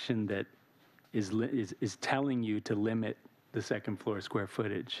section that is telling you to limit the second floor square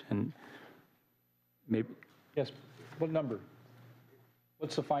footage, and maybe. Yes, what number?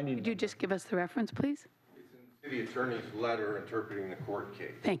 What's the finding? Could you just give us the reference, please? It's in the city attorney's letter interpreting the court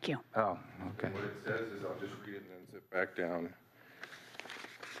case. Thank you. Oh, okay. What it says is, I'll just read it and then sit back down.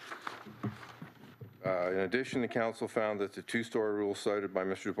 In addition, the council found that the two-story rule cited by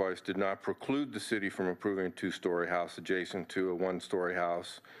Mr. Weiss did not preclude the city from approving a two-story house adjacent to a one-story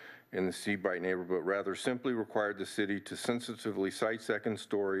house in the Seabright neighborhood, but rather simply required the city to sensitively site second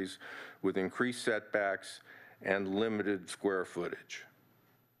stories with increased setbacks and limited square footage.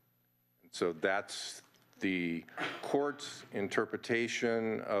 So that's the court's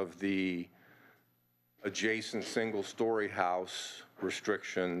interpretation of the adjacent single-story house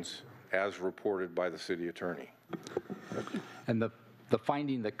restrictions as reported by the city attorney. And the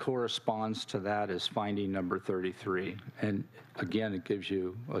finding that corresponds to that is finding number 33. And again, it gives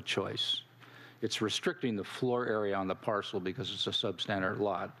you a choice. It's restricting the floor area on the parcel because it's a substandard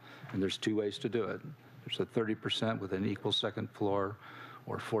lot. And there's two ways to do it. There's a 30% with an equal second floor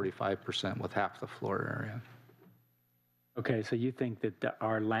or 45% with half the floor area. Okay, so you think that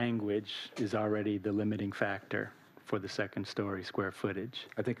our language is already the limiting factor for the second story square footage?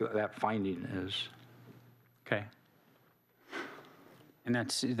 I think that finding is. Okay. And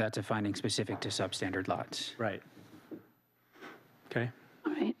that's a finding specific to substandard lots. Right. Okay.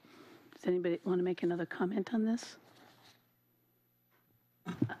 All right. Does anybody want to make another comment on this?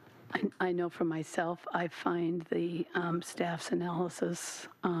 I know for myself, I find the staff's analysis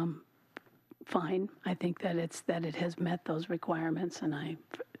fine. I think that it has met those requirements, and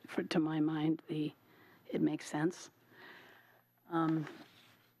to my mind, it makes sense. And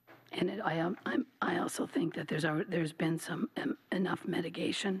I also think that there's been some enough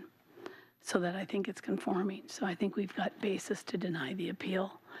mitigation so that I think it's conforming. So I think we've got basis to deny the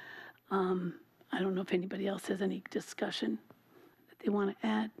appeal. I don't know if anybody else has any discussion that they want to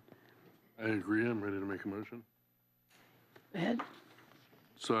add. I agree. I'm ready to make a motion. Go ahead.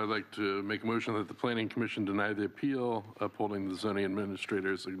 So I'd like to make a motion that the Planning Commission deny the appeal, upholding the zoning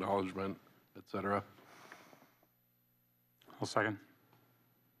administrator's acknowledgement, et cetera. I'll second.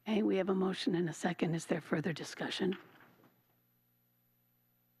 Okay, we have a motion and a second. Is there further discussion?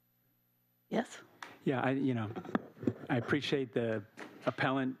 Yes? Yeah, I appreciate the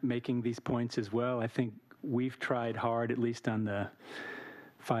appellant making these points as well. I think we've tried hard, at least on the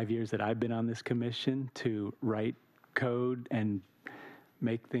 5 years that I've been on this commission, to write code and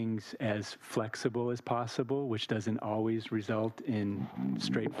make things as flexible as possible, which doesn't always result in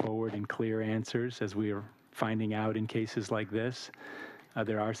straightforward and clear answers, as we are finding out in cases like this.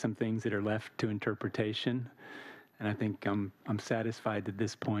 There are some things that are left to interpretation, and I think I'm satisfied at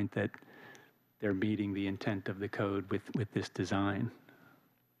this point that they're meeting the intent of the code with this design.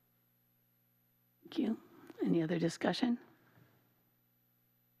 Thank you. Any other discussion?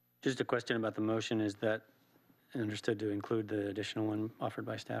 Just a question about the motion. Is that understood to include the additional one offered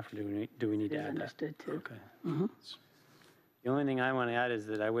by staff, or do we need to It is add that? understood too. Okay. Mm-hmm. The only thing I want to add is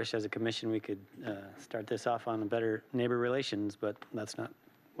that I wish as a commission we could start this off on better neighbor relations, but that's not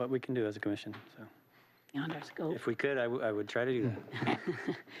what we can do as a commission. So Beyond our scope. if we could, I would try to do that.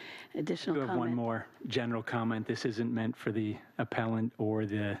 Additional I do have comment? one more general comment. This isn't meant for the appellant or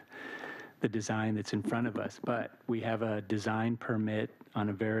the design that's in front of us, but we have a design permit on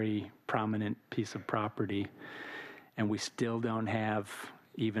a very prominent piece of property, and we still don't have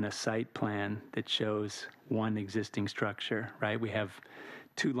even a site plan that shows one existing structure, right? We have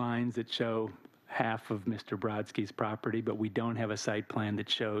two lines that show half of Mr. Brodsky's property, but we don't have a site plan that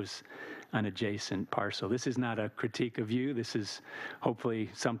shows an adjacent parcel. This is not a critique of you. This is hopefully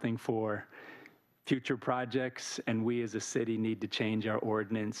something for future projects, and we as a city need to change our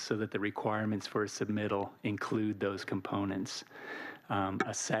ordinance so that the requirements for a submittal include those components.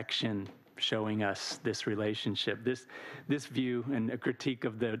 A section showing us this relationship, this view, and a critique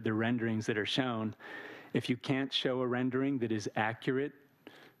of the renderings that are shown. If you can't show a rendering that is accurate,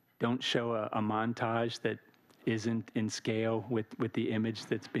 don't show a montage that isn't in scale with the image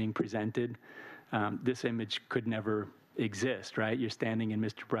that's being presented. This image could never exist, right? You're standing in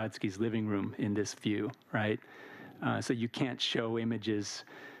Mr. Brodsky's living room in this view, right? So you can't show images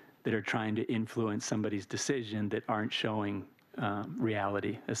that are trying to influence somebody's decision that aren't showing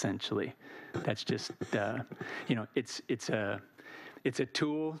reality, essentially. That's just, it's a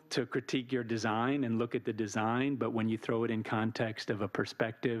tool to critique your design and look at the design, but when you throw it in context of a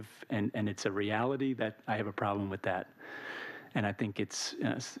perspective and it's a reality, that I have a problem with that. And I think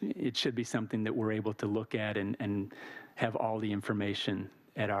it should be something that we're able to look at and have all the information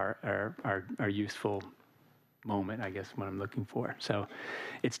at our useful moment, I guess, what I'm looking for. So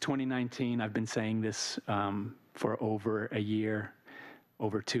it's 2019. I've been saying this for over a year,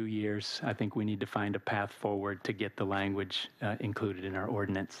 over 2 years. I think we need to find a path forward to get the language included in our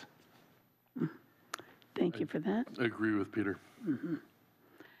ordinance. Thank you for that. I agree with Peter. Mm-hmm.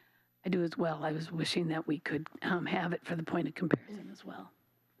 I do as well. I was wishing that we could have it for the point of comparison as well.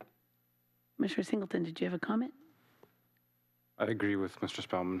 Commissioner Singleton, did you have a comment? I agree with Mr.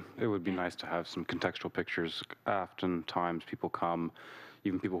 Spellman. It would be nice to have some contextual pictures. Oftentimes people come,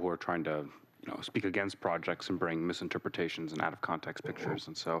 even people who are trying to, speak against projects and bring misinterpretations and out of context pictures.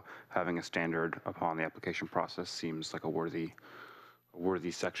 And so having a standard upon the application process seems like a worthy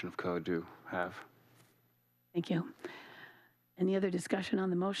section of code to have. Thank you. Any other discussion on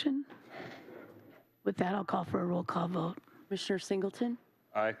the motion? With that, I'll call for a roll call vote. Commissioner Singleton,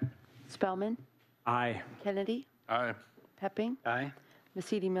 Aye. Spellman, Aye. Kennedy, Aye. Pepping, Aye.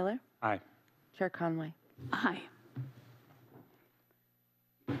 Mesiti Miller, Aye. Chair Conway. Aye.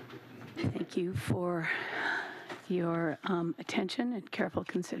 Thank you for your attention and careful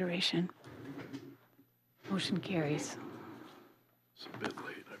consideration. Motion carries. It's a bit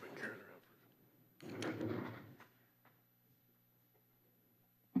late. I've been carrying around for.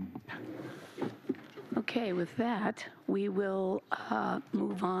 Okay, with that, we will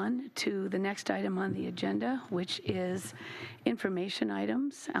move on to the next item on the agenda, which is information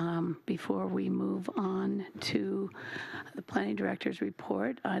items. Before we move on to the planning director's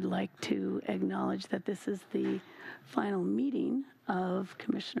report, I'd like to acknowledge that this is the final meeting of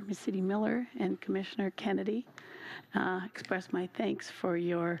Commissioner Mesiti Miller and Commissioner Kennedy. Express my thanks for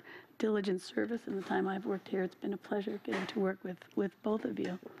your diligent service in the time I've worked here. It's been a pleasure getting to work with both of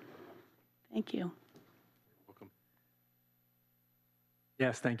you. Thank you.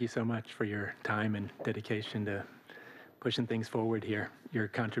 Yes, thank you so much for your time and dedication to pushing things forward here. Your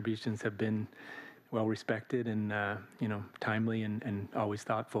contributions have been well respected and, timely and always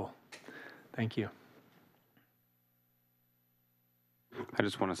thoughtful. Thank you. I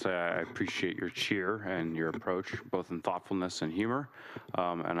just want to say I appreciate your cheer and your approach, both in thoughtfulness and humor.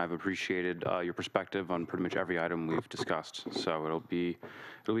 And I've appreciated your perspective on pretty much every item we've discussed. So it'll be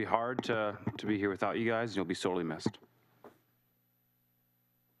hard to be here without you guys. You'll be sorely missed.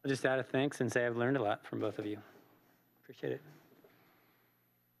 I'll just add a thanks and say I've learned a lot from both of you. Appreciate it.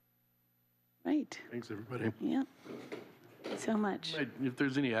 Right. Thanks, everybody. Yep. Thank you so much. If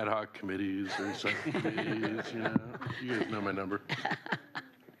there's any ad hoc committees or subcommittees, you guys know my number.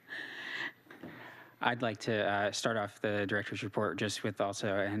 I'd like to start off the director's report just with also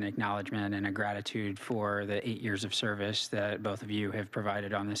an acknowledgement and a gratitude for the 8 years of service that both of you have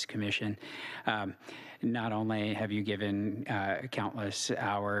provided on this commission. Not only have you given countless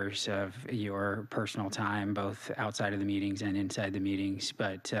hours of your personal time, both outside of the meetings and inside the meetings,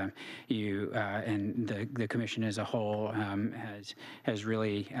 but you and the commission as a whole has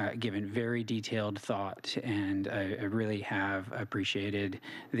really given very detailed thought, and I really have appreciated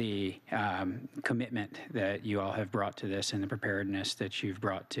the commitment that you all have brought to this and the preparedness that you've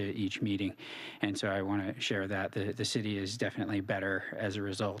brought to each meeting. And so I want to share that the city is definitely better as a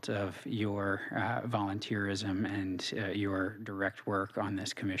result of your volunteerism and your direct work on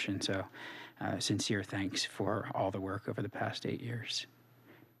this commission. So sincere thanks for all the work over the past 8 years.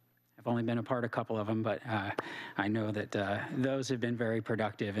 I've only been a part of a couple of them, but I know that those have been very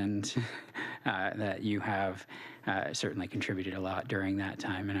productive, and that you have certainly contributed a lot during that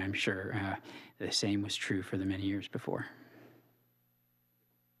time, and I'm sure the same was true for the many years before.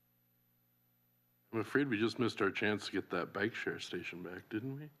 I'm afraid we just missed our chance to get that bike share station back,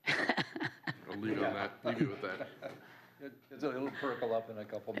 didn't we? I'll leave it on that. Leave it with that. It'll perkle up in a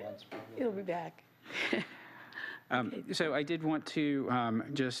couple months. Probably. It'll be back. So I did want to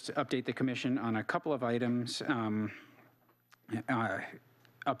just update the commission on a couple of items,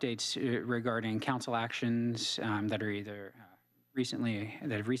 updates regarding council actions that are either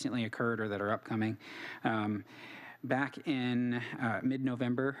that have recently occurred or that are upcoming. Back in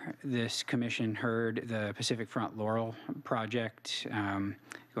mid-November, this commission heard the Pacific Front Laurel project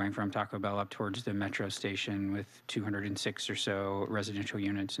going from Taco Bell up towards the metro station with 206 or so residential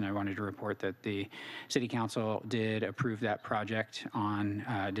units. And I wanted to report that the City Council did approve that project on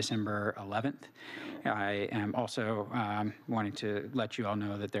December 11th. I am also wanting to let you all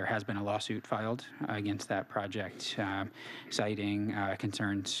know that there has been a lawsuit filed against that project, citing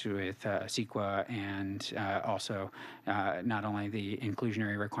concerns with CEQA and also not only the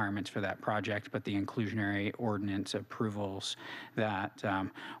inclusionary requirements for that project, but the inclusionary ordinance approvals that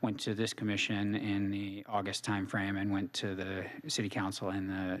went to this commission in the August timeframe and went to the City Council in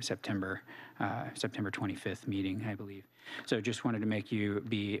the September 25th meeting, I believe. So just wanted to make you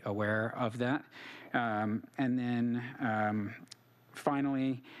be aware of that. And then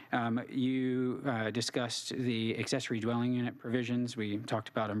finally, you discussed the accessory dwelling unit provisions. We talked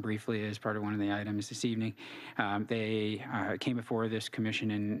about them briefly as part of one of the items this evening. They came before this commission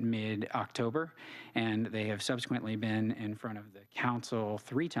in mid-October, and they have subsequently been in front of the council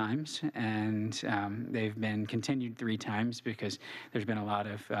 3 times, and they've been continued 3 times because there's been a lot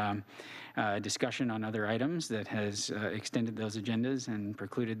of discussion on other items that has extended those agendas and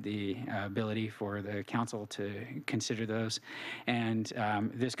precluded the ability for the council to consider those. And And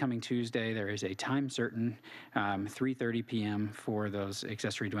this coming Tuesday, there is a time certain, 3:30 p.m. for those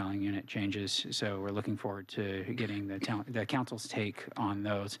accessory dwelling unit changes. So we're looking forward to getting the council's take on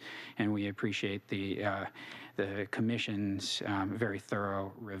those, and we appreciate the commission's very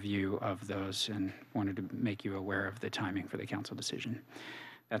thorough review of those, and wanted to make you aware of the timing for the council decision.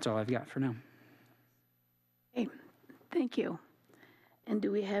 That's all I've got for now. Okay, thank you. And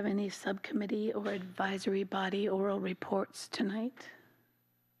do we have any subcommittee or advisory body oral reports tonight?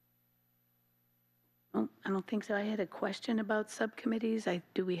 Oh, I don't think so. I had a question about subcommittees.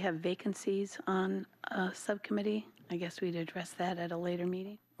 Do we have vacancies on a subcommittee? I guess we'd address that at a later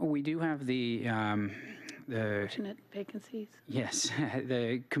meeting. We do have the Alternate vacancies? Yes,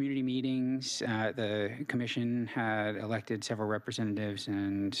 the community meetings, the commission had elected several representatives,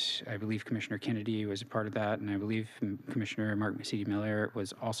 and I believe Commissioner Kennedy was a part of that, and I believe Commissioner Mark Miller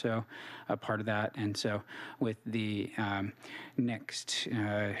was also a part of that. And so with the next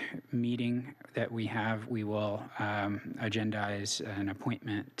meeting that we have, we will agendize an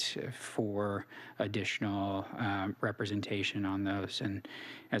appointment for additional representation on those. And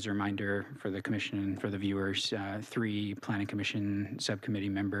as a reminder for the commission and for the viewers, 3 Planning Commission subcommittee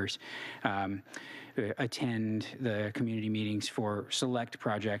members attend the community meetings for select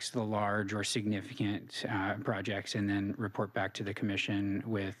projects, the large or significant projects, and then report back to the commission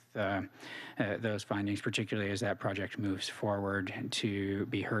with those findings, particularly as that project moves forward to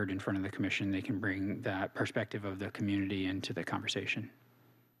be heard in front of the commission. They can bring that perspective of the community into the conversation.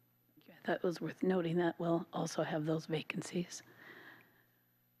 I thought it was worth noting that we'll also have those vacancies.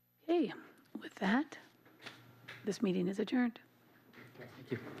 Okay, with that, this meeting is adjourned.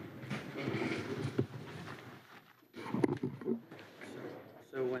 Thank you.